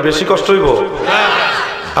আপনার কি বেশি কষ্ট হইব?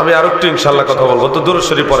 আমি আরো একটু ইনশাল্লাহ কথা বলবো। তো দুরূদ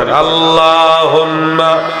শরীফ পড়েন।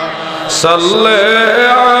 আল্লাহুম্মা সাল্লি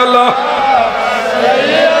আলা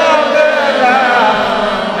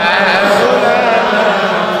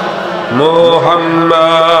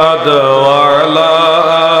মুহাম্মাদ ওয়া আলা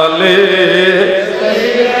আলি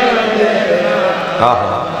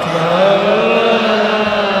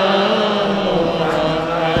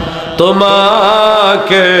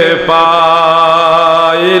তোমাকে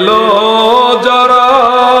পাইলো যারা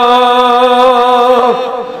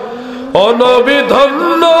অনবী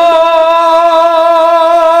ধন্য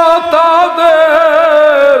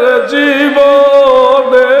তাদের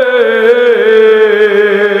জীবনে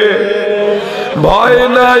ভয়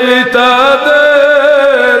নাই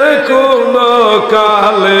তাদের কোনো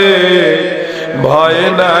কালে, ভয়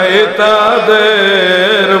নাই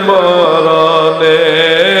তাদের মরণে।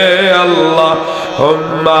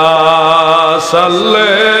 আল্লাহুম্মা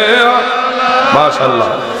সাল্লি মাশাআল্লাহ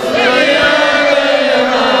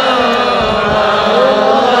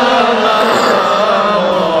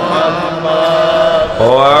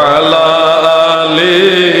ওয়া আলা আলি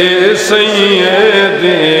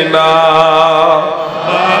সাইয়্যিদিনা।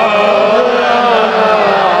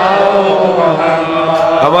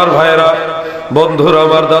 আমার ভাইরা, বন্ধুরা,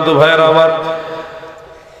 আমার দাদু ভাইরা, আমার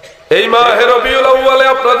এই মাহে রবিউল আউয়ালে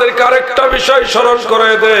আপনাদেরকে আরেকটা বিষয় স্মরণ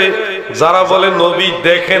করায় দেই। যারা বলে নবী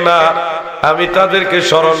দেখে না, আমি তাদেরকে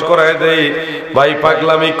স্মরণ করায় দেই, ভাই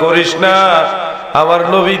পাগলামি করিস না, আমার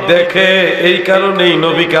নবী দেখে। এই কারণেই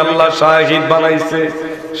নবীকে আল্লাহ শাহিদ বানাইছে।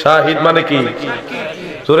 শাহিদ মানে কি?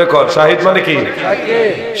 জোরে কর, শাহিদ মানে কি?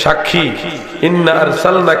 সাক্ষী। ইন্না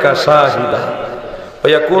আরসালনাকা শাহিদা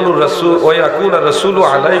ওয়া ইয়াকুনা রাসূলু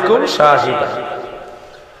আলাইকুম শাহিদা।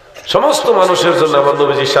 সমস্ত মানুষের জন্য আমার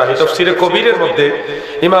নবীজি শাহিদ। তাফসীরে কবিরের মধ্যে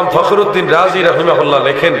ইমাম ফখরুদ্দিন রাজি রাহিমাহুল্লাহ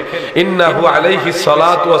লেখেন, ইন্নাহু আলাইহিস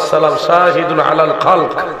সালাতু ওয়াস সালাম শাহিদুন আলাল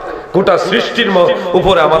খালক। গোটা সৃষ্টির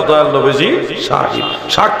উপরে আমার দয়াল নবীজি শাহিদ,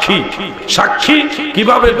 সাক্ষী। সাক্ষী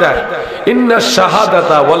কিভাবে দেয়? ইন্নাশ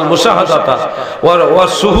শাহাদাতা ওয়াল মুশাহাদাতা ওয়া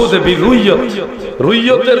শুহুদ বিরুইয়ত।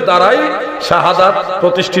 রুইয়তের দ্বারাই শাহাদাত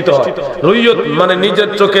প্রতিষ্ঠিত হয়। রুইয়ত মানে নিজের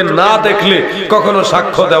চোখে না দেখলে কখনো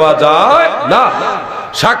সাক্ষ্য দেওয়া যায় না।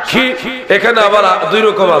 সাক্ষী এখানে আবার দুই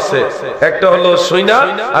রকম আছে, একটা হলো শুনা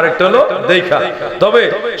আর একটা হলো দেখা। তবে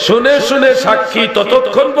শুনে শুনে সাক্ষী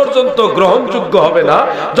ততক্ষণ পর্যন্ত গ্রহণযোগ্য হবে না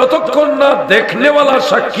যতক্ষণ না দেখনেওয়ালা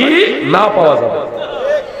সাক্ষী না পাওয়া যাবে।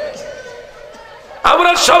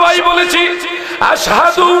 আমরা সবাই বলেছি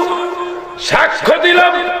আশহাদু, সাক্ষ্য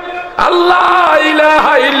দিলাম আল্লাহ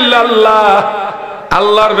ইলাহা ইল্লাল্লাহ,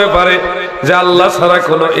 আল্লাহর ব্যাপারে যে আল্লাহ ছাড়া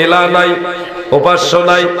কোনো ইলাহ নাই, উপাস্য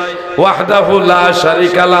নাই, ওয়াহদাহু লা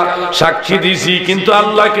শারীকা লা, সাক্ষী দিছি। কিন্তু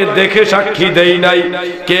আল্লাহকে দেখে সাক্ষী দেই নাই।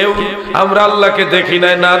 কেউ আমরা আল্লাহকে দেখি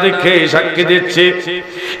নাই, না দেখে সাক্ষী দিচ্ছি।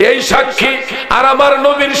 এই সাক্ষী আর আমার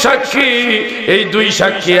নবীর সাক্ষী, এই দুই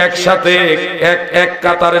সাক্ষী একসাথে এক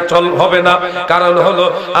কাতারে চল হবে না। কারণ হলো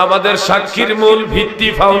আমাদের সাক্ষীর মূল ভিত্তি,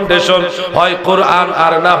 ফাউন্ডেশন হয় কোরআন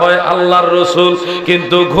আর না হয় আল্লাহর রাসূল।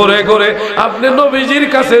 কিন্তু ঘুরে ঘুরে আপনি নবীজির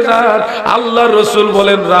কাছে যান, আল্লাহর রাসূল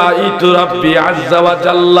বলেন রাইতু রাব্বি আযজা ওয়া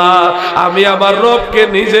জাল্লা, আমি আমার রবকে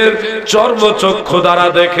নিজের চর্মচক্ষু দ্বারা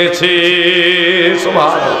দেখেছি।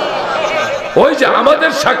 সুবহানাল্লাহ। ওই যে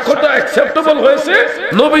আমাদের সাক্ষ্যটা অ্যাকসেপ্টেবল হয়েছে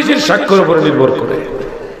নবীজির সাক্ষ্যের উপর নির্ভর করে।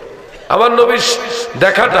 আমার নবীর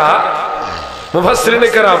দেখাটা মুফাসসিরিনে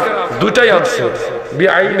কেরাম দুটাই আনছে,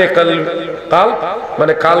 বিআইনে কলব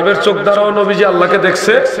মানে কালবের চোখ দ্বারাও নবীজি আল্লাহকে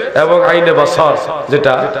দেখছে, এবং আইনে বাসার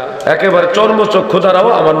যেটা একেবারে চর্মচক্ষু দ্বারাও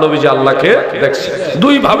আমার নবীজি আল্লাহকে দেখছে।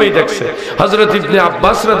 দুই ভাবেই দেখছে। হযরত ইবনে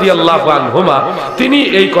আব্বাস রাদিয়াল্লাহু আনহুমা তিনি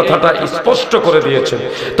এই কথাটা স্পষ্ট করে দিয়েছেন।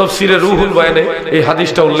 তাফসীরে রুহুল বয়ানে এই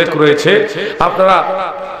হাদিসটা উল্লেখ রয়েছে। আপনারা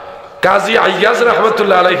কাজী আইয়াজ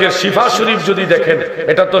রাহমাতুল্লাহ আলাইহির শিফা শরীফ যদি দেখেন,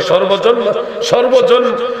 এটা তো সর্বজন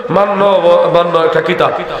মান্য একটা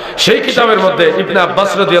কিতাব। সেই কিতাবের মধ্যে ইবনে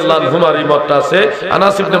আব্বাস রাদিয়াল্লাহু আনহুমার এই মতটা আছে,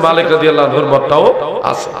 আনাস ইবনে মালিক রাদিয়াল্লাহু আনহুর মতটাও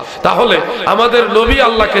আছে। তাহলে আমাদের নবী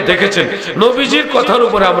আল্লাহকে দেখেছেন, নবীজির কথার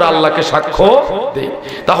উপরে আমরা আল্লাহকে সাক্ষ্য দেই।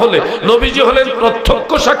 তাহলে নবীজি হলেন প্রত্যক্ষ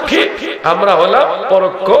সাক্ষী, আমরা হলাম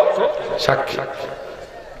পরোক্ষ সাক্ষী,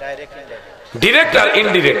 ডাইরেক্ট আর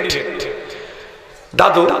ইনডিরেক্ট।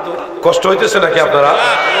 দাদু কষ্ট হইতেছে নাকি আপনারা?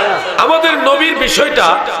 আমাদের নবীর বিষয়টা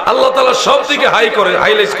আল্লাহ তাআলা সব দিকে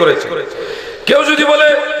হাইলাইট করেছে। কেউ যদি বলে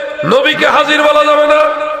নবীকে হাজির বলা যাবে না,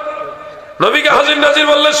 নবীকে হাজির নাজির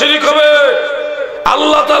বললে শিরক হবে,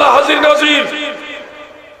 আল্লাহ তাআলা হাজির নাজির,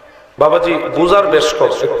 বাবাজি বুঝার বেশ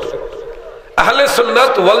কষ্ট। আহলে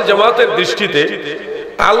সুন্নাত ওয়াল জামাতের দৃষ্টিতে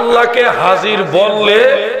আল্লাহকে হাজির বললে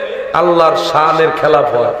আল্লাহর শানের খেলাফ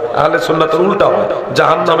হয়, আহলে সুন্নাতের উল্টা হয়,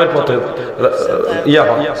 জাহান্নামের পথে ইয়া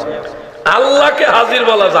হয়। আল্লাহকে হাজির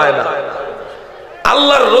বলা যায় না।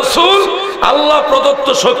 আল্লাহর রাসূল আল্লাহ প্রদত্ত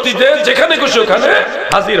শক্তিতে যেখানে খুশি ওখানে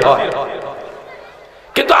হাজির হয়,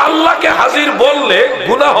 কিন্তু আল্লাহকে হাজির বললে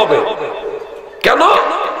গুনাহ হবে। কেন?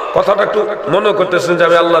 কথাটা একটু মনে করতেছেন যে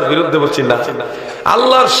আমি আল্লাহর বিরুদ্ধে বলছি না।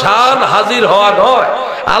 আল্লাহর শান হাজির হওয়া নয়,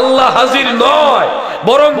 আল্লাহ হাজির নয়,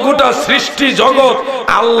 বরং গোটা সৃষ্টি জগৎ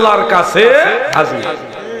আল্লাহর কাছে হাজির।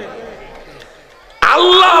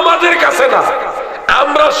 আল্লাহ আমাদের কাছে না,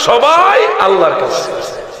 আমরা সবাই আল্লাহর কাছে।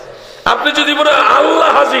 আপনি যদি বলেন আল্লাহ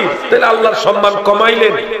হাজির, তাহলে আল্লাহর সম্মান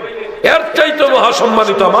কমাইলেন। এর চাইতে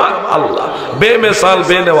মহাসম্মানিত আমার আল্লাহ, বেমেসাল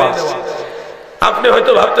বেনেওয়াজ। আপনি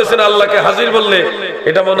হয়তো ভাবতেছেন আল্লাহকে হাজির বললে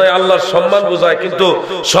এটা মনে হয় আল্লাহর সম্মান বোঝায়, কিন্তু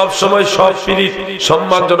সব সময় সব পীড়িত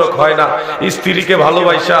সম্মানজনক হয় না। স্ত্রীকে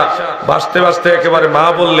ভালোবাসা বাঁচতে বাঁচতে একেবারে মা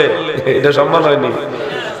বললে এটা সম্মান হয়নি।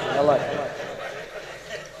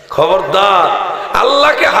 খবরদার,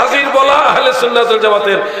 আল্লাহকে হাজির বলা আহলে সুন্নাত ওয়াল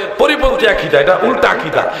জামাতের পরিপন্থী আকীদা, এটা উল্টা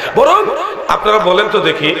আকীদা। বরং আপনারা বলেন তো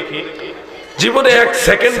দেখি, জীবনে এক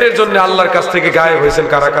সেকেন্ডের জন্য আল্লাহর কাছ থেকে গায়েব হয়েছেন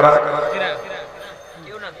কারা কারা?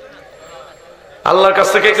 আল্লাহর কাছ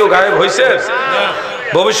থেকে কেউ গায়েব হয়েছে?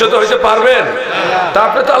 ভবিষ্যতে হইতে পারবেন? তা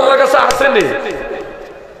আপনি তো আল্লাহর কাছে আসেনি।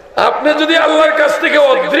 আপনি যদি আল্লাহর কাছ থেকে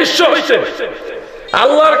অদৃশ্য হইতেন,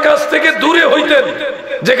 আল্লাহর কাছ থেকে দূরে হইতেন,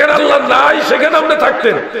 যেখানে আল্লাহ নাই সেখানে আপনি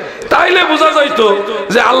থাকতেন, তাইলে বোঝা যাইতো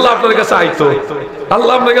যে আল্লাহ আপনার কাছে আইতো,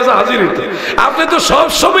 আল্লাহ আপনার কাছে হাজির হইতো। আপনি তো সব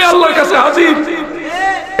সময় আল্লাহর কাছে হাজির,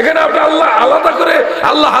 এখানে আপনি আল্লাহ আলাদা করে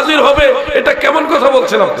আল্লাহ হাজির হবে, এটা কেমন কথা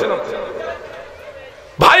বলছেন আপনি?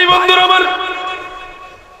 ভাই বন্ধুরা আমার,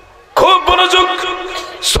 খুব মনোযোগ।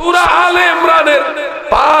 সূরা আলে ইমরানের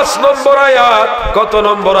 5 নম্বর আয়াত। কত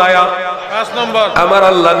নম্বর আয়াত? 5 নম্বর। আমার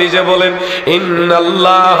আল্লাহ নিজে বলেন,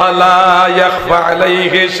 ইন্নাল্লাহা লা ইয়াখফা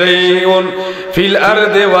আলাইহি শাইউন ফিল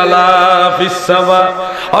আরদি ওয়ালা ফিস সামা।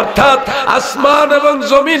 অর্থাৎ আসমান এবং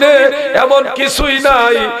জমিনে এমন কিছুই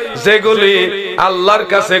নাই যেগুলি আল্লাহর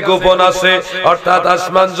কাছে গোপন আছে। অর্থাৎ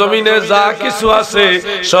আসমান জমিনে যা কিছু আছে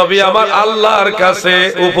সবই আমার আল্লাহর কাছে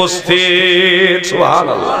উপস্থিত।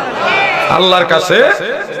 সুবহানাল্লাহ, আল্লাহর কাছে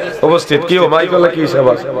উপস্থিত। কি ও মাইকলা কি হিসাব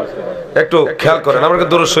আছে একটু খেয়াল করেন। আমরা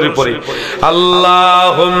দরুদ শরীফ পড়ি,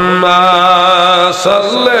 আল্লাহুম্মা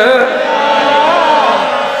সাল্লি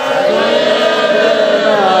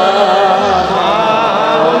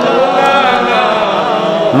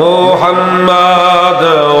মুহাম্মাদ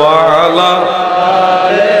ওয়া আলা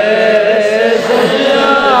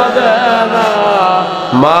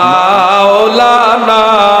মাওলানা।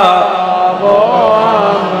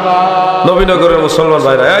 নবীনগরের মুসলমান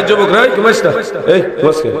ভাইরা, এই যুবক রে, ঘুমাইস না, এই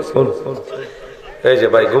ঘুমাসকে শোন, এই যে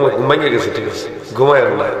ভাই ঘুমাইয়ে গেছে, ঠিক আছে, ঘুমায়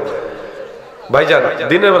না ভাইজান।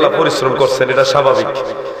 দিনের বেলা পরিশ্রম করছেন, এটা স্বাভাবিক।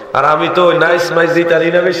 আর আমি তো নাইস মাইস দিতারি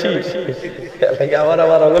না বেশি, আমার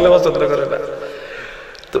অঙ্গলে পছন্দ করে না।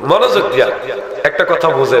 মনোযোগ দিয়া একটা কথা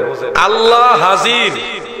বুঝেন, আল্লাহ হাজির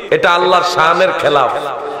এটা আল্লাহর শানের খেলাফ,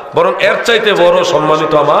 বরং এর চাইতে বড়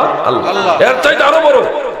সম্মানিত আমার আল্লাহ, এর চাইতে আরো বড়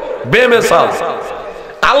বেমেসাল।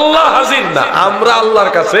 আল্লাহ হাজির না, আমরা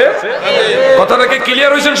আল্লাহর কাছে। কথাটাকে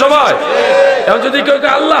ক্লিয়ার হয়েছেন সবাই? এখন যদি কেউ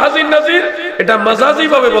আল্লাহ হাজির নাজির, এটা মাজাজি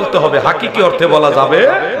ভাবে বলতে হবে, হাকিকি অর্থে বলা যাবে,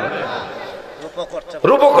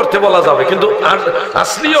 রূপক অর্থে বলা যাবে, কিন্তু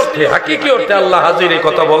আসলি অর্থে হাকিকি অর্থে আল্লাহ হাজির এই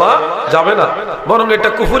কথা বলা যাবে না। বরং এটা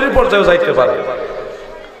কুফরির পর্যায়ে যাইতে পারে,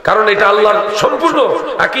 কারণ এটা আল্লাহর সম্পূর্ণ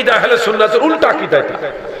আকীদা আহলে সুন্নাতের উল্টা আকীদা। এটা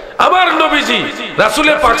আমার নবীজি রাসূল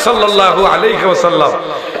পাক সাল্লাল্লাহু আলাইহি ওয়াসাল্লাম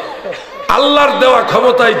আল্লাহর দেওয়া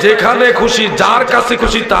ক্ষমতায় যেখানে খুশি যার কাছে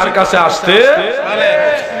খুশি তার কাছে আসতে পারে।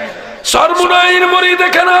 চরমুনাইর মুরিদ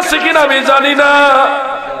এখানে আছে কিনা আমি জানি না,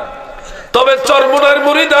 তবে চরমুনাইর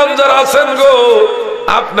মুরিদান যারা আছেন গো,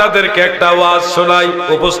 আপনাদেরকে একটা ওয়াজ শোনাই,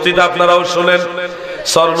 উপস্থিত আপনারাও শুনেন।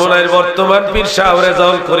 চরমুনাইর বর্তমান পীর সাহেব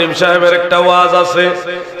রেজাউল করিম সাহেবের একটা ওয়াজ আছে,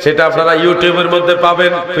 সেটা আপনারা ইউটিউবের মধ্যে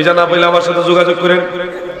পাবেন। খুঁজে পেলে আমার সাথে যোগাযোগ করেন।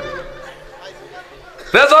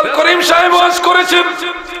 রেজাউল করিম সাহেব ওয়াজ করেছেন,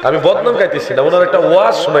 আমি বদনাম গাইতেছি না, ওনার একটা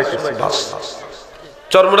ওয়াজ শোনাইতেছি বাস।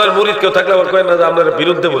 চরমুনার মুরিদ কেউ থাকলে আবার কয়েন না যে আপনার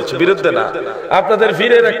বিরুদ্ধে বলছি, বিরুদ্ধে না, আপনাদের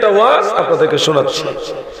পীরের একটা ওয়াজ আপনাদেরকে শোনাচ্ছি,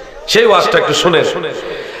 সেই ওয়াজটা একটু শুনেন।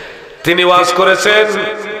 তিনি ওয়াজ করেছেন,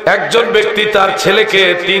 একজন ব্যক্তি তার ছেলেকে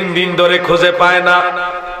 3 দিন ধরে খুঁজে পায় না।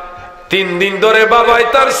 3 দিন ধরে বাবাই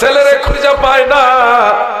তার ছেলেরে খুঁজে পায় না।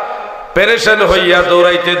 পেরেশান হইয়া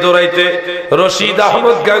দৌড়াইতে দৌড়াইতে রশিদ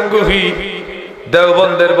আহমদ গাঙ্গুহি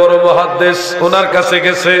দেওবন্দের বড় মুহাদ্দিস, ওনার কাছে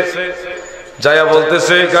গেছে। যায়া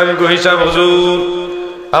বলতেছে, গাঙ্গুহি সাহেব হুজুর,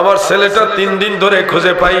 আমার ছেলেটা 3 দিন ধরে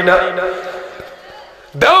খুঁজে পাই না।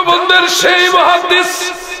 দেওবন্দের সেই মুহাদ্দিস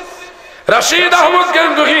রশিদ আহমদ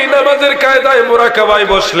গাঙ্গুহি নামাজের কায়দায় মুরাকাবায়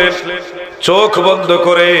বসলেন, চোখ বন্ধ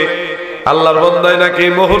করে। আল্লাহর বান্দায় নাকি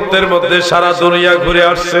মুহূর্তের মধ্যে সারা দুনিয়া ঘুরে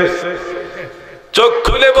আসছে। চোখ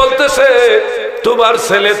খুলে বলতেছে, তোমার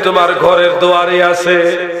ছেলে তোমার ঘরের দুয়ারে আছে।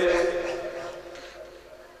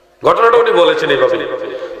 ঘটনাটা উনি বলেছেন এইভাবে।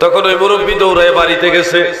 তখন ওই মুরব্বী দৌড়ায় বাড়িতে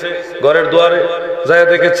গেছে, ঘরের দুয়ারে যায়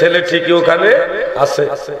দেখে ছেলে ঠিকই ওখানে আছে।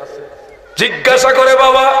 জিজ্ঞাসা করে,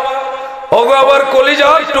 বাবা, ওগো আমার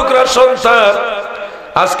কলিজার টুকরার সন্তান,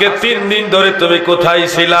 আজকে 3 দিন ধরে তুমি কোথায়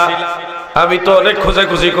ছিলা? আমি তো অনেক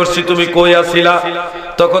খোঁজাখুঁজি করছি, তুমি কই আছিলা?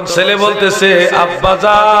 তখন ছেলে বলতেছে,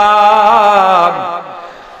 আব্বাজান,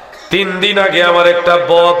 3 দিন আগে আমার একটা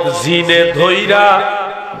বদ জিনে ধইরা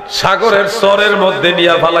সাগরের চরের মধ্যে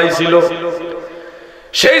নিয়ে ফালাইছিল।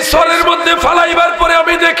 সেই চরের মধ্যে ফালাইবার পরে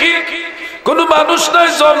আমি দেখি কোন মানুষ নাই,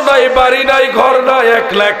 জন নাই, বাড়ি নাই, ঘর নাই,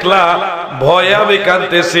 একলা একলা। ভয়ে আমি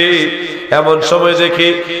কাঁদতেছি। এমন সময় দেখি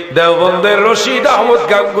দেওবন্দের রশিদ আহমদ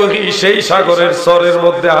গাঙ্গুহি সেই সাগরের চরের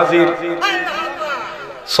মধ্যে হাজির।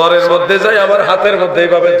 চরের মধ্যে যাই আমার হাতের মধ্যে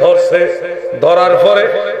এইভাবে ধরছে। ধরার পরে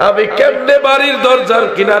আমি কেমনে বাড়ির দরজার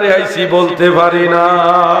কিনারে আইছি বলতে পারি না।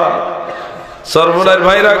 সরমুনার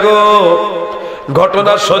ভাইরা গো,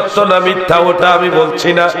 ঘটনা সত্য না মিথ্যা ওটা আমি বলছি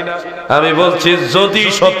না, আমি বলছি যদি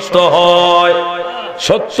সত্য হয়,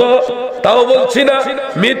 সত্য তাও বলছি না,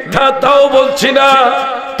 মিথ্যা তাও বলছি না,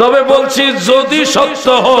 তবে বলছি যদি সত্য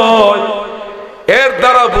হয়, এর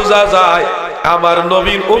দ্বারা বোঝা যায় আমার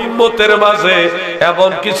নবীর উম্মতের মাঝে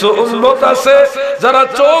এমন কিছু উম্মত আছে যারা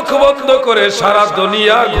চোখ বন্ধ করে সারা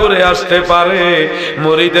দুনিয়া ঘুরে আসতে পারে।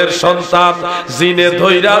 মুরিদের সন্তান জিনে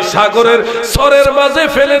ধইরা সাগরের চরের মাঝে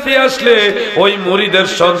ফেলে দিয়ে আসলে ওই মুরিদের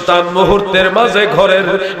সন্তান মুহূর্তের মাঝে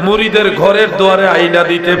মুরিদের ঘরের দুয়ারে আইনা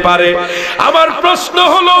দিতে পারে। আমার প্রশ্ন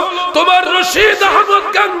হলো, তোমার রশিদ আহমদ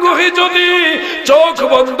গাঙ্গুহি যদি চোখ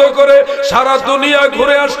বন্ধ করে সারা দুনিয়া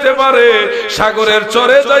ঘুরে আসতে পারে, সাগরের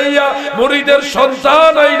চরে যাইয়া মুরিদের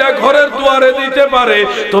সন্তান আইনা ঘরের দুয়ারে দিতে পারে,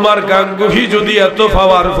 তোমার গাঙ্গুহি যদি এত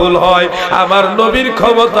পাওয়ারফুল হয়, আমার নবীর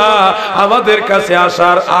ক্ষমতা আমাদের কাছে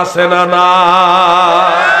আসার আছে না? না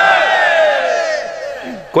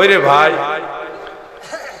কইরে ভাই,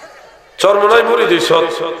 চরমনায় মুরিদ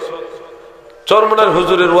চরমনার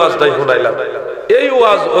হুজুরের ওয়াজটাই শুনাইলাম। এই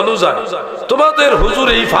ওয়াজ অনুযায়ী তোমাদের হুজুর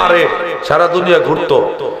এই ফারে সারা দুনিয়া ঘুরতো,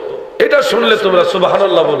 এটা শুনলে তোমরা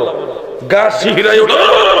সুবহানাল্লাহ বলো, গা শিহরাই ওঠে।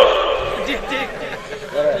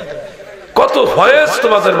 কত ফয়েজ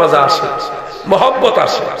তোমাদের মাঝে আসে, মহব্বত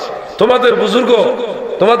আসে। তোমাদের বুজুর্গ,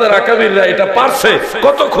 তোমাদের আকাবিররা এটা পারছে,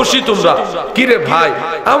 কত খুশি তোমরা। কিরে ভাই,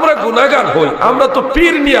 আমরা গুনাহগার হই, আমরা তো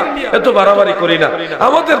পীর নিয়া এত বাড়াবাড়ি করি না।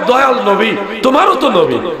 আমাদের দয়াল নবী, তোমারও তো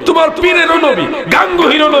নবী, তোমার পীরেরও নবী,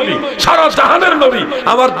 গাঙ্গুহিরও নবী, সারা জাহানের নবী,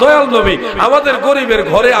 আমার দয়াল নবী আমাদের গরিবের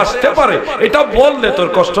ঘরে আসতে পারে, এটা বললে তোর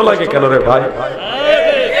কষ্ট লাগে কেন রে ভাই?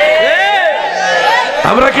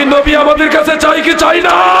 আমরা কি নবী আমাদের কাছে চাই কি চাই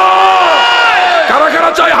না? কারা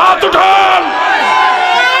কারা চাই হাত উঠান।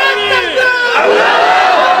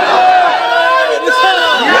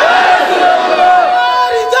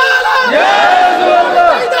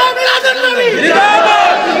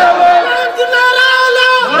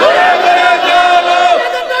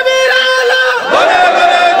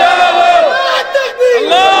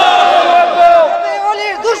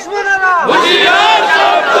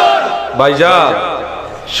 ভাইজান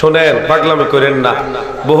শোনেন, পাগলামি করেন না,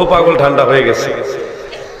 বহু পাগল ঠান্ডা হয়ে গেছে।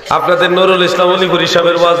 আপনাদের নুরুল ইসলাম অলিপুর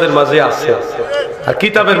হিসাবের ওয়াজের মাঝে আছে, আর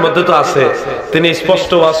কিতাবের মধ্যে তো আছে, তিনি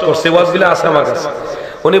স্পষ্ট ওয়াজ করছে, ওয়াজগুলো আছে আমার কাছে।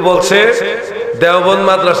 উনি বলছে দেওবন্দ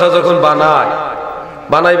মাদ্রাসা যখন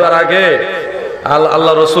বানাইবার আগে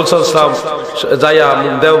আল্লাহ রসুল সাল্লাল্লাহু আলাইহি ওয়াসাল্লাম যাইয়া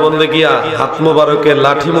দেওবন্দে গিয়া হাত মুবারকের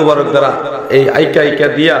লাঠি মুবারক দ্বারা এই আইকা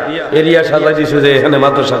দিয়া এরিয়া সাজাই দিছে যে এখানে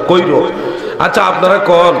মাদ্রাসা কইরো। আচ্ছা আপনারা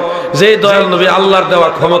কোন যে দয়াল নবী আল্লাহর দেওয়া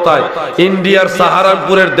ক্ষমতায় ইন্ডিয়ার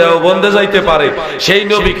সাহারানপুরের দেওবন্দে যাইতে পারে, সেই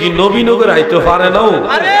নবী কি নবীনগর আইতে পারে না?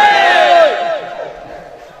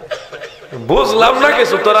 বুঝলাম না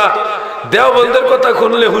কিছু। তোরা দেওবন্দের কথা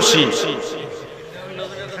শুনলে খুশি,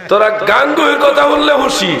 তোরা গাঙ্গুহির কথা শুনলে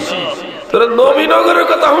খুশি, তোরা নবীনগরের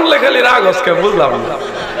কথা শুনলে খালি রাগ হচ্ছে। বুঝলাম না।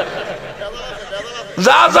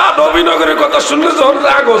 যা যা নবীনগরের কথা শুনলে যখন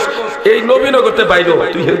রাগ হস, এই নবীনগরতে বাইরে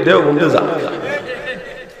তুই দেওবন্দে যা।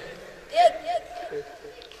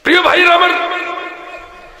 প্রিয় ভাইরা আমার,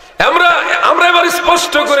 আমরা এবার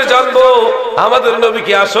স্পষ্ট করে জানবো আমাদের নবী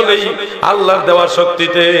কি আসলেই আল্লাহর দেওয়ার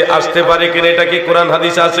শক্তিতে আসতে পারে কিনা, এটা কি কোরআন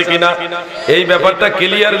হাদিস আছে কিনা, এই ব্যাপারটা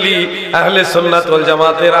ক্লিয়ারলি আহলে সুন্নাত ওয়াল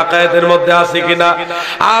জামাতের আকায়েদের মধ্যে আছে কিনা।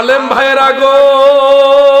 আলেম ভাইরা গো,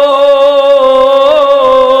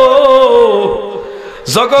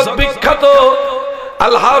 জগৎ বিখ্যাত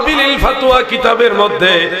আল হাবিলিল ফাতওয়া কিতাবের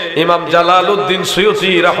মধ্যে ইমাম জালালউদ্দিন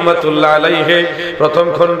সুয়ুতী রাহমাতুল্লাহ আলাইহি প্রথম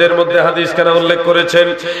খণ্ডের মধ্যে হাদিস খানা উল্লেখ করেছেন,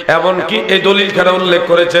 এমন কি এই দলিল খানা উল্লেখ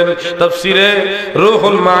করেছেন তাফসিরে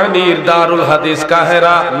রুহুল মানির দারুল হাদিস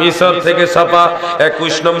কাহেরা মিশর থেকে ছাপা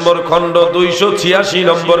 21 নম্বর খণ্ড 286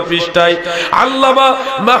 নম্বর পৃষ্ঠায় আল্লামা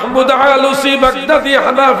মাহমুদ আলুসি বাগদাদি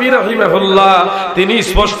হানাফি রাহিমাহুল্লাহ তিনি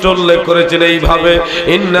স্পষ্ট উল্লেখ করেছেন এইভাবে,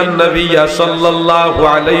 ইন্নান নাবিয়্যা সাল্লাল্লাহু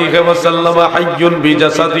আলাইহি ওয়াসাল্লাম হাইয়ুন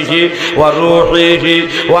বিজাসাদিহি ওয়া রূহিহি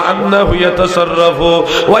ওয়া আন্নাহু ইয়াতাসাররাফু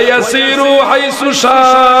ওয়া ইয়াসিরু হাইসু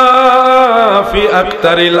শাফি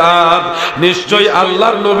আকতারিল আরদ। নিশ্চয়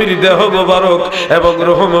আল্লাহর নবীর দেহ মোবারক এবং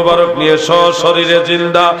রূহ মোবারক নিয়ে সশরীরে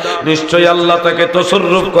জিন্দা, নিশ্চয় আল্লাহ তাকে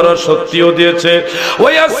তাসাররুফ করার শক্তিও দিয়েছে।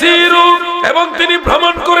 ওয়া ইয়াসিরু এবং তিনি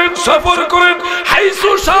ভ্রমণ করেন, সফর করেন,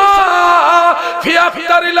 হাইসু শাফি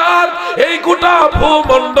আকতারিল আরদ এই গোটা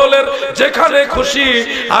ভূমণ্ডলের যেখানে খুশি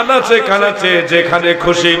আনাচে কানাচে যেখানে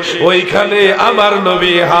খুশি ওইখানে আমার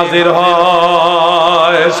নবী হাজির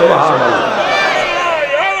হয়। সুবহানাল্লাহ।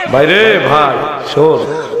 ভাইরে ভাই শোন,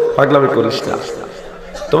 পাগলামি করিস না।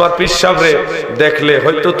 তোমার পীর সাহেবরে দেখলে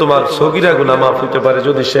হয়তো তোমার সগীরা গুনাহ মাফ হতে পারে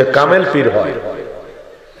যদি সে কামেল পীর হয়,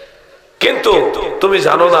 কিন্তু তুমি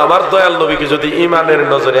জানো না আমার দয়াল নবীকে যদি ঈমানের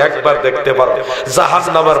নজরে একবার দেখতে পারো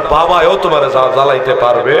জাহান্নামের বাবাও তোমার জ্বালাইতে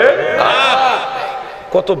পারবে না।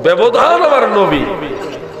 কত ব্যবধান আমার নবী,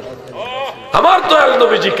 আমার দয়াল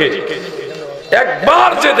নবীজিকে একবার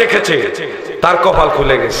যে দেখেছে তার কপাল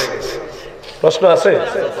খুলে গেছে। প্রশ্ন আছে?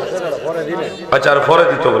 আচ্ছা আর পরে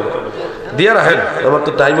দিতে বলে দিয়া রাখেন, আমার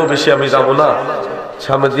তো টাইমও বেশি, আমি যাবো না,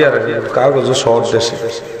 সামনে দিয়া রাখেন কাগজ শহর দেশে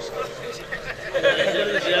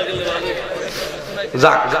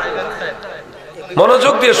যাক।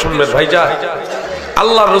 মনোযোগ দিয়ে শুনবেন ভাই। যা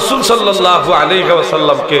আল্লাহ রাসূল সাল্লাল্লাহু আলাইহি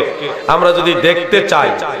ওয়াসাল্লামকে আমরা যদি দেখতে চাই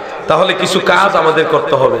তাহলে কিছু কাজ আমাদের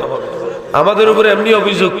করতে হবে। আমাদের উপরে এমনি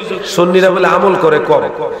অভিযোগ সুন্নিরা বলে আমল করে কম,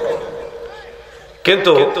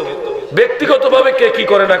 কিন্তু ব্যক্তিগতভাবে কে কি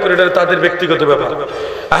করে না করে এটা তাদের ব্যক্তিগত ব্যাপার।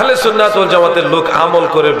 আহলে সুন্নাত ওয়াল জামাতের লোক আমল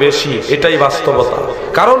করে বেশি, এটাই বাস্তবতা।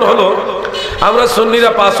 কারণ হলো আমরা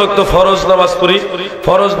সুন্নিরা 5 ওয়াক্ত ফরজ নামাজ পড়ি,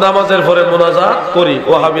 ফরজ নামাজের পরে মুনাজাত করি,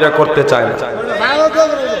 ওয়াহাবিরা করতে চায় না।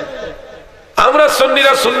 আমরা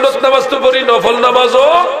সুন্নিরা সুন্নত নামাজ তো পড়ি, নফল নামাজও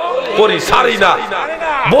পড়ি, সারি না,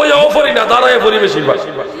 বইও পড়ি না, দাঁড়ায় পড়ি বেশিরভাগ।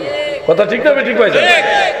 কথা ঠিক না ঠিক ভাই?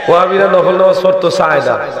 ওয়াহাবিরা নফল নামাজ পড়তে চায়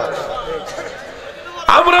না।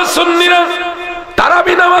 আমরা সুন্নিরা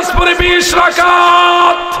তারাবি নামাজ পড়ে 20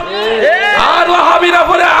 রাকাত, আর ওয়াহাবিরা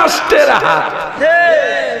পড়ে 8 রাকাত।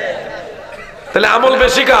 তাহলে আমল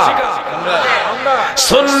বেশি কার?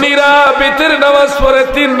 সুন্নিরা বিতর নামাজ পড়ে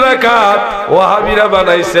 3 রাকাত, ওয়াহাবিরা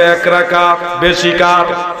বানাইছে 1 রাকাত, বেশি কার?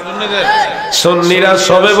 সুন্নিরা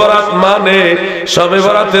শবে বরাত মানে, শবে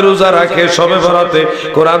বরাতে রোজা রাখে, শবে বরাতে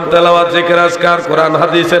কোরআন তেলাওয়াত, জিকির আজকার, কোরআন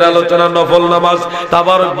হাদিসের আলোচনা, নফল নামাজ,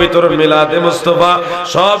 তাবারক, বিতর, মিলাদে মুস্তাফা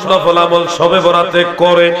সব নফল আমল শবে বরাতে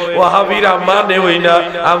করে। ওয়াহাবিরা মানে ওই না,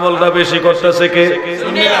 আমলটা বেশি করতেছে কে?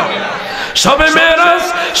 সুন্নিরা। শবে মেরাজ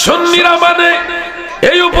সুন্নিরা মানে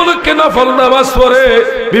এই উপলক্ষে নফল নামাজ পড়ে,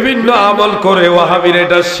 বিভিন্ন আমল করে, ওয়াহাবিরা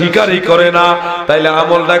এটা স্বীকারই করে না। তাইলে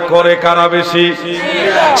আমলটা করে কারা বেশি?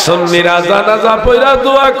 সুন্নিরা জানাজা পড়া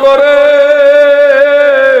দোয়া করে,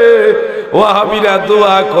 ওয়াহাবিরা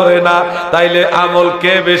দোয়া করে না। তাইলে আমল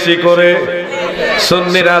কে বেশি করে?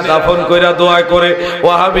 সুন্নিরা দাফন কইরা দোয়া করে,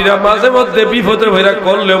 ওয়াহাবিরা মাঝে মধ্যে বিপদে ভইরা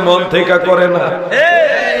করলেও মন থেকে করে না।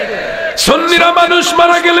 সুন্নিরা মানুষ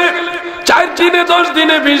মারা গেলে 4 দিনে, 10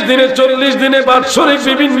 দিনে, 20 দিনে, 40 দিনে, বাৎসরিক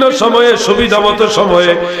বিভিন্ন সময়ে সুবিধা মতো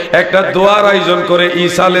সময়ে একটা দোয়ার আয়োজন করে,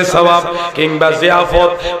 ইসালে সওয়াব কিংবা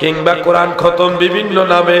জিয়াফত কিংবা কোরআন খতম, বিভিন্ন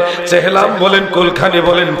নামে চেহলাম বলেন, কুলখানি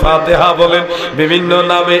বলেন, ফাতিহা বলেন, বিভিন্ন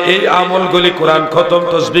নামে এই আমলগুলি, কোরআন খতম,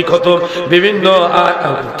 তাসবিহ খতম, বিভিন্ন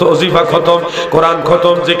ওজিফা খতম, কোরআন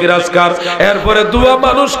খতম, জিকির আজকার, এরপরে দোয়া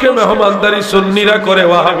মানুষকে মেহমানদারি সুন্নিরা করে।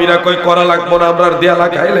 ওয়াহাবিরা কই করা লাগবো না, আমরা দিয়া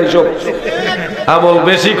লাগাইলাই সব। আমল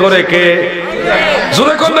বেশি করে কে?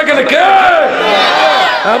 জোরে কোন না কেন কে?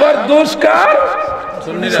 আবার দোষ কার?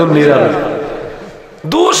 সুন্নিরা।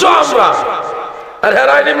 দোষ আমরা, আর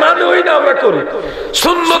হেরাইনি মানে ওই না আমরা করি।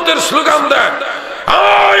 সুন্নতের স্লোগান দেন,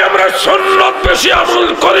 আয় আমরা সুন্নত বেশি আমল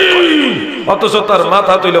করি, অথচ তার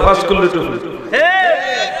মাথা তুলে ফাঁস করলে টুপি।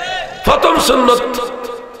 প্রথম সুন্নত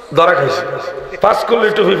ধরা খাইছে, ফাঁস করলে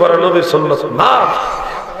টুপি পরা নবীর সুন্নত না।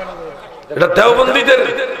 এটা দেওবন্দীদের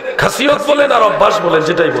খাসিয়ত বলেন আর অভ্যাস বলেন,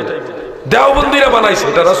 যেটাই বলেন, দেওবন্দীরা বানাইছে,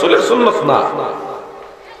 এটা রাসূলের সুন্নত না।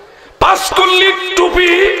 পাঁচ কল্লি টুপি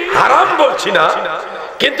হারাম বলছি না,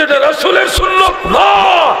 কিন্তু এটা রাসূলের সুন্নত না।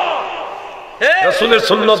 রাসূলের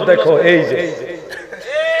সুন্নত দেখো, এই যে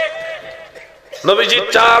নবীজি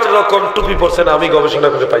 4 রকম টুপি পরছেন, আমি গবেষণা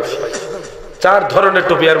করে পাইছি। চার ধরনের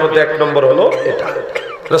টুপি, এর মধ্যে এক নম্বর হলো এটা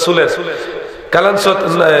রাসূলের কালানসত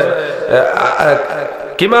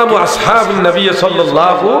কিমামু আসহাবিন নবী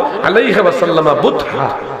সাল্লাল্লাহু আলাইহি ওয়াসাল্লাম বুতহা,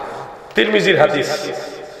 তিরমিজির হাদিস।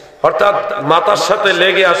 অর্থাৎ মাথার সাথে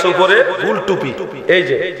লেগে আসে উপরে গোল টুপি, এই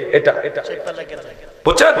যে এটা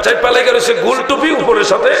বুঝছেন, চাইপা লেগে রয়েছে গোল টুপি উপরের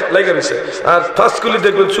সাথে লেগে রয়েছে। আর ফাঁসগুলি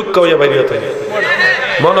দেখবেন চুক্কা হইয়া বাইরে থাকে,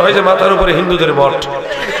 মনে হয় যে মাথার উপরে হিন্দুদের মঠ।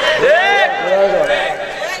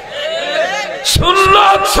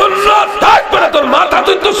 সুন্নাত সুন্নাত থাকবে না, তোর মাথা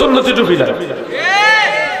তুই তো সুন্নতি টুপি না।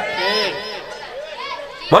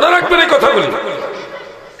 মনে রাখবেন এই কথাগুলি।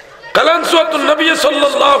 কালানসুয়াতুন নবী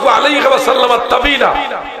সাল্লাল্লাহু আলাইহি ওয়াসাল্লাম তাবিলা,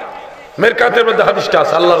 মেরকাতের মধ্যে হাদিসটা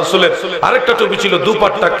আছে। আল্লাহ রাসূলের আরেকটা টুপি ছিল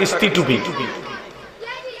দুপাট্টা কিস্তি টুপি।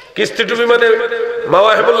 কিস্তি টুপি মানে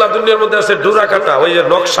মাওয়াহিবুল্লাহ দুনিয়ার মধ্যে আছে ডোরা কাটা, ওই যে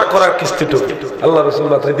নকশা করা কিস্তি টুপি আল্লাহ রাসূল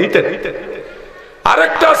মাথায় দিতেন।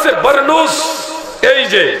 আরেকটা আছে বারনুস, এই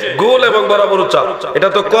যে গোল এবং বরাবর উঁচা, এটা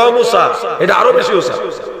তো কম উঁচা, এটা আরো বেশি উঁচা,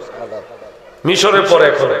 মিশরের পরে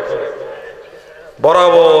এখন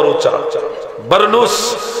বরাবর উঁচা বারনুস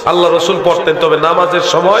আল্লাহ রাসূল পড়তেন। তবে নামাজের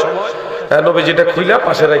সময় নবীজিটা খুইলা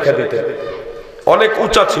পাশে রেখে দিতেন, অনেক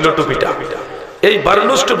উঁচা ছিল টুপিটা। এই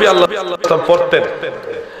বারনুস টুপি আল্লাহ পড়তেন।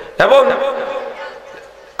 এবং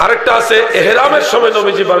আরেকটা আছে ইহরামের সময়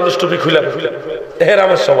নবীজি বারনুস টুপি খুইলা,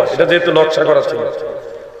 ইহরামের সময়, এটা যেহেতু নকশা করা ছিল,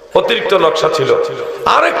 অতিরিক্ত নকশা ছিল।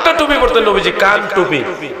 আরেকটা টুপি পড়তেন নবীজি, কান টুপি,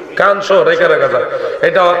 কান সহ রেখে রাখা যায়।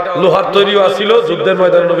 এটা লোহার তৈরিও ছিল, যুদ্ধের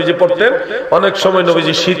ময়দানে নবীজি পড়তেন, অনেক সময়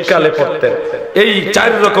নবীজি শীতকালে পড়তেন। এই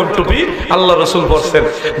চার রকম টুপি আল্লাহ রাসূল পড়তেন।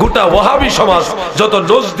 গোটা ওয়াহাবি সমাজ যত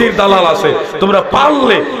নজদির দালাল আছে, তোমরা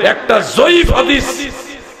পারলে একটা জয়ীফ হাদিস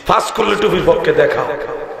ফাঁস করলে টুপির পক্ষে দেখাও,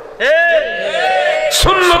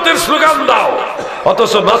 সুন্নতের স্লোগান দাও,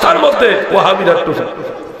 অথচ মাথার মধ্যে ওয়াহাবিরা টুপি।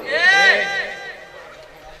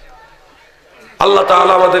 আল্লাহ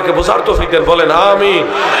তাআলা আমাদেরকে বোঝার তৌফিক দেন, বলেন আমিন।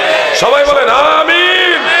 সবাই বলেন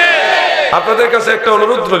আমিন। আপনাদের কাছে একটা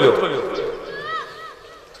অনুরোধ রইল,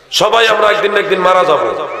 সবাই আমরা একদিন না একদিন মারা যাব।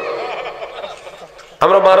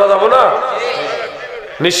 আমরা মারা যাব না,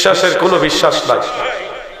 নিঃশ্বাসের কোনো বিশ্বাস নাই।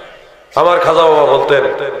 আমার খাজা বাবা বলতেন,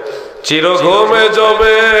 চির ঘুমে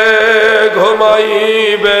যবে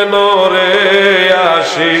ঘুমাইবে নরে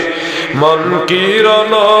আসি, মন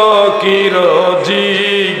কিরণ কির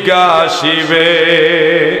জিজ্ঞাসিবে,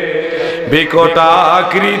 বিকট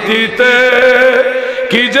আকৃতিতে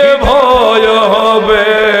কি যে ভয় হবে,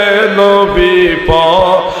 নবী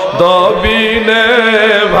পদবিনে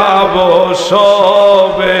ভাব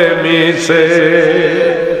সবে মিশে।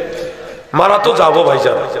 মারা তো যাবো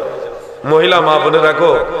ভাইজান, মহিলা মা বোনে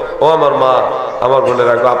রাখো, ও আমার মা আমার বোনে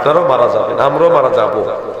রাখো, আপনারাও মারা যাবেন, আমরাও মারা যাব।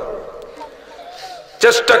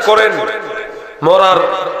 চেষ্টা করেন মরার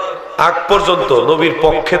আগ পর্যন্ত নবীর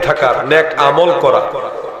পক্ষে থাকার, নেক আমল করা।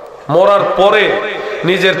 মরার পরে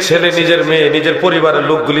নিজের ছেলে, নিজের মেয়ে, নিজের পরিবারের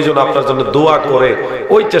লোকগুলি যেন আপনার জন্য দোয়া করে,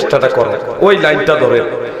 ওই চেষ্টাটা করেন, ওই লাইনটা ধরেন।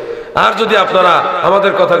 আর যদি আপনারা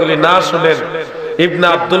আমাদের কথাগুলি না শুনেন, ইবনে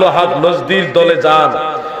আব্দুল ওয়াহাব নজদির দলে যান।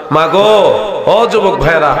 মাগো ও যুবক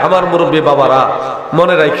ভাইরা, আমার মুরব্বী বাবারা,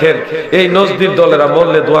 মনে রাখেন এই নজদির দলেরা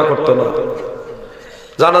মরলে দোয়া করতো না।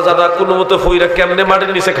 জানাজাটা কোনো মতো ফইরা কেমনে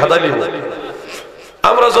মাটির নিচে খাদাই নিব।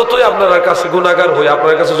 আমরা যতই আপনার কাছে গুনাহগার হই,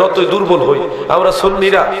 আপনার কাছে যতই দুর্বল হই, আমরা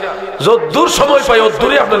সুন্নিরা যত দূর সময় পাই ওত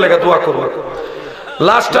দূরে আপনার লেগে দোয়া করব।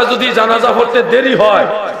 লাশটা যদি জানাজা পড়তে দেরি হয়,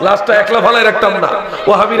 লাশটা একলা ভালাই রাখতাম না,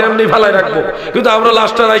 ওয়াহাবিরা এমনি ভালাই রাখবো, কিন্তু আমরা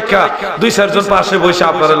লাশটা রাখা দুই চারজন পাশে বসে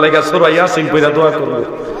আপনার লেগে সূরা ইয়াসিন পড়া দোয়া করব।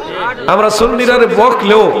 আমরা সুন্নিরারে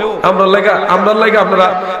বকলেও আমরা লাগা আপনারা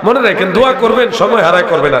মনে রাখেন দোয়া করবেন, সময় হারায়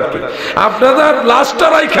করবেন আর কি। আপনাদের লাশটা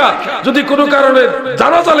রাইখা যদি কোনো কারণে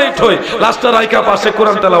জানাজা লেট হয়, লাশটা রাইখা পাশে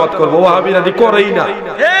কোরআন তেলাওয়াত করবো, ওয়াহাবিরা দি করেই না,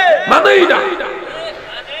 মানেই না।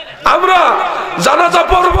 আমরা জানাজা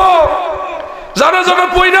পড়বো, জানাজাটা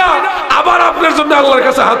পড়া আবার আপনার জন্য আল্লাহর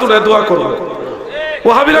কাছে হাত উঠায় দোয়া করবো,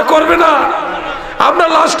 ওয়াহাবিরা করবে না। আমরা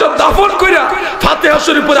লাশটা দাফন কইরা ফাতিহা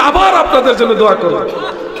শরীফ পড়ে আবার আপনাদের জন্য দোয়া করবো,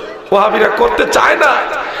 ওয়াহাবিরা করতে চায় না।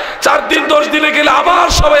 4 দিন 10 দিনে গেলে আবার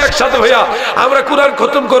সবাই একসাথে হইয়া আমরা কোরআন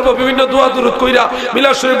খতম করব, বিভিন্ন দোয়া দুরূদ কইরা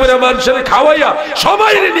মিলাদ শরীফ পড়ে মানুষের খাওয়াইয়া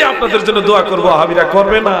সবাই নিয়ে আপনাদের জন্য দোয়া করব, ওয়াহাবিরা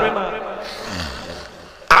করবে না।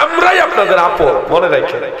 আমরাই আপনাদের আপন, মনে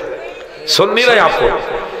রাখেন, সুন্নিরাই আপন।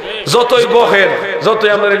 যতই বহেন,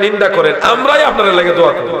 যতই আপনারা নিন্দা করেন, আমরাই আপনাদের লাগে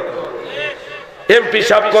দোয়া করব। এমপি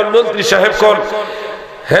সাহেব কোন, মন্ত্রী সাহেব কোন,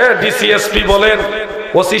 হ্যাঁ ডিসিএসপি বলেন,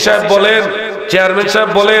 ওসি সাহেব বলেন, চেয়ারম্যান সাহেব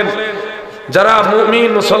বলেন, যারা মুমিন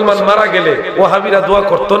মুসলমান মারা গেলে ওয়াহাবিরা দোয়া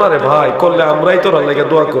করতো না রে ভাই, করলে আমরাই তোর লাগে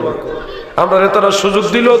দোয়া করব। আমরা তারা সুযোগ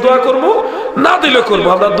দিলেও দোয়া করব, না দিলেও করবো,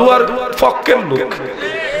 আমরা দোয়ার পক্ষের লোক।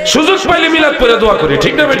 সুযোগ পাইলে মিলাদ পড়ে দোয়া করি,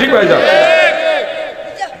 ঠিক না? ঠিক ভাই যা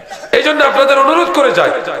এই জন্য আপনাদের অনুরোধ করে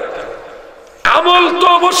যাই, আমল তো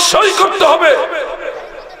অবশ্যই করতে হবে।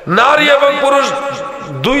 নারী এবং পুরুষ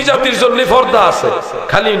দুই জাতির জন্য পর্দা আছে,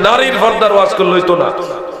 খালি নারীর পর্দার ওয়াজ করলে হইতো না,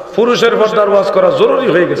 পুরুষের পর্দার ওয়াজ করা জরুরি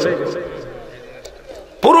হয়ে গেছে।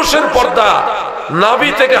 পুরুষের পর্দা নাভি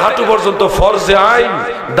থেকে হাঁটু পর্যন্ত ফরজে আইন,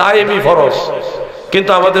 দায়েমি ফরজ।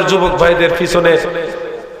 কিন্তু আমাদের যুবক ভাইদের পিছনে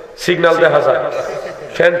সিগন্যাল দেখা যায়,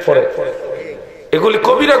 ফ্যান পরে, এগুলি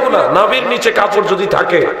কবিরা গুনাহ। নাভির নিচে কাপড় যদি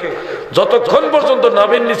থাকে, যতক্ষণ পর্যন্ত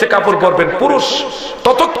নাভির নিচে কাপড় পরবেন পুরুষ,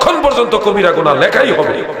 ততক্ষণ পর্যন্ত কবিরা গুনাহ লেখাই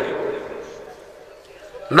হবে।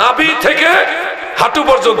 নাভি থেকে হাঁটু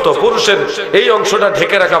পর্যন্ত পুরুষের এই অংশটা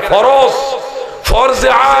ঢেকে রাখা ফরজ,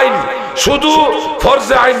 ফরজে আইন। শুধু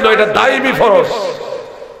ফরজে আইন নয়, এটা দায়মি ফরজ।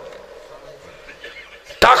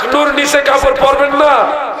 টাকনুর নিচে কাপড় পরবেন না,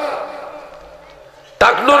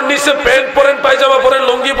 টাকনুর নিচে প্যান্ট পরেন, পায়জামা পরেন,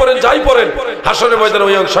 লুঙ্গি পরেন, যাই পরেন, হাসরের ময়দানে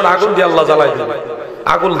ওই অংশটা আগুন দিয়ে আল্লাহ জ্বালাই দিবে,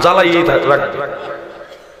 আগুন জ্বালাইয়েই রাখবে।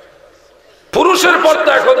 পুরুষের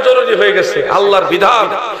পর্দা এখন জরুরি হয়ে গেছে, আল্লাহর বিধান।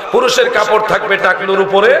 পুরুষের কাপড় থাকবে টাকনুর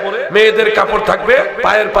উপরে, মেয়েদের কাপড় থাকবে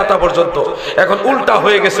পায়ের পাতা পর্যন্ত। এখন উল্টা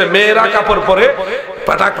হয়ে গেছে, মেয়েরা কাপড় পরে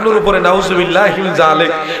টাকনুর উপরে, নাউজুবিল্লাহ মিন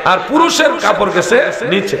যালিক, আর পুরুষের কাপড় গেছে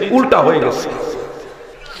নিচে, উল্টা হয়ে গেছে।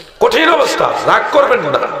 কঠিন অবস্থা, রাগ করবেন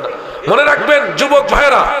না। মনে রাখবেন যুবক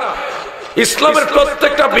ভাইরা, ইসলামের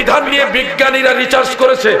প্রত্যেকটা বিধান নিয়ে বিজ্ঞানীরা রিসার্চ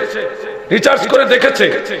করেছে, রিসার্চ করে দেখেছে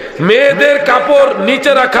মেয়েদের কাপড়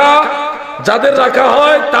নিচে রাখা, যাদের রাখা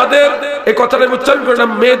হয় তাদের, এই কথাটা উচ্চারণ করে না,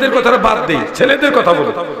 মেয়েদের কথাটা বাদ দিই, ছেলেদের কথা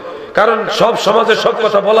বলি, কারণ সব সমাজে সব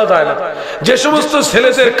কথা বলা যায় না। যে সমস্ত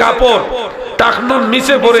ছেলেদের কাপড় টাকনুর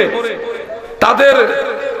নিচে পড়ে, তাদের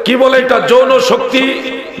কি বলে এটা, যৌন শক্তি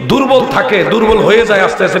দুর্বল থাকে, দুর্বল হয়ে যায়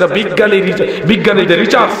আস্তে আস্তে। বিজ্ঞানীদের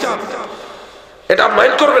রিসার্চ। এটা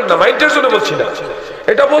মাইন্ড করবেন না, মাইন্ডের জন্য বলছি না,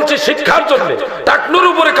 এটা বলছি শিক্ষার জন্য। টাকনুর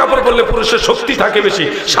উপরে কাপড় পরলে পুরুষের শক্তি থাকে বেশি,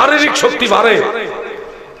 শারীরিক শক্তি বাড়ে।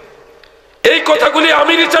 এই কথাগুলি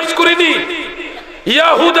আমি রিসার্চ করিনি,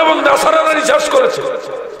 ইয়াহুদ এবং নাসারারা রিসার্চ করেছে।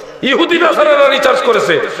 ইহুদি নাসারারা রিসার্চ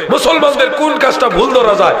করেছে মুসলমানদের কোন কাজটা ভুল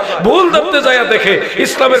ধরা যায়। ভুল ধরতে যায় দেখে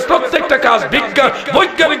ইসলামের প্রত্যেকটা কাজ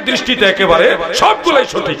বৈজ্ঞানিক দৃষ্টিতে একেবারে সবগুলাই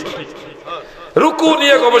সঠিক। রুকু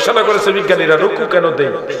নিয়ে গবেষণা করেছে বিজ্ঞানীরা, রুকু কেন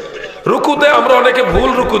দেই, রুকুতে আমরা অনেকে ভুল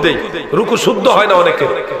রুকু দেই, রুকু শুদ্ধ হয় না অনেকে।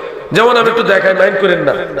 যেমন আমি একটু দেখাই, মাইন্ড করেন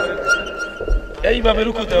না, এইভাবে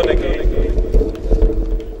রুকুতে অনেকে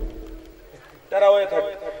তারা হয়ে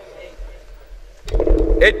থাকে,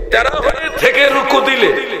 এই তারা হয়ে থেকে রুকু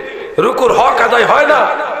দিলে রুকুর হক আদায় হয় না,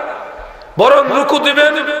 বরং রুকু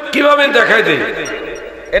দিবেন কিভাবে দেখাই দেই।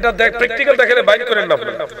 এটা দেখ, প্র্যাকটিক্যাল দেখালে বাইর করেন না,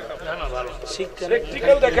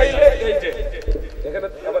 প্র্যাকটিক্যাল দেখাইলে এই যে এখানে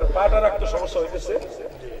আবার পাটা রাখতে সমস্যা হইতেছে,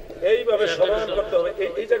 এইভাবে সমান করতে হবে।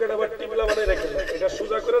 এই জায়গাটা আবার টিপলা বানাই রাখেন, এটা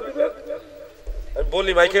সোজা করে দিবেন। আমি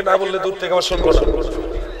বলি মাইকে না বললে দূর থেকে আবার শুনবো না।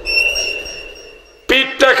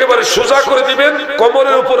 পিঠটা একেবারে সোজা করে দিবেন,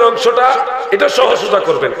 কোমরের উপর অংশটা এটা সহ সোজা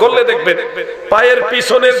করবেন, করলে দেখবেন পায়ের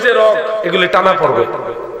পিছনের যে রগ এগুলি টানা পড়বে।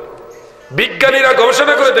 বিজ্ঞানীরা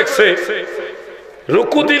গবেষণা করে দেখছে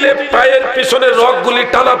রুকু দিলে পায়ের পিছনের রগগুলি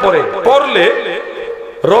টানা পড়ে, পড়লে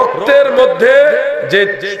রক্তের মধ্যে যে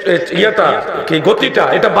ইয়েটা কি গতিটা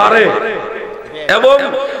এটা বাড়ে, এবং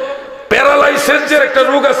প্যারালাইসিস এর একটা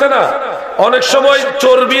রোগ আছে না, অনেক সময়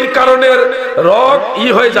চর্বির কারণে রগ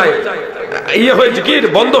হয়ে যায়, কি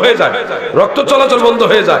বন্ধ হয়ে যায়, রক্ত চলাচল বন্ধ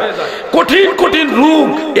হয়ে যায়। কঠিন কঠিন রোগ,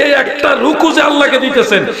 এই একটা রুকু যে আল্লাহকে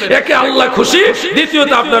দিতেছেন, একে আল্লাহ খুশি,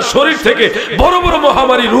 দ্বিতীয়ত আপনার শরীর থেকে বড় বড়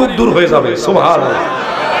মহামারী রোগ দূর হয়ে যাবে। সুবহানাল্লাহ।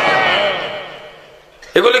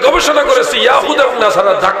 এগুলি গবেষণা করেছে ইয়াহুদ এবং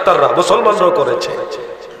নাসারা ডাক্তাররা, মুসলমানরাও করেছে।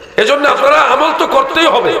 এজন্য আপনারা আমল তো করতেই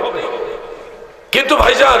হবে। কিন্তু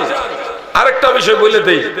ভাইজান আরেকটা বিষয় বলে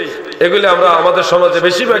দেই, এগুলি আমরা আমাদের সমাজে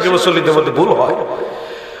বেশিরভাগই মুসল্লিদের মধ্যে ভুল হয়।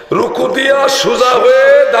 রুকু দিয়া সোজা হয়ে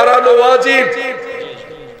দাঁড়ানো ওয়াজিব,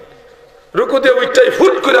 রুকু দিয়ে ওইটাই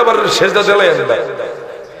ফুট করে আবার সেজদা জ্বালাই দেয়।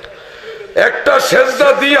 একটা সেজদা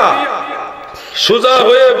দিয়া সোজা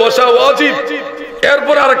হয়ে বসা ওয়াজিব,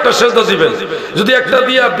 এরপর আরেকটা সেজদা দিবেন। যদি একটা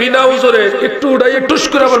দিয়া বিনা উজরে একটু উড়াই টুস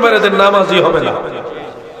করে আবার মেরে দেন, নামাজই হবে না।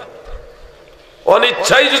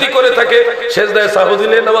 অনিচ্ছাই যদি করে থাকে সেজদায় সাহু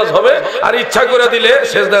দিলে নামাজ হবে, আর ইচ্ছা করে দিলে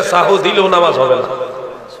সেজদায় সাহু দিলেও নামাজ হবে না।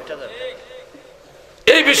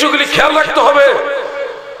 এই বিষয়গুলি খেয়াল রাখতে হবে।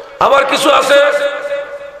 আবার কিছু আছে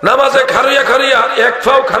নামাজে খারুইয়া খারুইয়া এক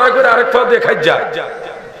পাও খাড়া করে আরেক পাও দিয়ে খাই যায়,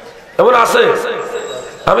 এমন আছে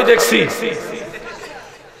আমি দেখছি।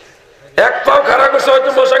 এক পাও খাড়া করছে, হয়তো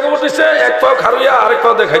মশা কামড় দিচ্ছে, এক পাও খারুইয়া আরেক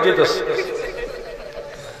পাও দিয়ে খাই যেতেছে।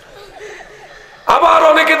 আবার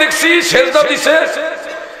অনেকে দেখছি সেজদা দিছে,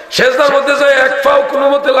 সেজদার মধ্যে যে এক পাও কোনো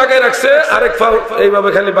মতে লাগাই রাখছে, আরেক পাও এইভাবে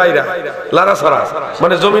খালি বাইরা লারা ছাড়া,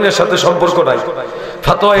 মানে জমিনের সাথে সম্পর্ক নাই।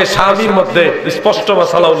 ফাতোয়ায়ে শামির মধ্যে স্পষ্ট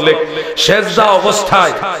মাসালা উল্লেখ, সেজদা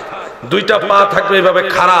অবস্থায় দুইটা পা থাকবে এইভাবে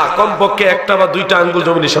খাড়া, কমপক্ষে একটা বা দুইটা আঙ্গুল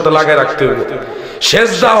জমিনের সাথে লাগাই রাখতে হবে।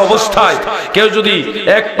 সেজদা অবস্থায় কেউ যদি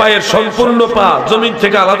এক পায়ের সম্পূর্ণ পা জমিন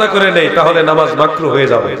থেকে আলাদা করে নেয় তাহলে নামাজ মাকরুহ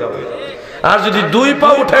হয়ে যাবে। আর যদি দুই পা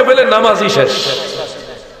উঠে ফেলে নামাজই শেষ,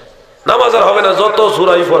 নামাজ আর হবে না, যত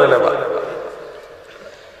সূরাই পড়ে নেবা।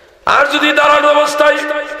 আর যদি দাঁড়ানো অবস্থায়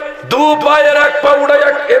দু পায়ের এক পা উঠাই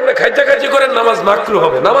এমনি খাইচাখাইচি করে নামাজ মাকরুহ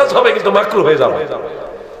হবে, নামাজ হবে কিন্তু মাকরুহ হয়ে যাবে।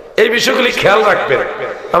 এই বিষয়গুলি খেয়াল রাখবেন।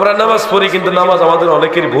 আমরা নামাজ পড়ি কিন্তু নামাজ আমাদের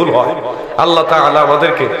অনেকেরই ভুল হয়। আল্লাহ তাআলা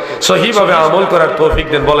আমাদেরকে সহিভাবে আমল করার তৌফিক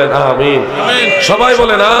দেন, বলেন আমিন। সবাই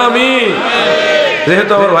বলেন আমিন।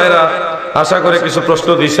 যেহেতু আমার ভাইরা আশা করে কিছু প্রশ্ন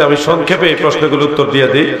দিয়েছে, আমি সংক্ষেপে এই প্রশ্নগুলোর উত্তর দিয়ে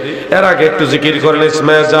দিই। এর আগে একটু জিকির করেন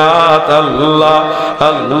ইসমে জাত আল্লাহ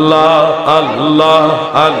আল্লাহ আল্লাহ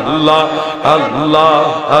আল্লাহ আল্লাহ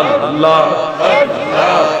আল্লাহ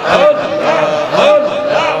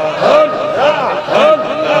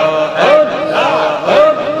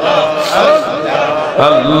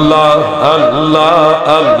আল্লাহ আল্লাহ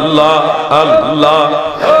আল্লাহ আল্লাহ।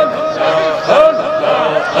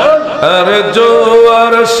 আরে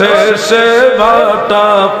জোয়ার শেষে ভাটা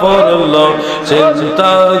পড়লো,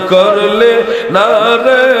 চিন্তা করলে না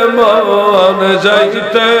রে মন,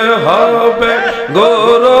 যাইতে হবে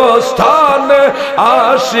গোরস্থানে,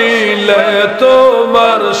 আসিলে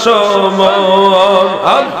তোমার সমন।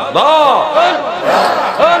 আল্লাহ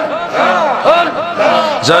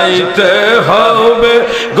যাইতে হবে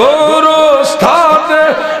গোরস্থানে,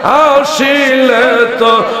 আসিলে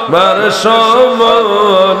তোমার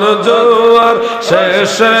সমন। জোয়ার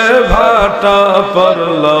শেষে ভাটা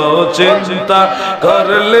পড়লো, চিন্তা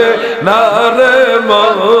করলে না রে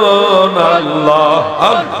মন। আল্লাহ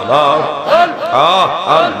আল্লাহ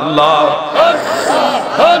আল্লাহ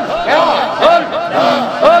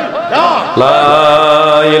লা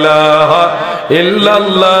ইলাহা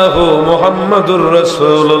ইল্লাল্লাহু মুহাম্মাদুর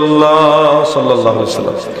রাসূলুল্লাহ সাল্লাল্লাহু আলাইহি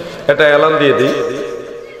ওয়াসাল্লাম। এটা এলান দিয়ে দিই,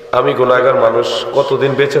 আমি গুনাহগার মানুষ,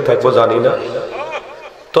 কতদিন বেঁচে থাকবো জানি না।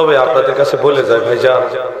 তবে আপনাদের কাছে বলে যায়, ভাইজান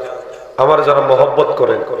আমার যারা মহব্বত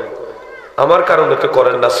করেন, আমার কারণে তো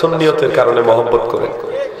করেন না, সুন্নিয়তের কারণে মহব্বত করেন।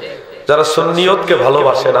 যারা সুন্নিয়তকে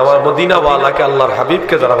ভালোবাসেন, আমার মদিনা ওয়ালাকে, আল্লাহর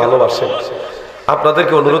হাবিবকে যারা ভালোবাসেন,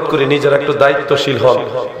 আপনাদেরকে অনুরোধ করি নিজেরা একটু দায়িত্বশীল হন,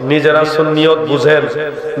 নিজেরা সুন্নিয়ত বুঝেন,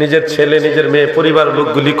 নিজের ছেলে নিজের মেয়ে পরিবার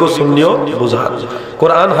লোকগুলিকেও সুন্নিয়ত বুঝান,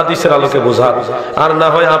 কোরআন হাদিসের আলোকে বুঝান। আর না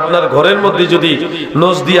হয় আপনার ঘরের মধ্যে যদি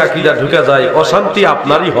নজদি আকীদা ঢুকে যায়, অশান্তি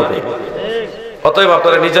আপনারই হবে। অতএব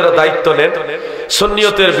আপনারা নিজেরা দায়িত্ব নেন।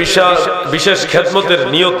 সুন্নিয়তের বিশেষ খেদমতের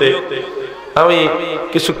নিয়তে আমি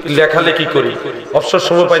কিছু লেখালেখি করি, অবসর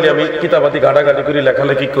সময় পাইলে আমি কিতাবাদি ঘাটাঘাটি করি,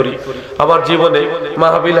 লেখালেখি করি। আমার জীবনে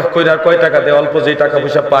মাহফিল কইরা কয় টাকা দেয়, অল্প যে টাকা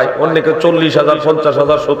পয়সা পাই, অন্যকে 40,000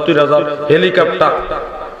 50,000 70,000 হেলিকপ্টার,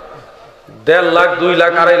 1.5 লাখ 2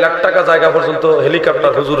 লাখ 2.5 লাখ টাকা জায়গা পর্যন্ত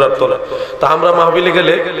হেলিকপ্টার হুজুরার তোলে। তা আমরা মাহফিলে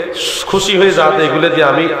গেলে খুশি হয়ে যাতে এগুলো দিয়ে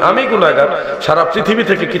আমি গুনাহগার সারা পৃথিবী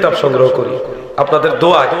থেকে কিতাব সংগ্রহ করি। আপনাদের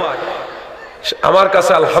দোয়ায় আমার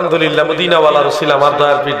কাছে আলহামদুলিল্লাহ মদিনাওয়ালার উসিলা, আমার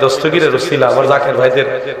দয়ার পীর দস্তগীরের উসিলা, আমার জাকের ভাইদের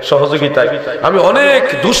সহযোগিতায় আমি অনেক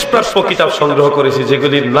দুষ্প্রাপ্য কিতাব সংগ্রহ করেছি,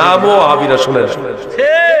 যেগুলির নামও আবিরা শুনেন।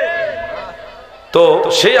 তো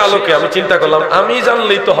সেই আলোকে আমি চিন্তা করলাম, আমি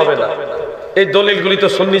জানলেই তো হবে না, এই দলিলগুলি তো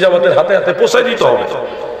সুন্নি জামাতের হাতে হাতে পৌঁছাই দিতে হবে।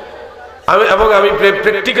 আমি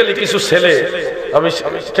প্র্যাকটিক্যালি কিছু ছেলে আমি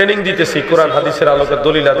ট্রেনিং দিতেছি কোরআন হাদিসের আলোকে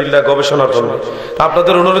দলিল আদিল্লা গবেষণার জন্য।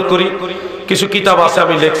 আপনাদের অনুরোধ করি, কিছু কিতাব আছে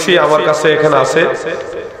আমি লিখছি, আমার কাছে এখানে আছে।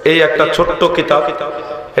 এই একটা ছোট্ট কিতাব,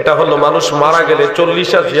 এটা হলো মানুষ মারা গেলে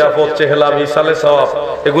 40 জিয়াফত, চেহলা, মিসালে সওয়াব,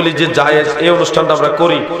 এগুলি যে জায়েজ, এই অনুষ্ঠানটা আমরা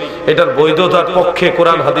করি, এটার বৈধতার পক্ষে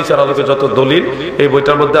কোরআন হাদিসের আলোকে যত দলিল এই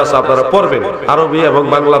বইটার মধ্যে আছে, আপনারা পড়বেন। আরবি এবং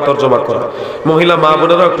বাংলা তরজমা করা। মহিলা মা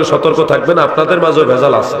বোনেরাও একটু সতর্ক থাকবেন, আপনাদের মাঝে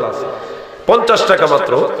ভেজাল আছে। 50 টাকা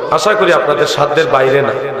মাত্র, আশা করি আপনাদের সাধ্যের বাইরে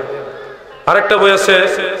না। আরেকটা বই আছে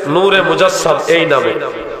নূরে মুজাসসাম এই নামে,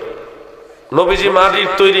 নবীজি মাটির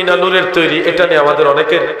তৈরি না নূরের তৈরি, এটা নিয়ে আমাদের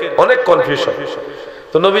অনেকের অনেক কনফিউশন।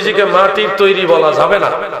 তো নবীজিকে মাটির তৈরি বলা যাবে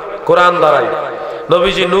না, কোরআন দ্বারাই।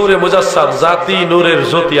 নবীজি নূরে মুজাসসাম, জাতি নূরের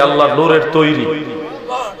জ্যোতি, আল্লাহ নূরের তৈরি।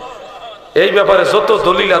 এই ব্যাপারে যত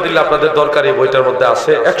দলিল আদিল আপনাদের দরকার এই বইটার মধ্যে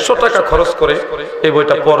আছে। 100 টাকা খরচ করে এই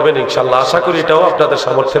বইটা পড়বেন ইনশাআল্লাহ। আশা করি এটাও আপনাদের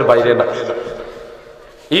সামর্থ্যের বাইরে না।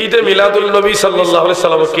 ঈদে মিলাদুল নবী সাল্লাল্লাহু আলাইহি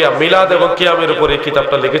সাল্লাম, কিয়াম, মিলাদ এবং কিয়ামের উপরে এই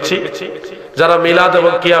কিতাবটা লিখেছি। যারা মিলাদ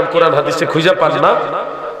এবং কিয়াম কোরআন হাদিসে খুঁজে পান না,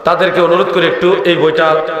 তাদেরকে অনুরোধ করে একটু এই বইটা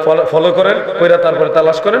ফলো করেন, কইরা তারপরে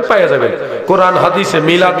তালাশ করেন, পাওয়া যাবেন। কোরআন হাদিসে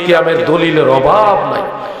মিলাদ কিয়ামের দলিলের অভাব নাই।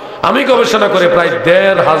 আমি গবেষণা করে প্রায়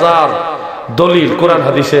 ১৫০০ দলিল কোরআন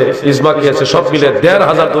হাদিসে ইজমা কি আছে সব মিলে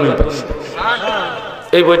 ১৫০০ দলিল পাইছি।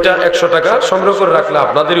 এই বইটা ১০০ টাকা সংগ্রহ করে রাখলে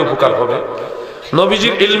আপনাদেরই উপকার হবে।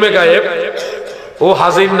 নবীজির ইলমে গায়েব ও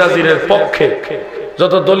হাজির নাজিরের পক্ষে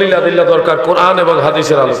যত দলিল আদিল্লা দরকার কোরআন এবং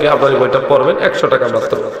হাদিসের আলোকে আপনার বইটা পড়বেন, ১০০ টাকা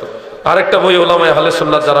মাত্র। আরেকটা বই ওলামায়ে আহলে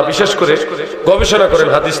সুন্নাত যারা বিশেষ করে গবেষণা করেন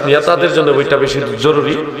হাদিস নিয়ে, তাদের জন্য বইটা বেশি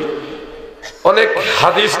জরুরি। অনেক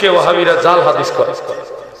হাদিসকে ওয়াহাবিরা জাল হাদিস করে,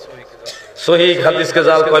 সহিহ হাদিসকে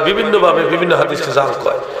জাল কয়, বিভিন্ন ভাবে বিভিন্ন হাদিসকে জাল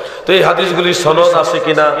কয়। তো এই হাদিসগুলির সনদ আছে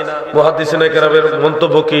কিনা, মুহাদ্দিসিনে কেরামের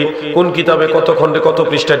মন্তব্য কি, কোন কিতাবে কত খণ্ডে কত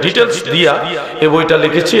পৃষ্ঠা, ডিটেইলস দিয়া এই বইটা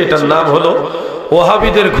লিখেছি। এটার নাম হলো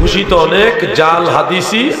ওয়াহাবিদের ঘোষিত অনেক জাল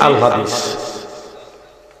হাদিসি আল হাদিস।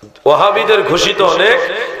 ওয়াহাবিদের ঘোষিত অনেক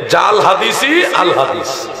জাল হাদিসি আল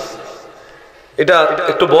হাদিস। এটা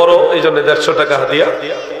একটু বড়, এই জন্য ১৫০ টাকা হাদিয়া।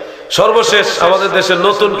 সর্বশেষ আমাদের দেশের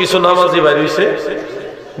নতুন কিছু নামাজি বাইর হইছে,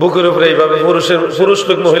 বুকের উপরে এইভাবে পুরুষ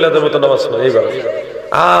লোক মহিলাদের মতো নামাজ পড়ে এইভাবে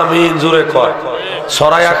আমিন জোরে কয়,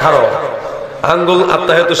 সরায়া খারো, আঙ্গুল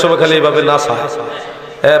আত্মাহিয়াতের সময় খালি এইভাবে নাচায়,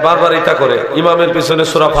 বারবার ইতা করে। ইমামের পিছনে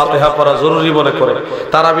সূরা ফাতিহা পড়া জরুরি মনে করে।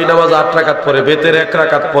 তারাবি নামাজ ৮ রাকাত পড়ে, বেতের ১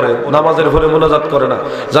 রাকাত পড়ে, নামাজের পরে মুনাজাত করে না,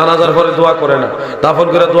 জানাজার পরে দোয়া করে না, দাফন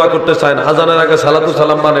করে দোয়া করতে চায় না, আজানের আগে সালাতু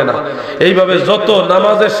সালাম মানে না। এইভাবে যত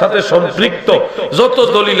নামাজের সাথে সম্পৃক্ত যত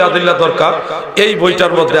দলিল আদিল্লা দরকার এই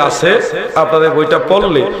বইটার মধ্যে আছে। আপনাদের বইটা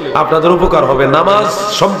পড়লে আপনাদের উপকার হবে। নামাজ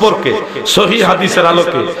সম্পর্কে সহিহ হাদিসের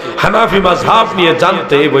আলোকে হানাফি মাযহাব নিয়ে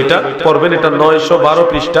জানতে এই বইটা পড়বেন। এটা ৯১২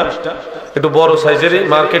 পৃষ্ঠা, একটু বড় সাইজের,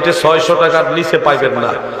 মার্কেটে ৬০০ টাকার নিচে পাইবেন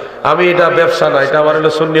না। আমি এটা ব্যবসা না, এটা আমার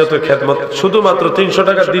হলো সুন্নিয়তের খেদমত। শুধুমাত্র ৩০০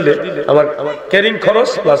 টাকা দিলে আমার ক্যারিং খরচ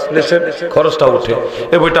প্লাস লেসের খরচটা উঠে।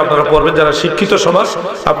 এই বইটা আপনারা পড়বেন। যারা শিক্ষিত সমাজ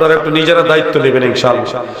আপনারা একটু নিজেরা দায়িত্ব নেবেন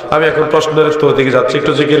ইনশাআল্লাহ। আমি এখন প্রশ্নের উত্তর দিকে যাচ্ছি,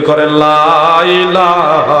 একটু জিকির করেন লা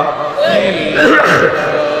ইলাহা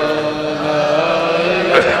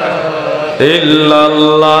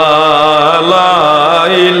ইল্লাল্লাহ লা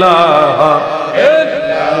ইলাহা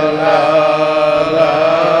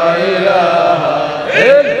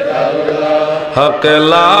হক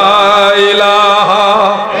লা ইলাহা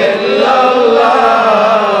ইল্লাল্লাহ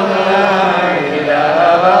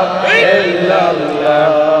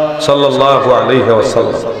সাল্লাল্লাহু আলাইহি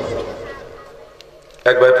ওয়াসাল্লাম।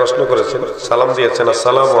 এক ভাই প্রশ্ন করেছেন, সালাম দিয়েছেন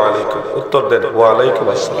আসসালামু আলাইকুম, উত্তর দেন ওয়া আলাইকুম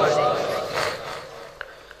আসসালাম।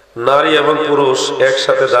 নারী এবং পুরুষ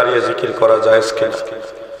একসাথে দাঁড়িয়ে জিকির করা জায়েজ কিনা?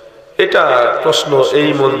 এটা প্রশ্ন এই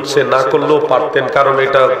মঞ্চে না করলেও পারতেন, কারণ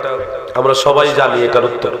এটা আমরা সবাই জানি এটার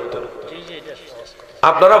উত্তর।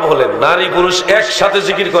 আপনারা বলেন নারী পুরুষ একসাথে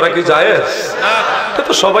জিকির করা কি জায়েজ? এটা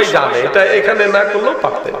তো সবাই জানে, এটা এখানে না করলেও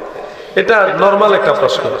পারতেন। এটা নরমাল একটা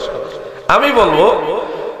প্রশ্ন। আমি বলবো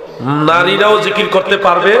নারীরাও জিকির করতে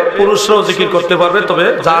পারবে, পুরুষরাও জিকির করতে পারবে, তবে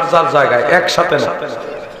যার যার জায়গায়, একসাথে না।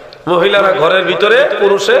 মহিলারা ঘরের ভিতরে,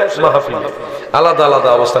 পুরুষে মাহফিলে, আলাদা আলাদা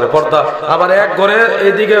অবস্থানে পর্দা। আবার এক ঘরে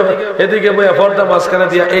এদিকে এদিকে পর্দা মাঝখানে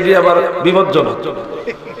দিয়া, এটি আবার বিপজ্জনক।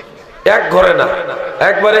 এক ঘরে না,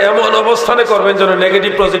 একবারে এমন অবস্থানে করবেন যেন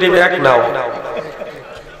নেগেটিভ পজিটিভ এক নাও।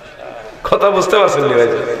 কথা বুঝতে পারছেন ভাই?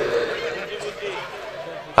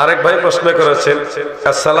 আরেক ভাই প্রশ্ন করেছেন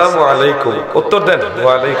আসসালামু আলাইকুম, উত্তর দেন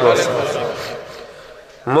ওয়া আলাইকুম আসসালাম।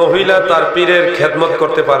 মহিলা তার পীরের খেদমত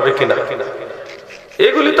করতে পারবে কিনা?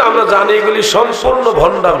 এগুলি তো আমরা জানি, এগুলি সম্পূর্ণ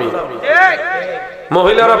ভণ্ডামি।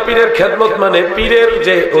 মহিলারা পীরের খেদমত মানে পীরের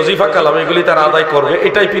যে ওজিফা কালাম এগুলি তারা আদায় করবে,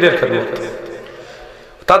 এটাই পীরের খেদমত।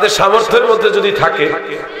 তাদের সামর্থ্যের মধ্যে যদি থাকে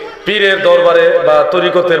পীরের দরবারে বা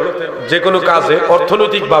তরিকতের যে কোনো কাজে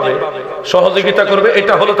অর্থনৈতিক ভাবে সহযোগিতা করবে,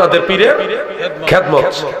 এটা হলো তাদের পীরের খেদমত।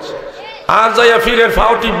 আর যাইয়া পীরের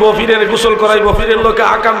ফাও টিপবো, পীরের গোসল করাইবো, পীরের লোকে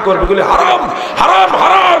আকাম করবে, এগুলি হারাম হারাম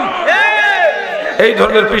হারাম। এই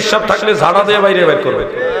ধরনের পিসাব থাকলে ঝাড়া দিয়ে বাইরে বের করবে।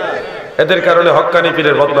 এদের কারণে হক্কানি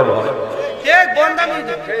পীরের বদনাম হয়।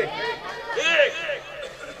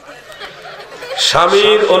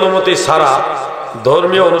 স্বামীর অনুমতি ছাড়া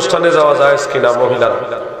ধর্মীয় অনুষ্ঠানে যাওয়া যায় কিনা? মহিলারা,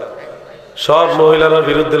 সব মহিলারা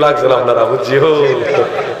বিরুদ্ধে লাগছেন আপনারা, বুঝিও।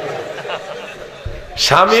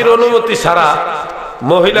 স্বামীর অনুমতি ছাড়া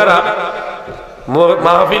মহিলারা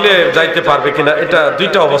মাহফিলে যাইতে পারবে কিনা? এটা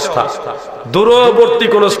দুইটা অবস্থা। দূরবর্তী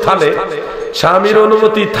কোন স্থানে স্বামীর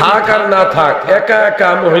অনুমতি থাক আর না থাক, একা একা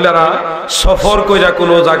মহিলারা সফর কইরা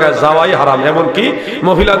কোনো জায়গায় যাওয়াই হারাম। এমনকি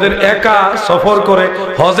মহিলাদের একা সফর করে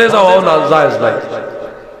হজে যাওয়াও না জায়েজ নাই।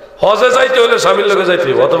 হজে যাইতে হলে স্বামীর লোকে যাইতে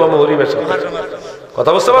হবে, অথবা মহরিমের সাথে।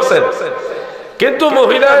 কথা বুঝতে পারছেন? কিন্তু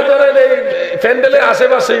মহিলা ধরেন এই প্যান্ডেলের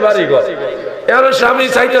আশেপাশেই বাড়ি ঘর, এখন স্বামী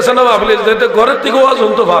চাইতেছে না ভাবলে ঘরের থেকে ওয়াজ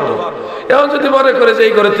শুনতে পারবো। এখন যদি মনে করে যে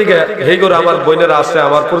এই ঘরের থেকে এই ঘরে আমার বোনেরা আছে,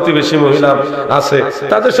 আমার প্রতিবেশী মহিলা আছে,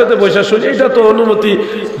 তাদের সাথে বসে শুনি, এটা তো অনুমতি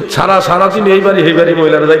ছাড়া সারাদিন এই বাড়ি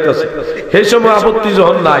মহিলারা যাইতেছে, সেই সময় আপত্তি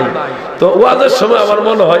যখন নাই, তো ওয়াজের সময় আমার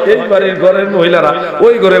মনে হয় এই বাড়ির ঘরের মহিলারা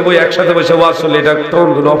ওই ঘরে বই একসাথে বসে ওয়াজ শুনলে এটা তখন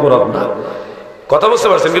কোনো অপরাধ না। কথা বুঝতে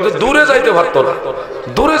পারছেন? কিন্তু দূরে যাইতে পারতো না।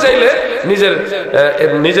 দূরে যাইলে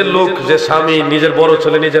নিজের লোক, যে স্বামী, নিজের বড়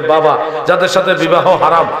ছেলে, নিজের বাবা, যাদের সাথে বিবাহ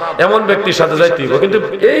হারাম এমন ব্যক্তির সাথে যাইতে হবে। কিন্তু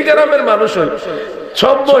এই গ্রামের মানুষ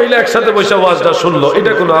সব মহিলা একসাথে বসে ওয়াজটা শুনলো,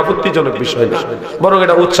 এটা কোনো আপত্তিজনক বিষয় না, বরং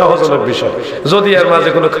এটা উৎসাহজনক বিষয়, যদি এর মাঝে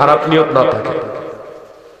কোনো খারাপ নিয়ত না থাকে।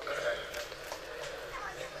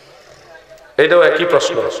 এটাও একই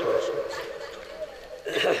প্রশ্ন।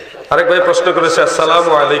 আরেক ভাই প্রশ্ন করেছে,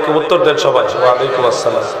 আসসালামু আলাইকুম, উত্তর দেন সবাই। ওয়ালাইকুম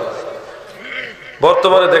আসসালাম।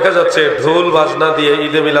 বর্তমানে দেখা যাচ্ছে ঢোল বাজনা দিয়ে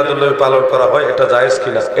ঈদে মিলাদুন্নবী পালন করা হয়, এটা জায়েজ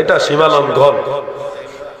কিনা? এটা সীমা লঙ্ঘন।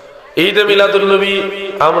 ঈদে মিলাদুন্নবী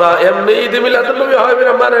আমরা এমনি ঈদে মিলাদুন্নবী হয়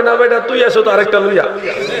মানে না, বেটা তুই আসো তো আরেকটা লইয়া,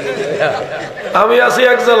 আমি আছি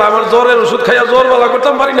একজাল, আমার জ্বরের ওষুধ খাইয়া জ্বর বালা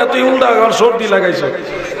করতাম পারি না, তুই উল্টা আমার সর্দি লাগাইছো।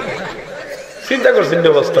 চিন্তা করছেন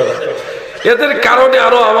অবস্থাটা? এদের কারণে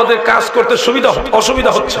আরো আমাদের কাজ করতে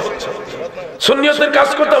অসুবিধা হচ্ছে, সুন্নিয়তের কাজ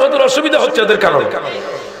করতে আমাদের অসুবিধা হচ্ছে এদের কারণে।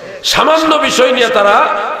 সামান্য বিষয় নিয়ে তারা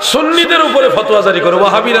সুন্নিদের উপরে ফতোয়া জারি করে,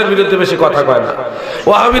 ওয়াহাবিরার বিরুদ্ধে বেশি কথা কয় না,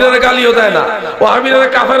 ওয়াহাবিরারে গালিও দেয় না, ওয়াহাবিরারে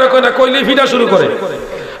কাফেরও কয় না, কইলে ফিটা শুরু করে।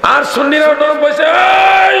 আর সুন্নিরা নরম বসে,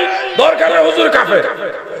 এই দরকার হুজুর কাফের,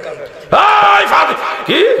 এই ফাদি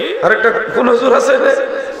কি আরেকটা কোন হুজুর আছে রে,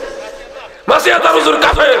 মাসিয়াতার হুজুর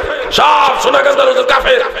কাফের, সব সোনাগান্দার হুজুর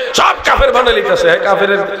কাফের, সব কাফের বানাই লিখতেছে,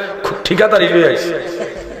 কাফের ঠিকাদারি লই আইছে।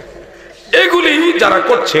 এগুলি যারা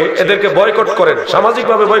করছে এদেরকে বয়কট করেন, সামাজিক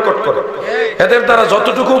ভাবে বয়কট করেন। এদের দ্বারা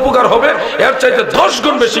যতটুকু উপকার হবে এর চাইতে 10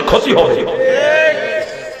 গুণ বেশি ক্ষতি হবে।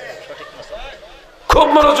 খুব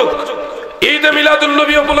মনোযোগ। ঈদে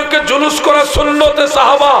মিলাদুন্নবী উপলক্ষে জুলুস করা সুন্নতে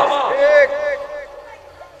সাহাবা।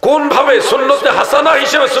 কোন ভাবে? সুন্নতে হাসানা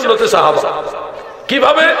হিসেবে সুন্নতে সাহাবা।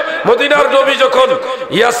 কিভাবে? মদিনার নবী যখন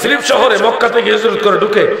ইয়াসরিব শহরে মক্কা থেকে হিজরত করে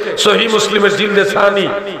ঢুকে, সহিহ মুসলিমের জিলদে সানি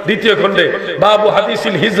দ্বিতীয় খণ্ডে বাবু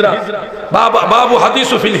হাদিসিল হিজরা, বাবু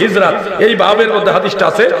হাদিসু ফিল হিজরা, এই বাবের মধ্যে হাদিসটা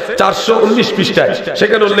আছে 419 পৃষ্ঠায়।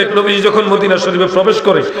 সেখানে উল্লেখ, নবী যখন মদিনা শরীফে প্রবেশ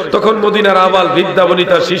করে তখন মদিনার আবাল বৃদ্ধা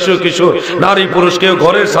বনিতা, শিশু কিশোর, নারী পুরুষ, কেউ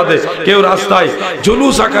ঘরের ছাদে, কেউ রাস্তায়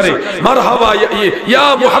জুলুস আকারে মারহাবা ইয়া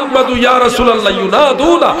মুহাম্মাদু ইয়া রাসূলুল্লাহ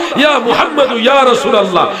ইউনাদুনা ইয়া মুহাম্মাদু ইয়া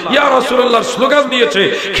রাসূলুল্লাহ ইয়া রাসূলুল্লাহ স্লোগান দিয়েছে।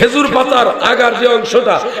 খেজুর পাতার আগার যে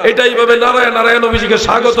অংশটা, এটা এইভাবে নারায়ণ নারায়ণ নবীজিকে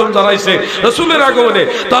স্বাগতম জানাইছে রাসূলের আগমনে।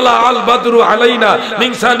 তালা আল বাদরু আলাইনা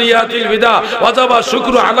মিন সানিয়াতিল বিদা ওয়াজাবা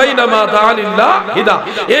শুকরু আলাইনা মা দাআলিল্লাহ হিদা,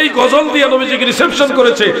 এই গজল দিয়ে নবীজিকে রিসেপশন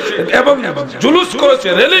করেছে এবং জুলুস করেছে,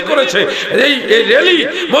 র্যালি করেছে। এই র্যালি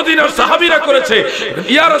মদিনার সাহাবীরা করেছে,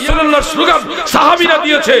 ইয়া রাসূলুল্লাহর স্লোগান সাহাবীরা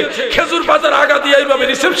দিয়েছে। খেজুর পাতার আগা দিয়ে এইভাবে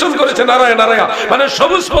রিসেপশন করেছে নারায়ণ নারায়ণ, মানে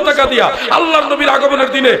সবুজ পতাকা দিয়া আল্লাহর নবীর আগমনের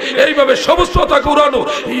দিনে এইভাবে সবুজ পতাকা উড়ানো,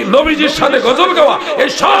 নবীজির সাথে গজল গাওয়া, এই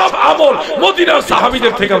সব আমল মদিনার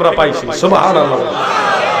সাহাবীদের থেকে আমরা পাইছি। সুবহানাল্লাহ।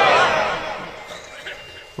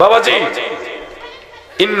 বাবাজি,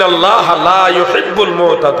 ইন্নাল্লাহা লা ইউহিব্বুল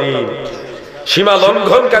মুতাদিন, সীমা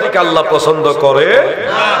লঙ্ঘনকারীকে আল্লাহ পছন্দ করে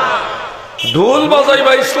না। ঢোল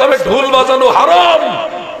বাজাইবা, ইসলামে ঢোল বাজানো হারাম,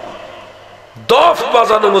 দফ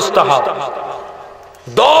বাজানো মুস্তাহাব।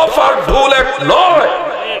 দফ আর ঢোল এক নয়,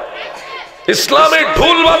 ইসলামে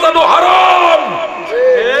ঢোল বাজানো হারাম।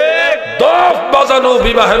 দফ বাজানো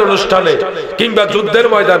বিবাহের অনুষ্ঠানে কিংবা যুদ্ধের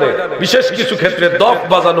ময়দানে বিশেষ কিছু ক্ষেত্রে দফ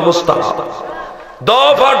বাজানো মুস্তাহাব।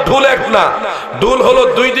 দফ আর ঢোল এক না, ঢোল হলো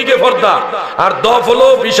দুই দিকে পর্দা, আর দফ হলো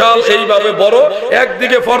বিশাল এইভাবে বড়,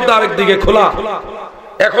 একদিকে পর্দা আরেকদিকে খোলা।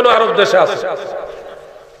 এখনো আরব দেশে আছে।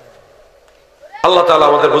 আল্লাহ তাআলা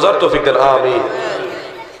আমাদের বোঝার তৌফিক দেন, আমিন।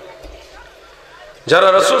 যারা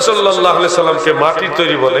রাসূল সাল্লাল্লাহু আলাইহি সাল্লামকে মাটির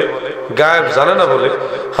তৈরি বলে, গায়েব জানে না বলে,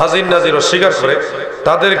 হাজির নাজির অস্বীকার করে,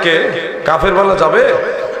 তাদেরকে কাফের বলা যাবে?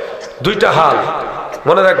 দুইটা হাল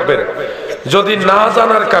মনে রাখবেন। যদি না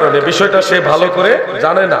জানার কারণে বিষয়টা সে ভালো করে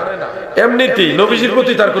জানে না, এমনিতেই নবীজির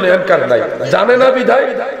প্রতি তার কোনো ইনকার নাই, জানে না বিধায়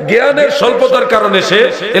জ্ঞানের স্বল্পতার কারণে সে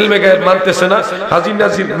ইলমে গায়েব মানতেছে না, হাজির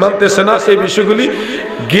নাজির মানতেছে না, এই বিষয়গুলি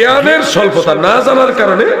জ্ঞানের স্বল্পতা, না জানার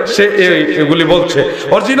কারণে সে এগুলি বলছে।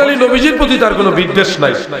 অরিজিনালি নবীজির প্রতি তার কোনো বিদ্বেষ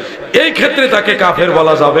নাই, এই ক্ষেত্রে তাকে কাফের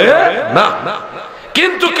বলা যাবে না।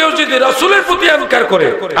 কিন্তু কেউ যদি রাসূলের প্রতি ইনকার করে,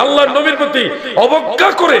 আল্লাহর নবীর প্রতি অবজ্ঞা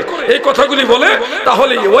করে এই কথাগুলি বলে,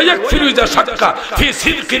 তাহলে ওয়ায়াকফিরু ইযা শাক্কা ফি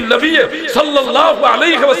সিদকিন নবী সাল্লাল্লাহু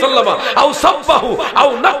আলাইহি ওয়াসাল্লাম আও সাব্বাহু আও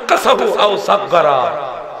নাক্কাসাহু আও সাগগারা।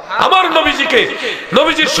 আমার নবীজিকে,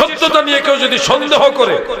 নবীজির সত্যতা নিয়ে কেউ যদি সন্দেহ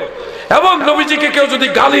করে এবং নবীজিকে কেউ যদি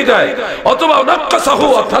গালি দেয় অথবা নাক্কাসাহু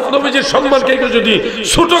অর্থাৎ নবীজির সম্মানকে কেউ যদি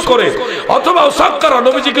ছোট করে অথবা সাক্কারা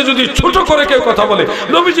নবীজিকে যদি ছোট করে কেউ কথা বলে,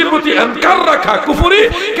 নবীজির প্রতি ইনকার রাখা কুফরি,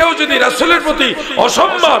 কেউ যদি রাসূলের প্রতি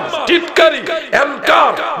অসম্মান, টিটকারি,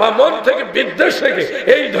 ইনকার বা মন থেকে বিদ্বেষ রেখে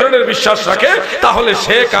এই ধরনের বিশ্বাস রাখে, তাহলে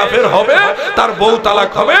সে কাফের হবে, তার বউ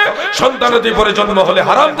তালাক হবে, সন্তানাদি পরে জন্ম হলে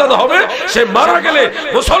হারামজাদা হবে, সে মারা গেলে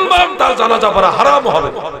মুসলমান তার জানাজা পড়া হারাম হবে।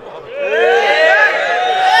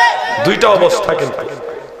 দুইটা অবস্থা। কিন্তু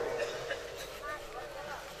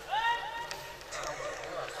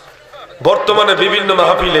বর্তমানে বিভিন্ন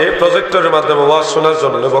মাহফিলে প্রজেক্টরের মাধ্যমে ওয়াজ শোনার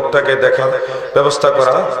জন্য বক্তাকে দেখার ব্যবস্থা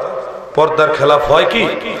করা পর্দার খেলাফ হয় কি?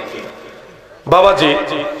 বাবাজি,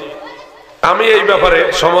 আমি এই ব্যাপারে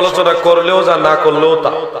সমালোচনা করলেও যা, না করলেও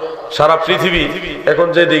তা। সারা পৃথিবী এখন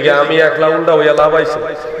যেদিকে আমি একলা উল্টা হইয়া লাভ আইছে।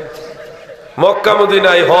 মক্কা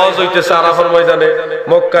মদিনায় হজ হইতেছে, আরাফার ময়দানে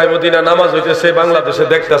মক্কায় মদিনা নামাজ হইতেছে, বাংলাদেশে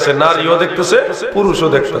দেখতেছে, নারীও দেখতেছে, পুরুষও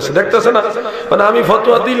দেখতেছে না। মানে আমি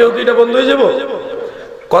ফতোয়া দিলেও কি এটা বন্ধ হয়ে যাব?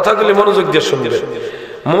 কথাগুলি মনোযোগ দিয়ে শুনবে।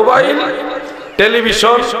 মোবাইল,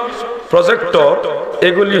 টেলিভিশন, প্রজেক্টর,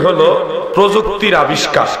 এগুলি হলো প্রযুক্তির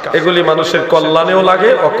আবিষ্কার। এগুলি মানুষের কল্যাণেও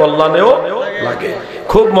লাগে, অকল্যাণেও লাগে।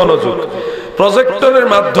 খুব মনোযোগ। প্রজেক্টরের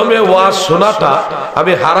মাধ্যমে ওয়াজ শোনাটা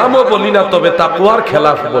আমি হারামও বলি না, তবে তাকওয়ার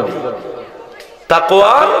খেলাফ বলি।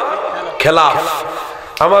 তাকওয়ার খেলাফ।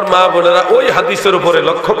 আমার মা বোনেরা ওই হাদিসের উপরে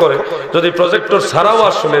লক্ষ্য করে যদি প্রজেক্টর ছাড়াও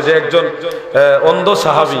আর শুনে যে একজন অন্ধ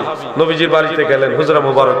সাহাবী নবীজির বাড়িতে গেলেন হুজরা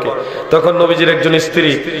মুবারকে, তখন নবীজির একজন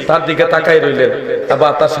স্ত্রী তার দিকে তাকাই রইলেন বা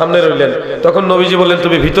তার সামনে রইলেন, তখন নবীজি বললেন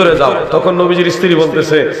তুমি ভিতরে যাও। তখন নবীজির স্ত্রী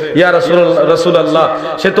বলতেছে ইয়া রাসূলুল্লাহ,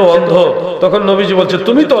 সে তো অন্ধ। তখন নবীজি বলছে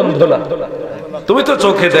তুমি তো অন্ধ না, তুমি তো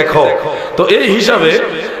চোখে দেখো। তো এই হিসাবে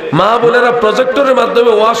মা বোনেরা প্রজেক্টরের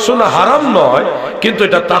মাধ্যমে ওয়াজ শোনা হারাম নয়, কিন্তু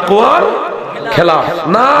এটা তাকওয়ার খেলাফ।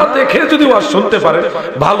 না দেখে যদি ওয়াজ শুনতে পারে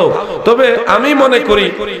ভালো। তবে আমি মনে করি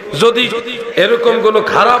যদি এরকম কোন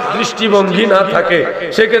খারাপ দৃষ্টিভঙ্গি না থাকে,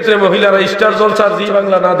 সেক্ষেত্রে মহিলারা স্টার জলসার জি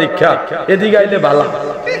বাংলা না দেখা এদিকে আইলে ভালো।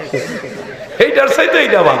 এইটার চাইতে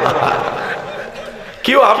এইটা ভালো।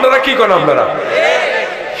 কি আপনারা কি করেন? আপনারা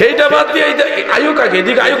এইটা বাদ দিয়ে আয়ুক আগে,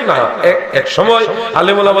 এদিকে আয়ুক না। এক সময়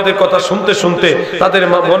আলেম ওলামাদের কথা শুনতে শুনতে তাদের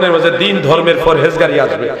মনের মাঝে দিন ধর্মের পরহেজগারি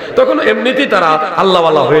আসবে, তখন এমনিতেই তারা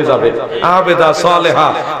আল্লাহওয়ালা হয়ে যাবে, আবেদা সালেহা।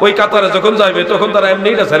 ওই কাতারে যখন যাবে তখন তারা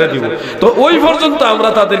এমনিটা ছেড়ে দিব। তো ওই পর্যন্ত আমরা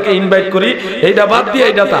তাদেরকে ইনভাইট করি, এইটা বাদ দিয়ে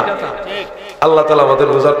এইটা তা। আল্লাহ তাআলা আমাদের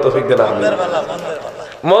বোঝার তৌফিক দেন।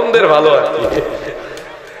 মন্দের ভালো আর কি।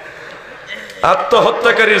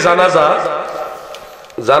 আত্মহত্যাকারীর জানাজা,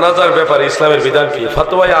 জানাজার ব্যাপারে ইসলামের বিধান কি?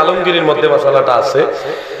 ফতোয়ায়ে আলমগীরের মধ্যে মাসালাটা আছে।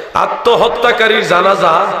 আত্মহত্যাকারীর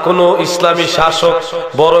জানাজা কোন ইসলামী শাসক,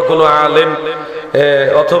 বড় কোন আলেম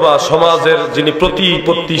অথবা সমাজের যিনি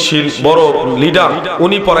প্রতিপত্তিশীল বড় লিডার,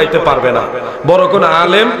 উনি পড়াইতে পারবে না। বড় কোন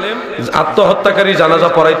আলেম আত্মহত্যাকারী জানাজা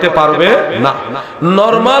পড়াইতে পারবে না।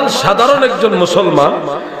 নরমাল সাধারণ একজন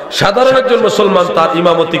মুসলমান তার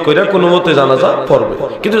ইমামতি করে কোনো মতে জানাজা পড়বে,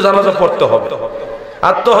 কিন্তু জানাজা পড়তে হবে।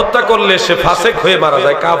 আত্মহত্যা করলে সে ফাসেক হয়ে মারা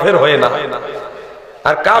যায়, কাফের হয়ে না।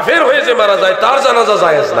 আর কাফের হয়ে যে মারা যায় তার জানাজা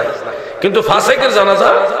জায়েজ নাই, কিন্তু ফাসেকের জানাজা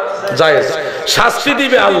জায়েজ। শাস্তি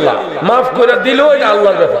দিবে আল্লাহ, মাফ করে দিলেও এটা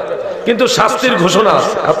আল্লাহর ব্যাপার, কিন্তু শাস্তির ঘোষণা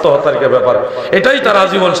আছে আত্মহত্যার ব্যাপারে, এটাই তার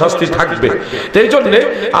আজীবন শাস্তি থাকবে। এই জন্য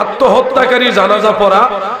আত্মহত্যাকারী জানাজা পড়া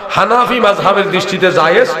হানাফি মাযহাবের দৃষ্টিতে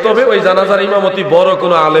জায়েজ, তবে ওই জানাজার ইমামতি বড়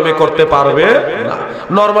কোনো আলেমে করতে পারবে না,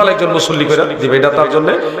 নরমাল একজন মুসল্লি করে দিবে। এটা তার জন্য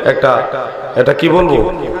একটা, এটা কি বলবো,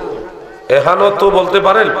 এহানত তো বলতে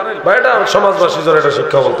পারেন, বা এটা সমাজবাসীর জন্য একটা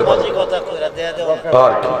শিক্ষা বলতে পারেন।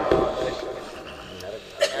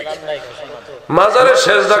 মাজারে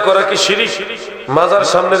সেজদা করা কি শিরক? মাজার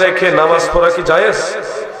সামনে রেখে নামাজ পড়া কি জায়েজ?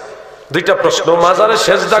 দুইটা প্রশ্ন। মাজারে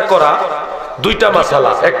সেজদা করা দুইটা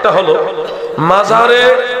মাসালা। একটা হলো মাজারে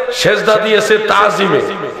সেজদা দিয়েছে তাজিমে,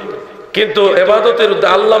 কিন্তু ইবাদতের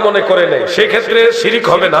আল্লাহ মনে করে নেই, সেই ক্ষেত্রে শিরক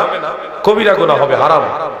হবে না, কবিরা গুনাহ হবে, হারাম।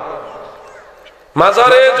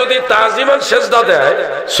 মাজারে যদি তাজিমান সেজদা দেয়,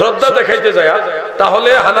 শ্রদ্ধা দেখাইতে যায়, তাহলে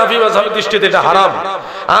হানাফি মাযহাবের দৃষ্টিতে এটা হারাম।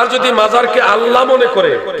 আর যদি মাজারকে আল্লাহ মনে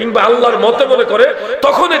করে কিংবা আল্লাহর মতে মনে করে,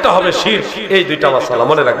 তখন এটা হবে শিরক। এই দুইটা মাসালা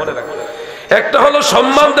মনে রাখবেন। একটা হলো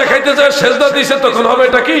সম্মান দেখাইতে যায় সেজদা দিয়েছে, তখন হবে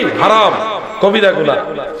এটা কি হারাম, কবিরা গুনাহ।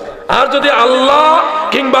 আর যদি আল্লাহ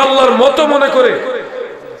কিংবা আল্লাহর মতো মনে করে,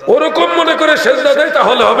 ওরকম মনে করে সেজদা দেয়,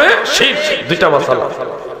 তাহলে হবে শিরক। দুইটা মাসালা,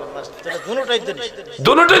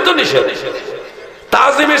 দুটোই তো নিষেধ।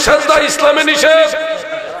 তাজিমে সেজদা ইসলামে নিষেধ,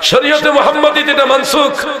 শরীয়তে মুহাম্মাদিতে এটা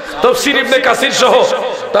মানসুখ। তাফসীর ইবনে কাসির সহ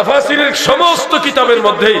তাফসীরের সমস্ত কিতাবের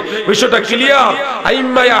মধ্যেই বিষয়টা ক্লিয়ার।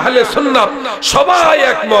 আইম্মা আহলে সুন্নাত সবাই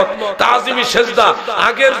একমত, তাজিমি সেজদা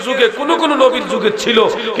আগের যুগে কোন কোন নবীর যুগে ছিল,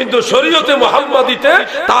 কিন্তু শরীয়তে মুহাম্মাদীতে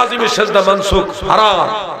তাজিমি সেজদা মানসুখ, হারাম।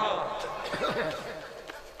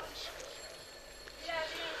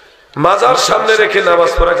 মাজার সামনে রেখে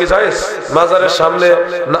নামাজ পড়া কি জায়েজ? মাজারের সামনে,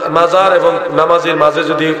 মাজার এবং নামাজের মাঝে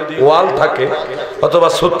যদি ওয়াল থাকে অথবা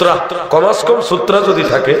সূত্রা, কমাস কম সূত্রা যদি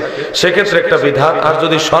থাকে সেক্ষেত্রে একটা বিধান। আর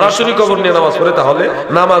যদি সরাসরি কবর নিয়ে নামাজ পড়ে তাহলে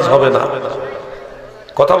নামাজ হবে না।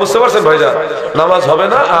 কথা বুঝতে পারছেন ভাইজান? নামাজ হবে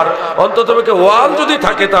না। আর অন্তত ওয়াল যদি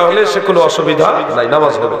থাকে তাহলে সে কোনো অসুবিধা নাই,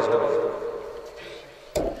 নামাজ হবে।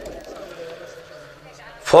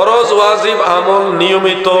 ফরজ ওয়াজিব আমল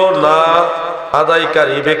নিয়মিত না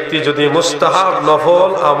আদায়কারী ব্যক্তি যদি মুস্তাহাব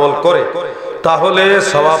নফল আমল করে তাহলে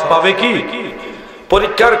সওয়াব পাবে কি?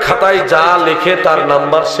 পরীক্ষার খাতায় যা লেখে তার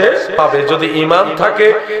নাম্বার সে পাবে। যদি ঈমান থাকে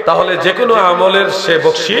তাহলে যে কোনো আমলের সে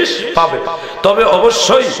বকশিশ পাবে। তবে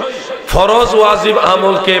অবশ্যই ফরজ ওয়াজিব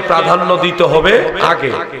আমলকে প্রাধান্য দিতে হবে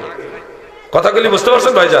আগে। কথাগুলি বুঝতে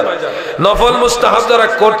পারছেন ভাইজান? নফল মুস্তাহাব যারা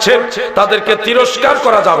করছেন তাদেরকে তিরস্কার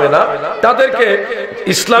করা যাবে না, তাদেরকে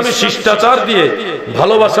ইসলামী শিষ্টাচার দিয়ে,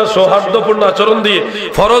 ভালোবাসা, সৌহার্দ্যপূর্ণ আচরণ দিয়ে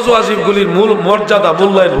ফরজ ওয়াজিবগুলির মূল মর্যাদা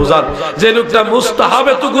মূল্যায়ন বুঝান। যে লোকটা মুস্তাহাব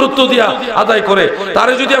এত গুরুত্ব দিয়া আদায় করে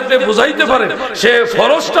তারে যদি আপনি বুঝাইতে পারেন সে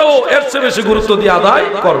ফরজটাও এর চেয়ে বেশি গুরুত্ব দিয়ে আদায়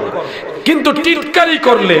করবে। কিন্তু টিটকারি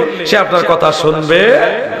করলে সে আপনার কথা শুনবে।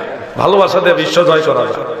 ভালোবাসা দিয়ে বিশ্ব জয় করা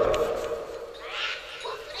যায়।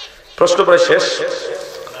 প্রশ্ন প্রায় শেষ।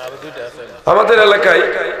 আমাদের এলাকায়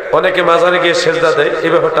অনেকে মাজারে গিয়ে সেজদা দেয়,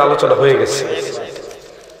 এই ব্যাপারটা আলোচনা হয়ে গেছে।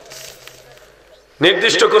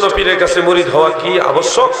 নির্দিষ্ট কোন পীরের কাছে মুরিদ হওয়া কি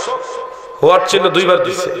আবশ্যক? হওয়ার চিহ্ন দুইবার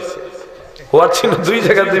দিছে। হওয়ার চিহ্ন দুই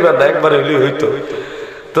জায়গায় দুইবার না, একবার হইলেই হইতো।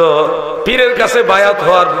 তো পীরের কাছে বায়াত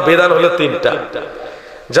হওয়ার বিধান হলো তিনটা।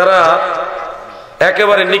 যারা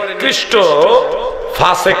একেবারে নিকৃষ্ট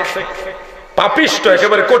ফাসেক, পাপিষ্ট,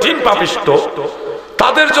 একেবারে কঠিন পাপিষ্ট,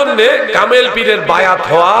 তাদের জন্য কামেল পীরের বায়াত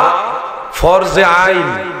হওয়া ফরজে আইন।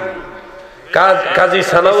 কাজী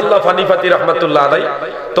সানাউল্লাহ ফানিফাতি রাহমাতুল্লাহ আলাইহি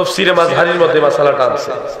তাফসীরে মাযহারির মধ্যে মাসালাটা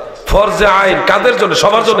আনছে। ফরজে আইন কাদের জন্য?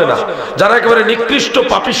 সবার জন্য না। যারা একেবারে নিকৃষ্ট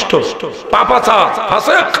পাপিষ্ট, পাপাচার,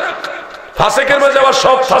 ফাসেক। ফাসেকের মাঝে আবার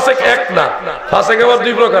সব ফাসেক এক না, ফাসেক আবার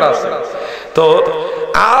দুই প্রকার আছে। তো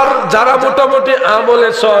আর যারা মোটামুটি আমলে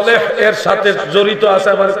সালেহ এর সাথে জড়িত আছে,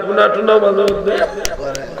 আবার গুনাহ টুনাহ মাঝে মধ্যে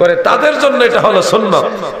করে, তাদের জন্য এটা হলো সুন্নাত।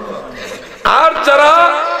 আর যারা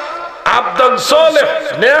আবদান সালেহ,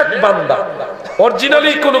 নেক বান্দা,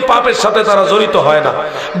 অরিজিনালি কোনো পাপের সাথে তারা জড়িত হয় না,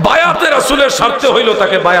 বায়াতে রাসূলের স্বার্থে হইল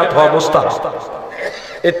তাকে বায়াত হওয়া মুস্তাহাব।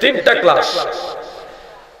 এই তিনটা ক্লাস।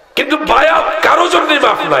 কিন্তু বায়াত কারো জন্যই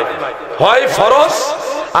মাফ নাই, হয় ফরজ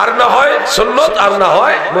আর না হয় সুন্নত আর না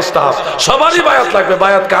হয় মুস্তাহাব। সবারই বায়াত লাগবে,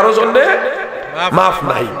 বায়াত কারো জন্য মাফ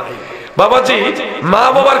নাই। বাবাজি, মা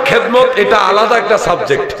বাবার খেদমত এটা আলাদা একটা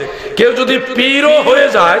সাবজেক্ট। কেউ যদি পীরও হয়ে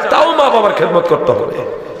যায় তাও মা বাবার খেদমত করতে হবে।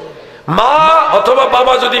 মা অথবা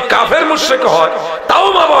বাবা যদি কাফের মুশরিক হয় তাও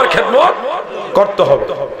মা বাবার খেদমত করতে হবে।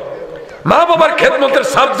 মা বাবার খেদমতের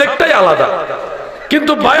সাবজেক্টটাই আলাদা,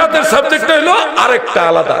 কিন্তু বায়াতের সাবজেক্টটা হলো আরেকটা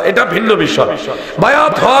আলাদা, এটা ভিন্ন বিষয়।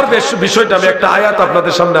 বায়াত হওয়ার বিষয়টা আমি একটা আয়াত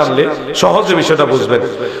আপনাদের সামনে আনলে সহজে বিষয়টা বুঝবেন।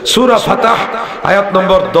 সূরা ফাতাহ আয়াত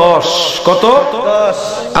নম্বর 10। কত? 10।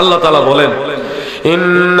 আল্লাহ তাআলা বলেন,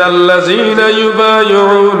 ইন্নাল্লাযীনা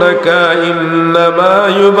ইউবায়িউনাকা ইন্নামা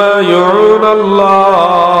ইউবায়িউনাল্লাহ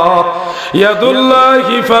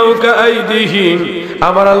ইয়াদুল্লাহি ফাওকা আইদিহিম।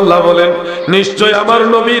 আমার আল্লাহ বলেন, নিশ্চয় আমার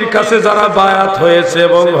নবীর কাছে যারা বায়াত হয়েছে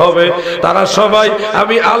এবং হবে তারা সবাই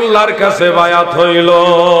আমি আল্লাহর কাছে বায়াত হইল।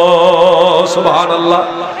 সুবহানাল্লাহ।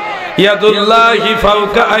 ইয়াদুল্লাহি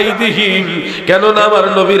ফাওকা আইদিহিম, কেননা আমার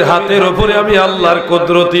নবীর হাতের উপরে আমি আল্লাহর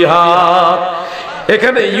কুদরতি হাত।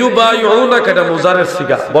 এখানে ইউবায়ুনাকা এটা মুজারের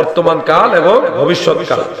সিগা, বর্তমান কাল এবং ভবিষ্যৎ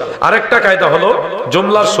কাল। আরেকটা কায়দা হলো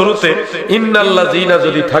জুমলার শুরুতে ইন্নাল্লাযিনা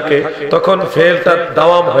যদি থাকে তখন ফেলটা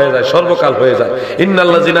দাওয়াম হয়ে যায়, সর্বকাল হয়ে যায়।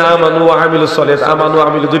 ইন্নাল্লাযিনা আমানু ওয়া আমিলুস সালিহাত, আমানু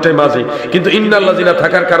আমিলু দুইটাই মাজি, কিন্তু ইন্নাল্লাযিনা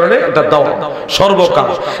থাকার কারণে এটা দাওয়াম, সর্বকাল।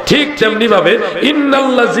 ঠিক তেমনি ভাবে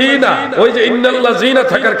ইন্নাল্লাযিনা, ওই যে ইন্নাল্লাযিনা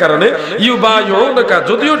থাকার কারণে ইউবায়ুনাকা,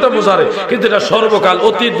 যদিও এটা মুজারে কিন্তু এটা সর্বকাল,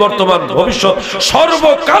 অতীত, বর্তমান, ভবিষ্যৎ,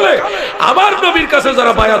 সর্বকালে আমার নবীর কাছে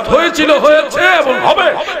যারা বায়াত হয়েছিল, হয়েছে এবং হবে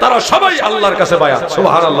তারা সবাই আল্লাহর কাছে বায়াত।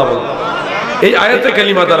 সুবহানাল্লাহ। এই আয়াতে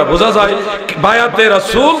কালিমা দ্বারা বোঝা যায় বায়াতে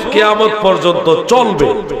রাসূল কিয়ামত পর্যন্ত চলবে।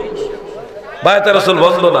 বায়াতে রাসূল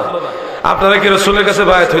বন্ধ না। আপনারা কি রাসূলের কাছে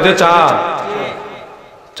বায়াত হইতে চান?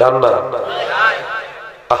 চান না?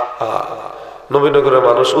 নবীনগরের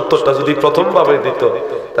মানুষ উত্তরটা যদি প্রথম ভাবে দিত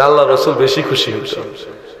তাহলে আল্লাহ রাসূল বেশি খুশি হতো।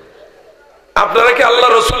 আপনারা কি আল্লাহ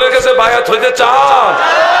রাসূলের কাছে বায়াত হইতে চান?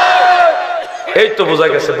 এই তো বোঝা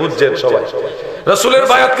গেছে, বুঝছেন সবাই। রাসূলের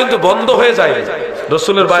বায়াত কিন্তু বন্ধ হয়ে যায়,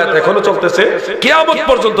 রাসূলের বায়াত এখনো চলতেছে, কিয়ামত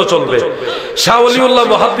পর্যন্ত চলবে। শাহ ওলিউল্লাহ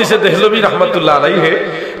মুহাদ্দিসে দেহলভী রাহমাতুল্লাহ আলাইহি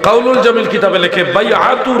কাউলুল জামিল কিতাবে লেখে,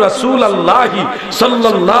 বাইআতু রাসূলুল্লাহি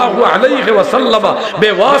সাল্লাল্লাহু আলাইহি ওয়াসাল্লাম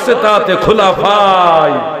বিওয়াসিতাতি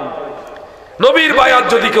খুলাফাই। নবীর বায়াত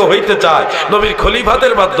যদি কেউ হইতে চায়, নবীর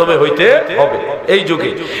খলিফাদের মাধ্যমে হইতে হবে এই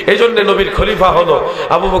যুগে। এই জন্য নবীর খলিফা হলো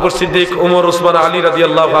আবু বকর সিদ্দিক, ওমর, ওসমান, আলী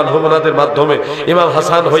রাদিয়াল্লাহু আনহুমাদের মাধ্যমে, ইমাম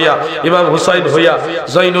হাসান হইয়া, ইমাম হুসাইন হইয়া,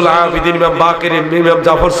 জৈনুল আবিদিন, ইমাম বাকির, ইমাম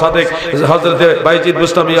জাফর সাদেক, হযরত বাইজিদ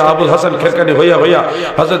বুস্তামি, আবুল হাসান খেরকানি হইয়া হইয়া,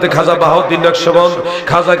 হযরত খাজা বাহাউদ্দিন নকশবন্দ,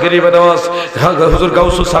 খাজা গরিব নওয়াজ, হুজুর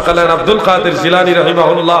গাউসুল সাকালান আব্দুল কাদের জিলানী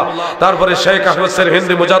রাহিমাহুল্লাহ, তারপরে শেখ আহমদ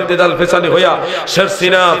হিন্দি মুজাদ্দিদ আল ফিসানি হইয়া,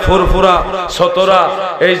 শেরসিনা, ফুরফুরা, সতরা,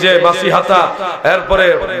 এই যে মাসিহাতা, এরপরে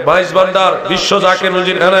বাইশ ভান্ডার, বিশ্ব জাকির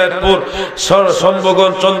মঞ্জিল, এনায়েতপুর,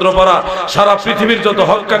 সম্ভগণ, চন্দ্রপাড়া, সারা পৃথিবীর যত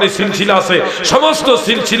হক্কানি সিলসিলা আছে, সমস্ত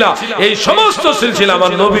সিলসিলা, এই সমস্ত সিলসিলা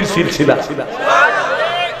আমার নবীর সিলসিলা।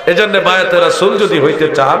 এজন্য বায়াতে রাসূল যদি হইতে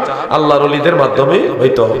চান, আল্লাহর ওলিদের মাধ্যমে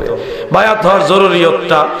হইতে হবে। বায়াত হওয়ার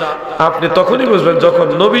জরুরিয়তটা আপনি তখনই বুঝবেন যখন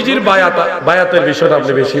নবীজির বায়াতের বিষয়টা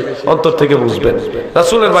আপনি বেশি অন্তর থেকে বুঝবেন।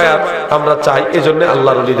 রাসূলের বায়াত আমরা চাই, এজন্য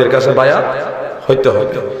আল্লাহর ওলিদের কাছে বায়াত হইতে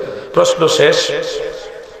হবে। প্রশ্ন শেষ।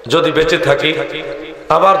 যদি বেঁচে থাকি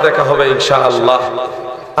আবার দেখা হবে ইনশাআল্লাহ,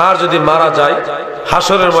 আর যদি মারা যায়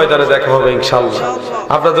হাসরের ময়দানে দেখা হবে ইনশাআল্লাহ।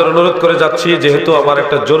 আপনাদের অনুরোধ করে যাচ্ছি, যেহেতু আমার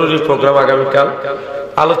একটা জরুরি প্রোগ্রাম আগামীকাল,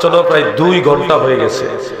 আলোচনা প্রায় 2 ঘন্টা হয়ে গেছে,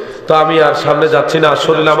 তো আমি আর সামনে যাচ্ছি না।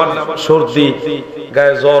 শরীর আমার সর্দি,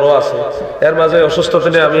 গায়ে জ্বরও আছে, এর মাঝে অসুস্থতা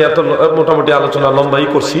নিয়ে আমি এত মোটামুটি আলোচনা লম্বাই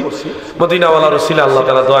করছি। মদিনাওয়ালার ওসিলা আল্লাহ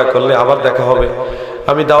তাআলা দয়া করলে আবার দেখা হবে।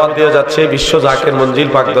 আমি দাওয়াত দিয়ে যাচ্ছি বিশ্ব জাকির মঞ্জিল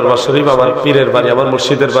পাক দরবার শরীফ, আমার পীরের বাড়ি, আমার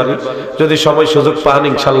মুর্শিদের বাড়ি। যদি সময় সুযোগ পান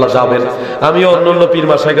ইনশাআল্লাহ যাবেন। আমিও অন্যান্য পীর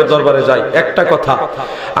মাশায়েখের দরবারে যাই। একটা কথা,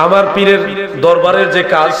 আমার পীরের দরবারের যে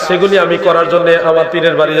কাজ, সেগুলি আমি করার জন্য আমার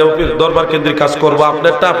পীরের বাড়ি যাব, দরবার কেন্দ্রিক কাজ করব।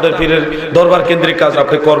 আপনারটা আপনার পীরের দরবার কেন্দ্রিক কাজ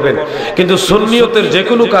আপনি করবেন, কিন্তু সুন্নিয়তের যে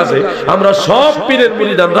কোনো কাজে আমরা সব পীরের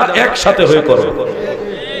মুরিদানরা একসাথে হয়ে করব।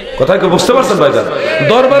 কথা কি বুঝতে পারছেন ভাইজান?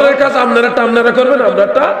 দরবারের কাজ আপনারাটা আপনারা করবেন,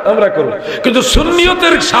 আমরাটা আমরা করব, কিন্তু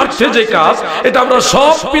সুন্নিয়তের স্বার্থে যে কাজ, এটা আমরা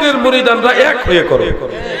সব পীরের মুরিদানরা এক হয়ে করব।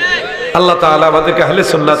 আল্লাহ তাআলা আমাদেরকে আহলে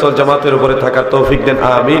সুন্নাত ওয়াল জামাতের উপরে থাকার তৌফিক দেন,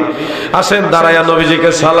 আমিন। আসেন দাঁড়ায়া নবীজিকে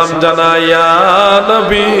সালাম জানাই, ইয়া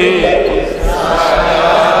নবী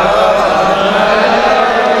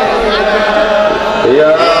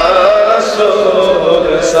ইয়া রাসূল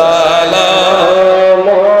সালাম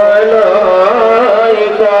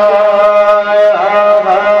আলাইকা, ইয়া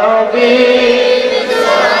হাবিব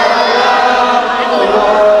সালাম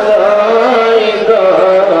আলাইকা,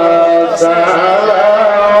 সালাওয়াতুল্লাহ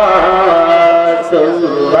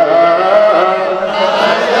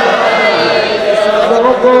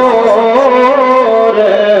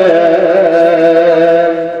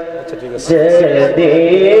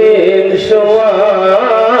সেদিন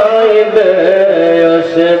শোয়াইবে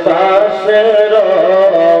পাশের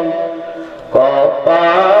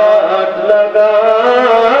কপাট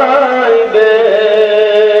লাগাইবে,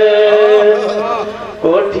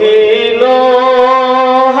 কঠিন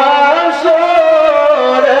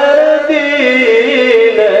হাসরের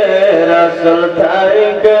দিনে রাসূল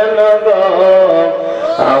থাইকেন গো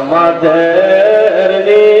আমাদের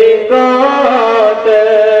নিকটে,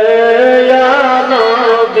 ইয়া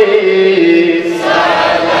নবী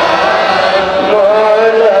সালাম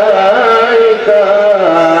আলাইকা,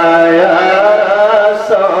 ইয়া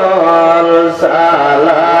রাসূল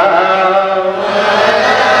সালাম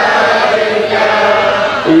আলাইকা,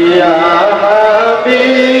 ইয়া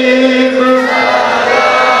হাবিব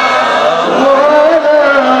সালাম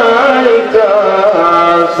আলাইকা,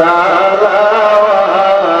 সালাওয়াতুল্লাহ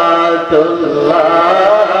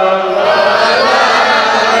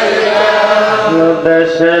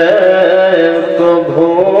দেশে কভু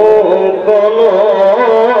কোনো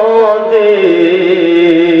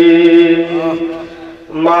দিন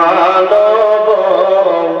মানব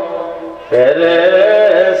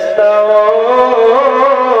ফেরেশতাও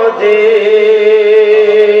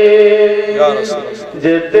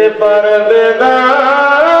যেতে পারবে না,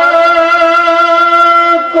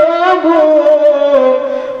 কভু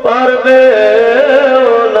পারবে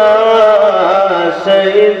না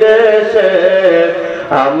সেই দেশে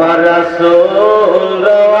আমার রাসূল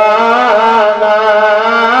রওয়ানা,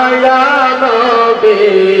 ইয়া নবী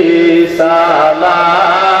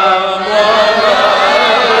সালাম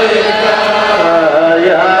আলাইকা,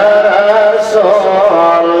 ইয়া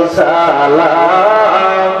রাসূল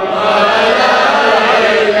সালাম আলাইকা,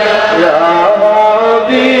 ইয়া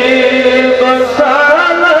হাবিব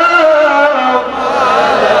সালাম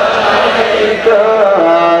আলাইকা,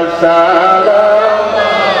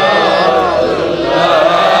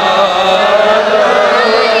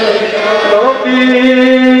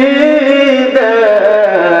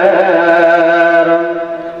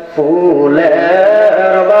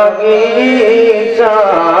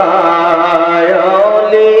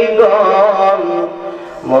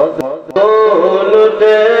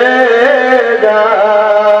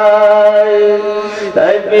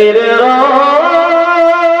 পীরের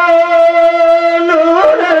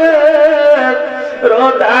নূরে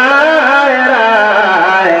রোদায়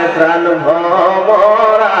রায় প্রাণ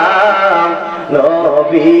ভমরা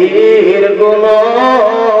নবীর গুণ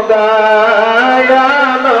গায়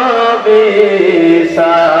নবী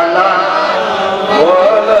সালাম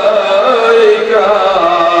আলাইকা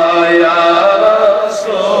ইয়া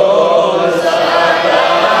রাসূল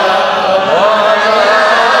সালাম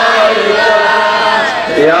আলাইকা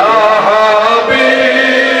ইয়া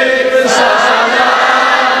হাবিব সালাম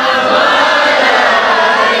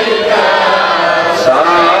আলাইকা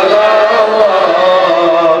সালাওয়াতুল্লাহ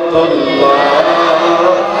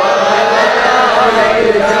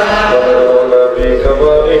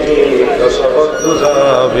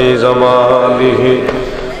بجماله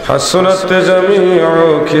حسنت جميع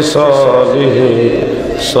خصاله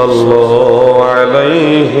صلوا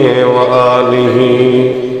عليه وآله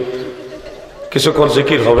কিছুক্ষণ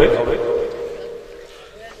জিকির হবে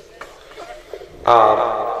আর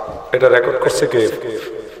এটা রেকর্ড করছে কে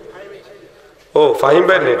ও ফাহিম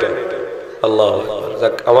ভাই এটা আল্লাহ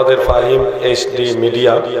যাক আমাদের ফাহিম এইচডি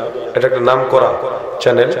মিডিয়া এটা একটা নামকরা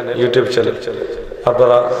চ্যানেল ইউটিউব চ্যানেল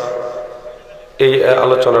আপনারা এই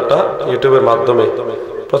আলোচনাটা ইউটিউবের মাধ্যমে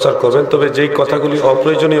প্রচার করবেন তবে যেই কথাগুলি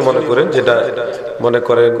অপ্রয়োজনীয় মনে করেন যেটা মনে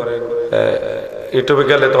করেন ইউটিউবে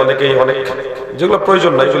গেলে তো অনেকেই অনেক যেগুলো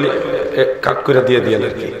প্রয়োজন নাই এগুলি কাট করে দিয়ে দিয়েন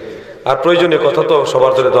আর কি আর প্রয়োজনীয় কথা তো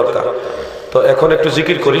সবার জন্য দরকার তো এখন একটু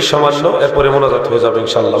জিকির করি সামান্য এরপরে মোনাজাত হয়ে যাবে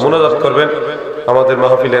ইনশাআল্লাহ মোনাজাত করবেন আমাদের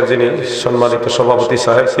মাহফিলের যিনি সম্মানিত সভাপতি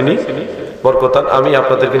সাহেব তিনি বরকতান আমি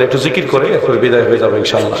আপনাদেরকে একটু জিকির করে এরপর বিদায় হয়ে যাবে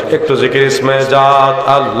ইনশাআল্লাহ একটু জিকির ইসমে জাত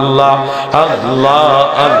আল্লাহ আল্লাহ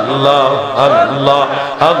আল্লাহ আল্লাহ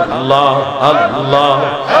আল্লাহ আল্লাহ আল্লাহ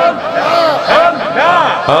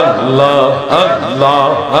আল্লাহ আল্লাহ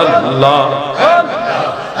আল্লাহ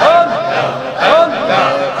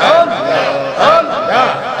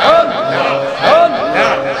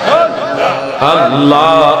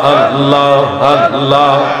আল্লাহ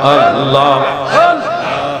আল্লাহ আল্লাহ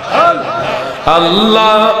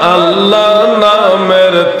আল্লাহ আল্লাহ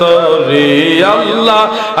নামের তরি আল্লাহ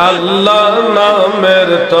আল্লাহ নামের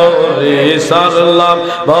তরি সারলাম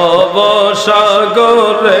ভব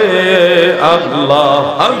সাগরে আল্লাহ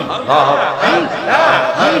আল্লাহ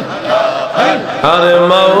আরে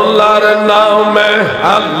মাওলার নামে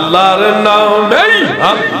আল্লাহর নামে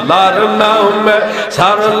আল্লাহর নামে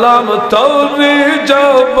সারলাম তরি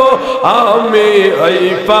যাব আমি ওই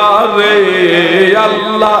পারে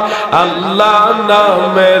আল্লাহ আল্লাহ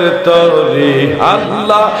নামের তরি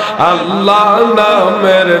আল্লাহ আল্লাহ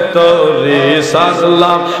নামের তরি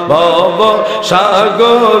সারলাম ভব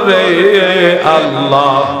সাগরে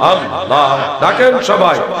আল্লাহ আল্লাহ ডাকেন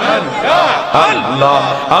সবাই আল্লাহ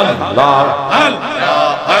আল্লাহ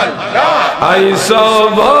আইসা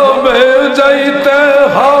ভাবে যাইতে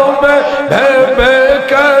হবে ভেবে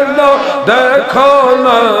কেন দেখো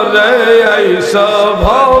না রে আইসা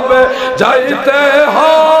ভাবে যাইতে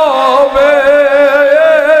হবে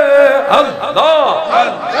আল্লাহ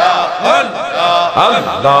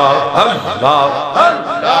আল্লাহ আল্লাহ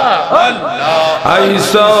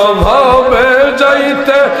আইসা ভাবে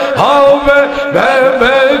যাইতে হবে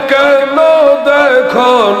ভেবে কেন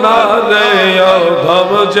দেখো না রে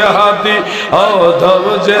অধম জেহাদি অধম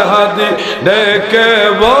জেহাদি ডেকে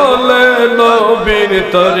বলে নবীর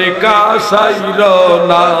তরিকা সাইর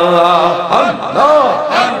না আল্লাহ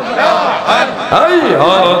এই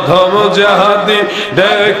অধম জেহাদি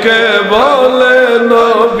ডেকে বলে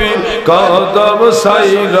নবীর কদম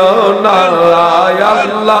সাইর না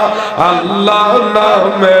আল্লাহ আল্লাহ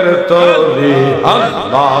নামের তরি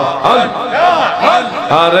আল্লাহ আল্লাহ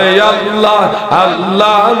আরে আল্লাহ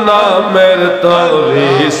আল্লাহ নামের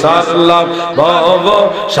তরি সারলাম ভব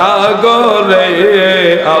সাগরে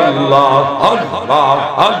আল্লাহ আল্লাহ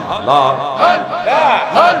আল্লাহ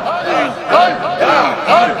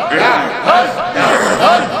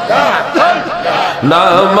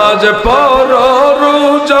নামাজ পড়ো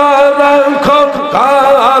রোজা রাখো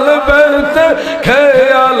কাল বেতে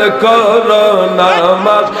খেয়াল করো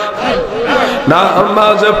নামাজ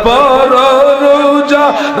নামাজ পড়ো রোজা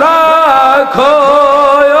রাখো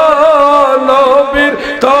নবীর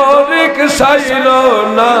তরিক সাইল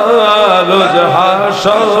না রোজ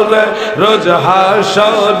হাসরে রোজ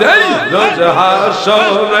হাসরে রোজ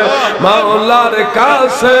হাসরে মাওলার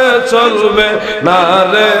কাছে চলবে না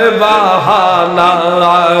রে বাহানা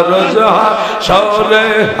রোজ হাসরে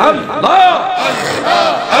আল্লাহ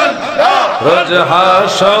রোজ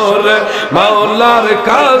হাসরে মাওলার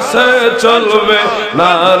কাছে চলবে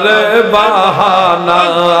না রে বাহানা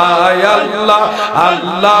আল্লাহ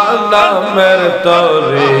আল্লাহ নামের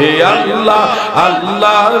তরি আল্লাহ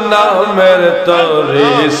আল্লাহ নামের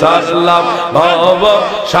তরি সারলাম ভব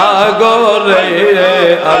সাগরে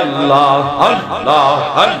আল্লাহ আল্লাহ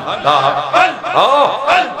আল্লাহ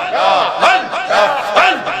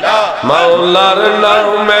মাওলার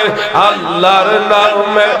নামে আল্লাহর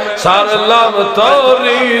নামে সারলাম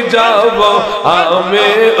তরি যাব আমি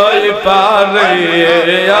ওই পারে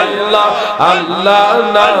আল্লাহ আল্লাহ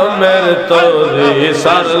নামের তরি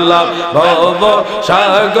সারলাম ভব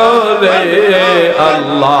সাগরে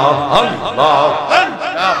আল্লাহ আল্লাহ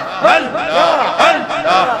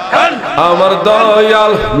আমার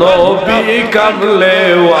দয়াল নবী কামলে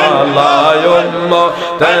ওয়ালা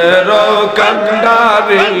তেরো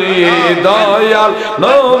কান্ডারি দয়াল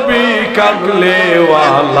নবী কামলে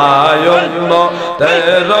ওয়ালা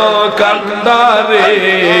তেরো কান্ডারি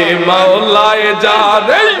মাওলায়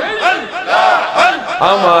যারে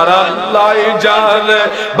আমার আল্লাহ জানে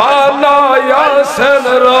বানায়াছেন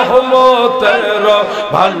রহমতের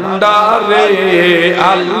ভান্ডারে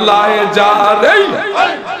আল্লাহ জানে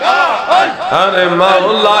আরে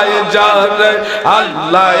মাওলায় জানে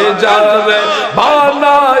আল্লাহ জানে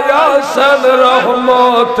বানায়াছেন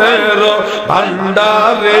রহমতের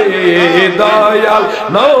ভান্ডারে দয়াল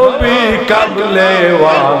নবী কামলে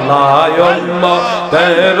ওয়ালা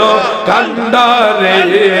তেরো কান্ডারে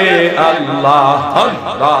আল্লাহ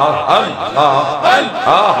আল্লাহ আল্লাহ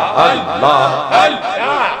আল্লাহ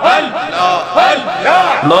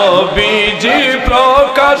নবীজি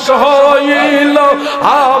প্রকাশ হইল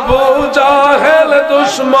আবু জাহেল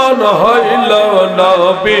দুশ্মন হইল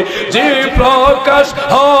নবীজি প্রকাশ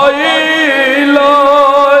হইল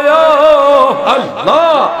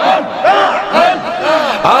আল্লাহ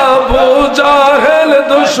আবু জাহেল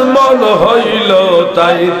দুশ্মন হইল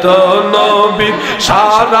তাই তো নবী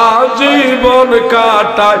সারা জীবন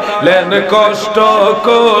কাটাইলেন কষ্ট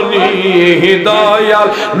করি দয়াল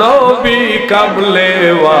নবী কামলে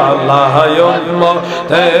ওয়ালা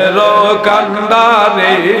তেরো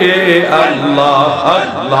কান্ডারে আল্লাহ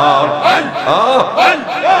আল্লাহ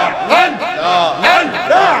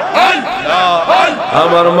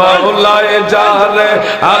আমার মাওলায় জানে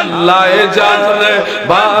আল্লাহ জানে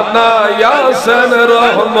বানায়াছেন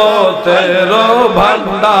রহমতের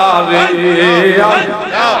ভান্ডারে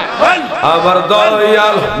আমার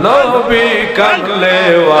দয়াল নবী কামলে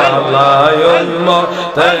ওয়ালা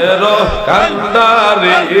তেরো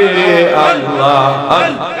কান্ডারে আল্লাহ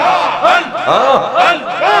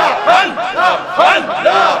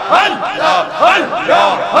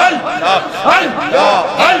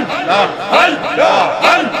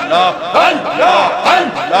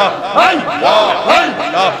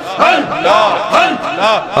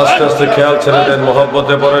আস্তে আস্তে খেয়াল ছেড়ে দেন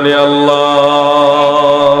মোহব্বতে পড়েনি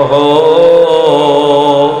আল্লাহ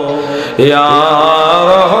ইয়া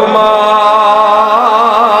রহমান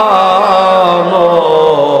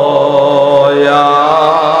ইয়া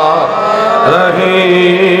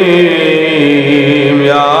রহিম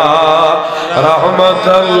ইয়া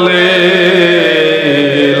রাহমাতাল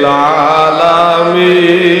লিল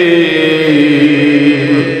আলামিন।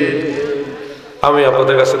 আমি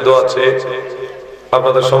আপনাদের কাছে দোয়া চাই,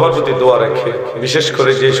 আপনাদের সবার প্রতি দোয়া রেখে, বিশেষ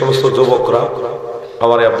করে যে সমস্ত যুবকরা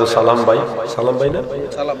আমার আব্দুল সালাম ভাই না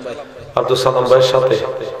আব্দুল সালাম ভাইয়ের সাথে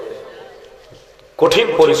কঠিন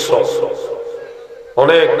পরিশ্রম,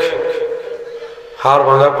 অনেক হাড়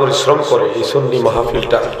ভাঙা পরিশ্রম করে এই সুন্নি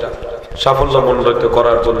মাহফিলটা সাফল্য মণ্ডিত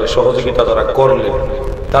করার জন্য সহযোগিতা যারা করলেন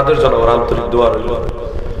তাদের জন্য আমার আন্তরিক দোয়া রইল।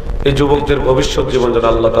 এই যুবকদের ভবিষ্যৎ জীবন যেন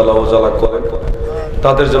আল্লাহ তাআলা উজালা করেন,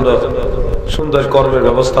 তাদের জন্য সুন্দর কর্মের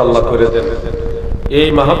ব্যবস্থা আল্লাহ করে দেন। এই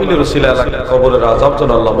মাহফিলের উসিলায় কবরের আযাব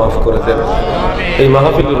যেন আল্লাহ মাফ করে দেন। এই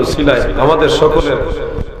মাহফিলের উসিলায় আমাদের সকলের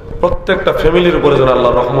প্রত্যেকটা ফ্যামিলির উপরে যেন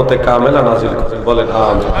আল্লাহ রহমতে কামেলা নাজিল করেন, বলেন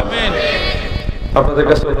আমিন। আপনাদের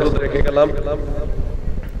কাছে অনুরোধ রেখে গেলাম,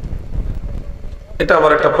 এটা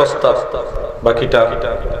আমার একটা প্রস্তাব, বাকিটা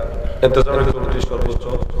ইন্তজামের কমিটির সর্বোচ্চ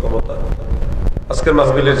ক্ষমতা। আজকের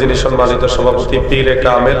মাহফিলের যিনি সম্মানিত সভাপতি পীরে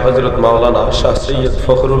কামেল হযরত মাওলানা শাহ সৈয়দ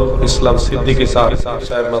ফখরুল ইসলাম সিদ্দিকী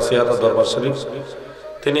সাহেব মাসিহাতা দরবার শরীফ,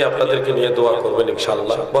 তিনি আপনাদেরকে নিয়ে দোয়া করবেন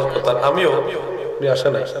ইনশাআল্লাহ। বরকতার আমিও আসে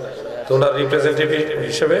নাই তো ওনার রিপ্রেজেন্টেটিভ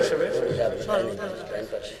হিসেবে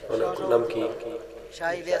নাম কি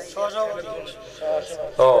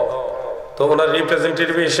তো ওনার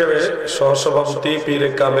রিপ্রেজেন্টেটিভ হিসেবে সহসভাপতি পীরে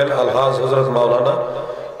কামেল আলহাজ হযরত মাওলানা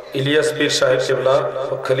ইলিয়াস পীর সাহেব কিবলা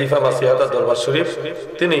খলিফা মাসিহাতা দরবার শরীফ,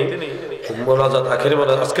 তিনি মোনাজাত আখিরি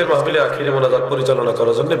মোনাজাত আজকের মাহফিলে আখিরি মোনাজাত পরিচালনা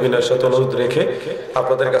করার জন্য বিনয়ের সাথে অনুরোধ রেখে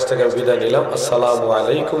আপনাদের কাছ থেকে আমি বিদায় নিলাম। আসসালামু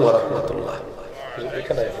আলাইকুম ওয়া রাহমাতুল্লাহ।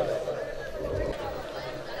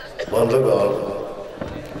 বন্ধুগণ,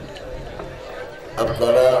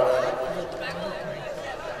 আপনারা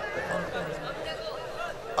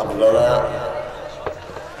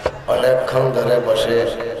অনেকক্ষণ ধরে বসে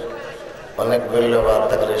অনেক মূল্যবান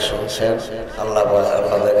তাকে শুনছেন। আল্লাহ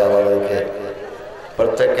আপনাদেরকে আমাদেরকে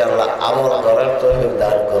প্রত্যেককে আল্লাহ আমল করার তৌফিক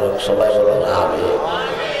দান করুন। সবাই বলুন আমিন।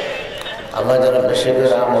 আমরা যেন বেশি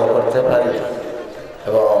করে আমল করতে পারি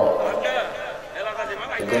এবং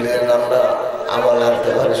এগুলির আমরা আমল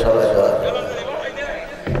আনতে পারি। সবাই বলেন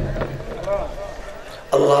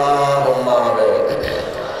আল্লাহুম্মা আমিন,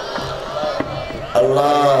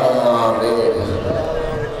 আল্লাহুম্মা আমিন।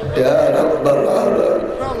 ইয়া রাব্বাল আলামিন,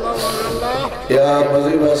 ইয়া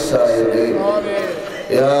মুজিবাস সাইলিন,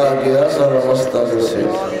 ইয়া গিয়াসাল মুস্তাগিসিন,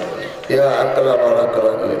 ইয়া আকরামাল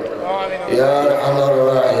আকরামিন, ইয়া আরহামার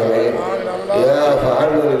রাহিমিন, ইয়া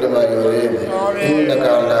ফাআলুল লিমা ইউরিদ, ইন্নাকা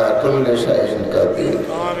আলা কুল্লি শাইইন কাদির।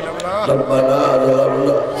 রব্বানা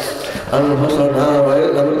যালামনা আনফুসানা ওয়া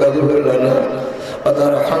ইল্লাম তাগফির লানা ওয়া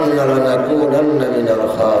তারহামনা লানাকুনান্না মিনাল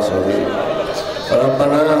খাসিরিন।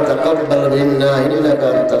 ربنا تقبل منا إنك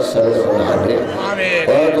أنت السميع العليم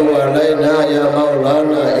وتب علينا يا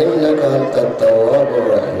مولانا إنك أنت التواب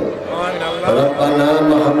الرحيم. ربنا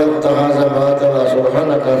ما خلقت هذا باطلا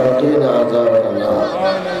سبحانك فقنا عذاب النار.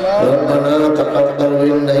 ربنا تقبل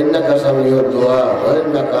منا إنك سميع الدعاء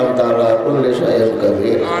وإنك أنت على كل شيء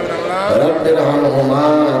قدير. رب ارحمهما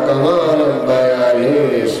كما ربياني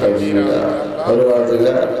صغيرا.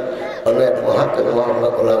 অনেক মহাত্মা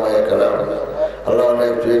মোহাম্মদ ওলামায়ে কেরাম, আল্লাহ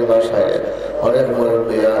অনেক পীর মাশায়েখ, অনেক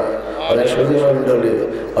মুরব্বিয়া, অনেক সুধী মণ্ডলী,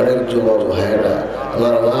 অনেক যুবক ভাইয়েরা,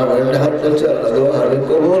 আমার মা বোনেরা হাত তুলছে। আল্লাহ দোয়া আমি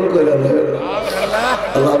কবুল করে নেন।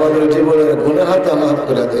 আল্লাহ আমাদের জীবনের গুনাহটা মাফ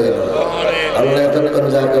করে দেন। আল্লাহ এতক্ষণ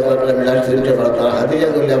যাকে বললেন লাঠিতে তার হাতিয়া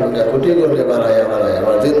করলে আমরা কুটি করলে বাড়াইয়া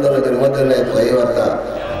আমার জিন্দগির মধ্যে নেই তৈবাতা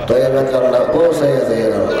আল্লাহ পৌঁছাইয়া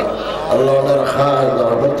দেন। আল্লাহ আল্লাহ ওনার খাস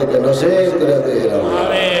মহব্বত থেকে নসিব করে দেন।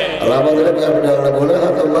 আল্লাহ আমাদেরকে আপনি আল্লাহ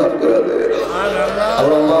গুনাহটা মাফ করে দেন।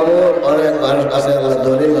 আল্লাহ মামুন অনেক মানুষ আছে আল্লাহ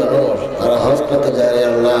ধনী মানুষ, তারা হজ করতে যায়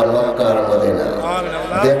আল্লাহ মক্কা আর মদিনা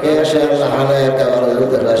দেখে আসে আল্লাহ হানায়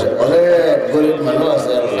একেবারে আসে। অনেক গরিব মানুষ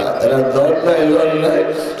আছে আল্লাহ, এরা দর নাই লোন নাই,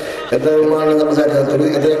 এদের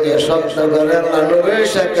এদেরকে সব করে আল্লাহ নবীর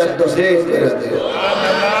সাক্ষাৎ নসিব করে দিও।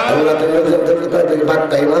 আল্লাহ তুমি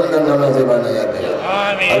বাক্কা ইমানদার নামাজি বানাইয়া দিও।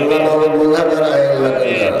 আল্লাহ মামুন গুনাহ করা আল্লাহ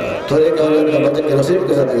করে তরিকা আমাদেরকে নসিব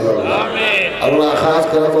করে দিও। আল্লাহ খাস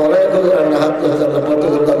করে অনেক আল্লাহ হাত করে আল্লাহ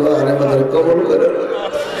প্রত্যেক আল্লাহ আমাদের কবুল করে।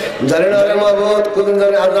 জানি না রে মাহবুব কোন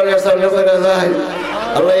জানি আল্লাহর সামনে করে যায়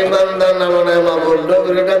আল্লাহ ইমানদার না মানে মাহবুব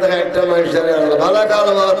ডগরিটা দেখা একটা মানুষ জানে আল্লাহ ভালো কাল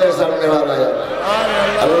মাতের সামনে ভালো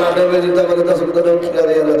আল্লাহ নবী জিতা করে তো সুন্দর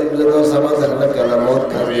করে আল্লাহ তুমি সমাজ আল্লাহ কেন মত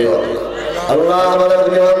খাবিও আল্লাহ আমাদের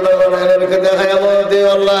ইমানদার বানায় নবীকে দেখায় আমল দিও।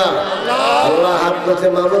 আল্লাহ আল্লাহ হাত করতে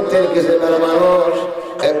মাহবুব তেল কিসে মেরা মানুষ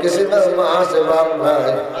एक किसी में माँ से मांगना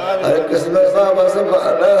है, हर किसी में बाबा से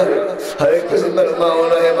मांगना है, हर किसी में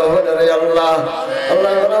मांगना है बहुत है अल्लाह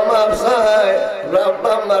अल्लाह मेरा माफ साय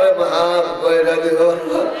रब्बा मेरे माफ कोई न दियो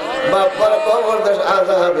बाप पर कबर दस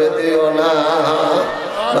आज़ाब दियो ना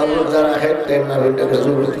बाबू जरा हेटे ना बेटे के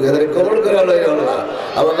सुबह के कबूल करा लो अल्लाह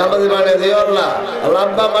अल्लाह नमाज़ माने दियो अल्लाह अल्लाह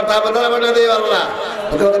अब्बा मता बदला बना दियो अल्लाह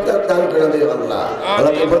दान कर दियो अल्लाह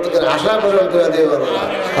अल्लाह के प्रति आशा पूर्ण कर दियो अल्लाह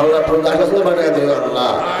अल्लाह प्रति बना दियो अल्लाह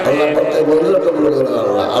अल्लाह प्रत्येक बंधुर कबूल करो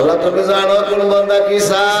अल्लाह अल्लाह তুমি জানো কোন বান্দা কি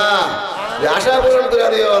চায় আশা পূরণ করে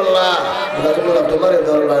দিও আল্লাহ তোমার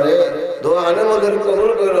দরবারে দোয়া আমাদের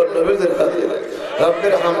কবুল করো নবীদের খাতিরে رب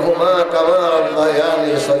ارحمهما كما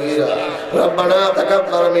ربياني صغيرا ربنا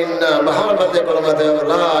تقبل منا محمد كلمة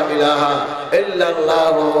لا إله إلا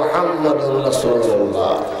الله محمد رسول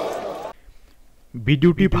الله।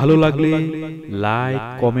 ভিডিওটি ভালো লাগলে লাইক,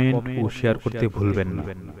 কমেন্ট ও শেয়ার করতে ভুলবেন না।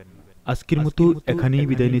 আজকের মতো এখানেই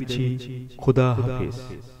বিদায় নিচ্ছি। খোদা হাফেজ।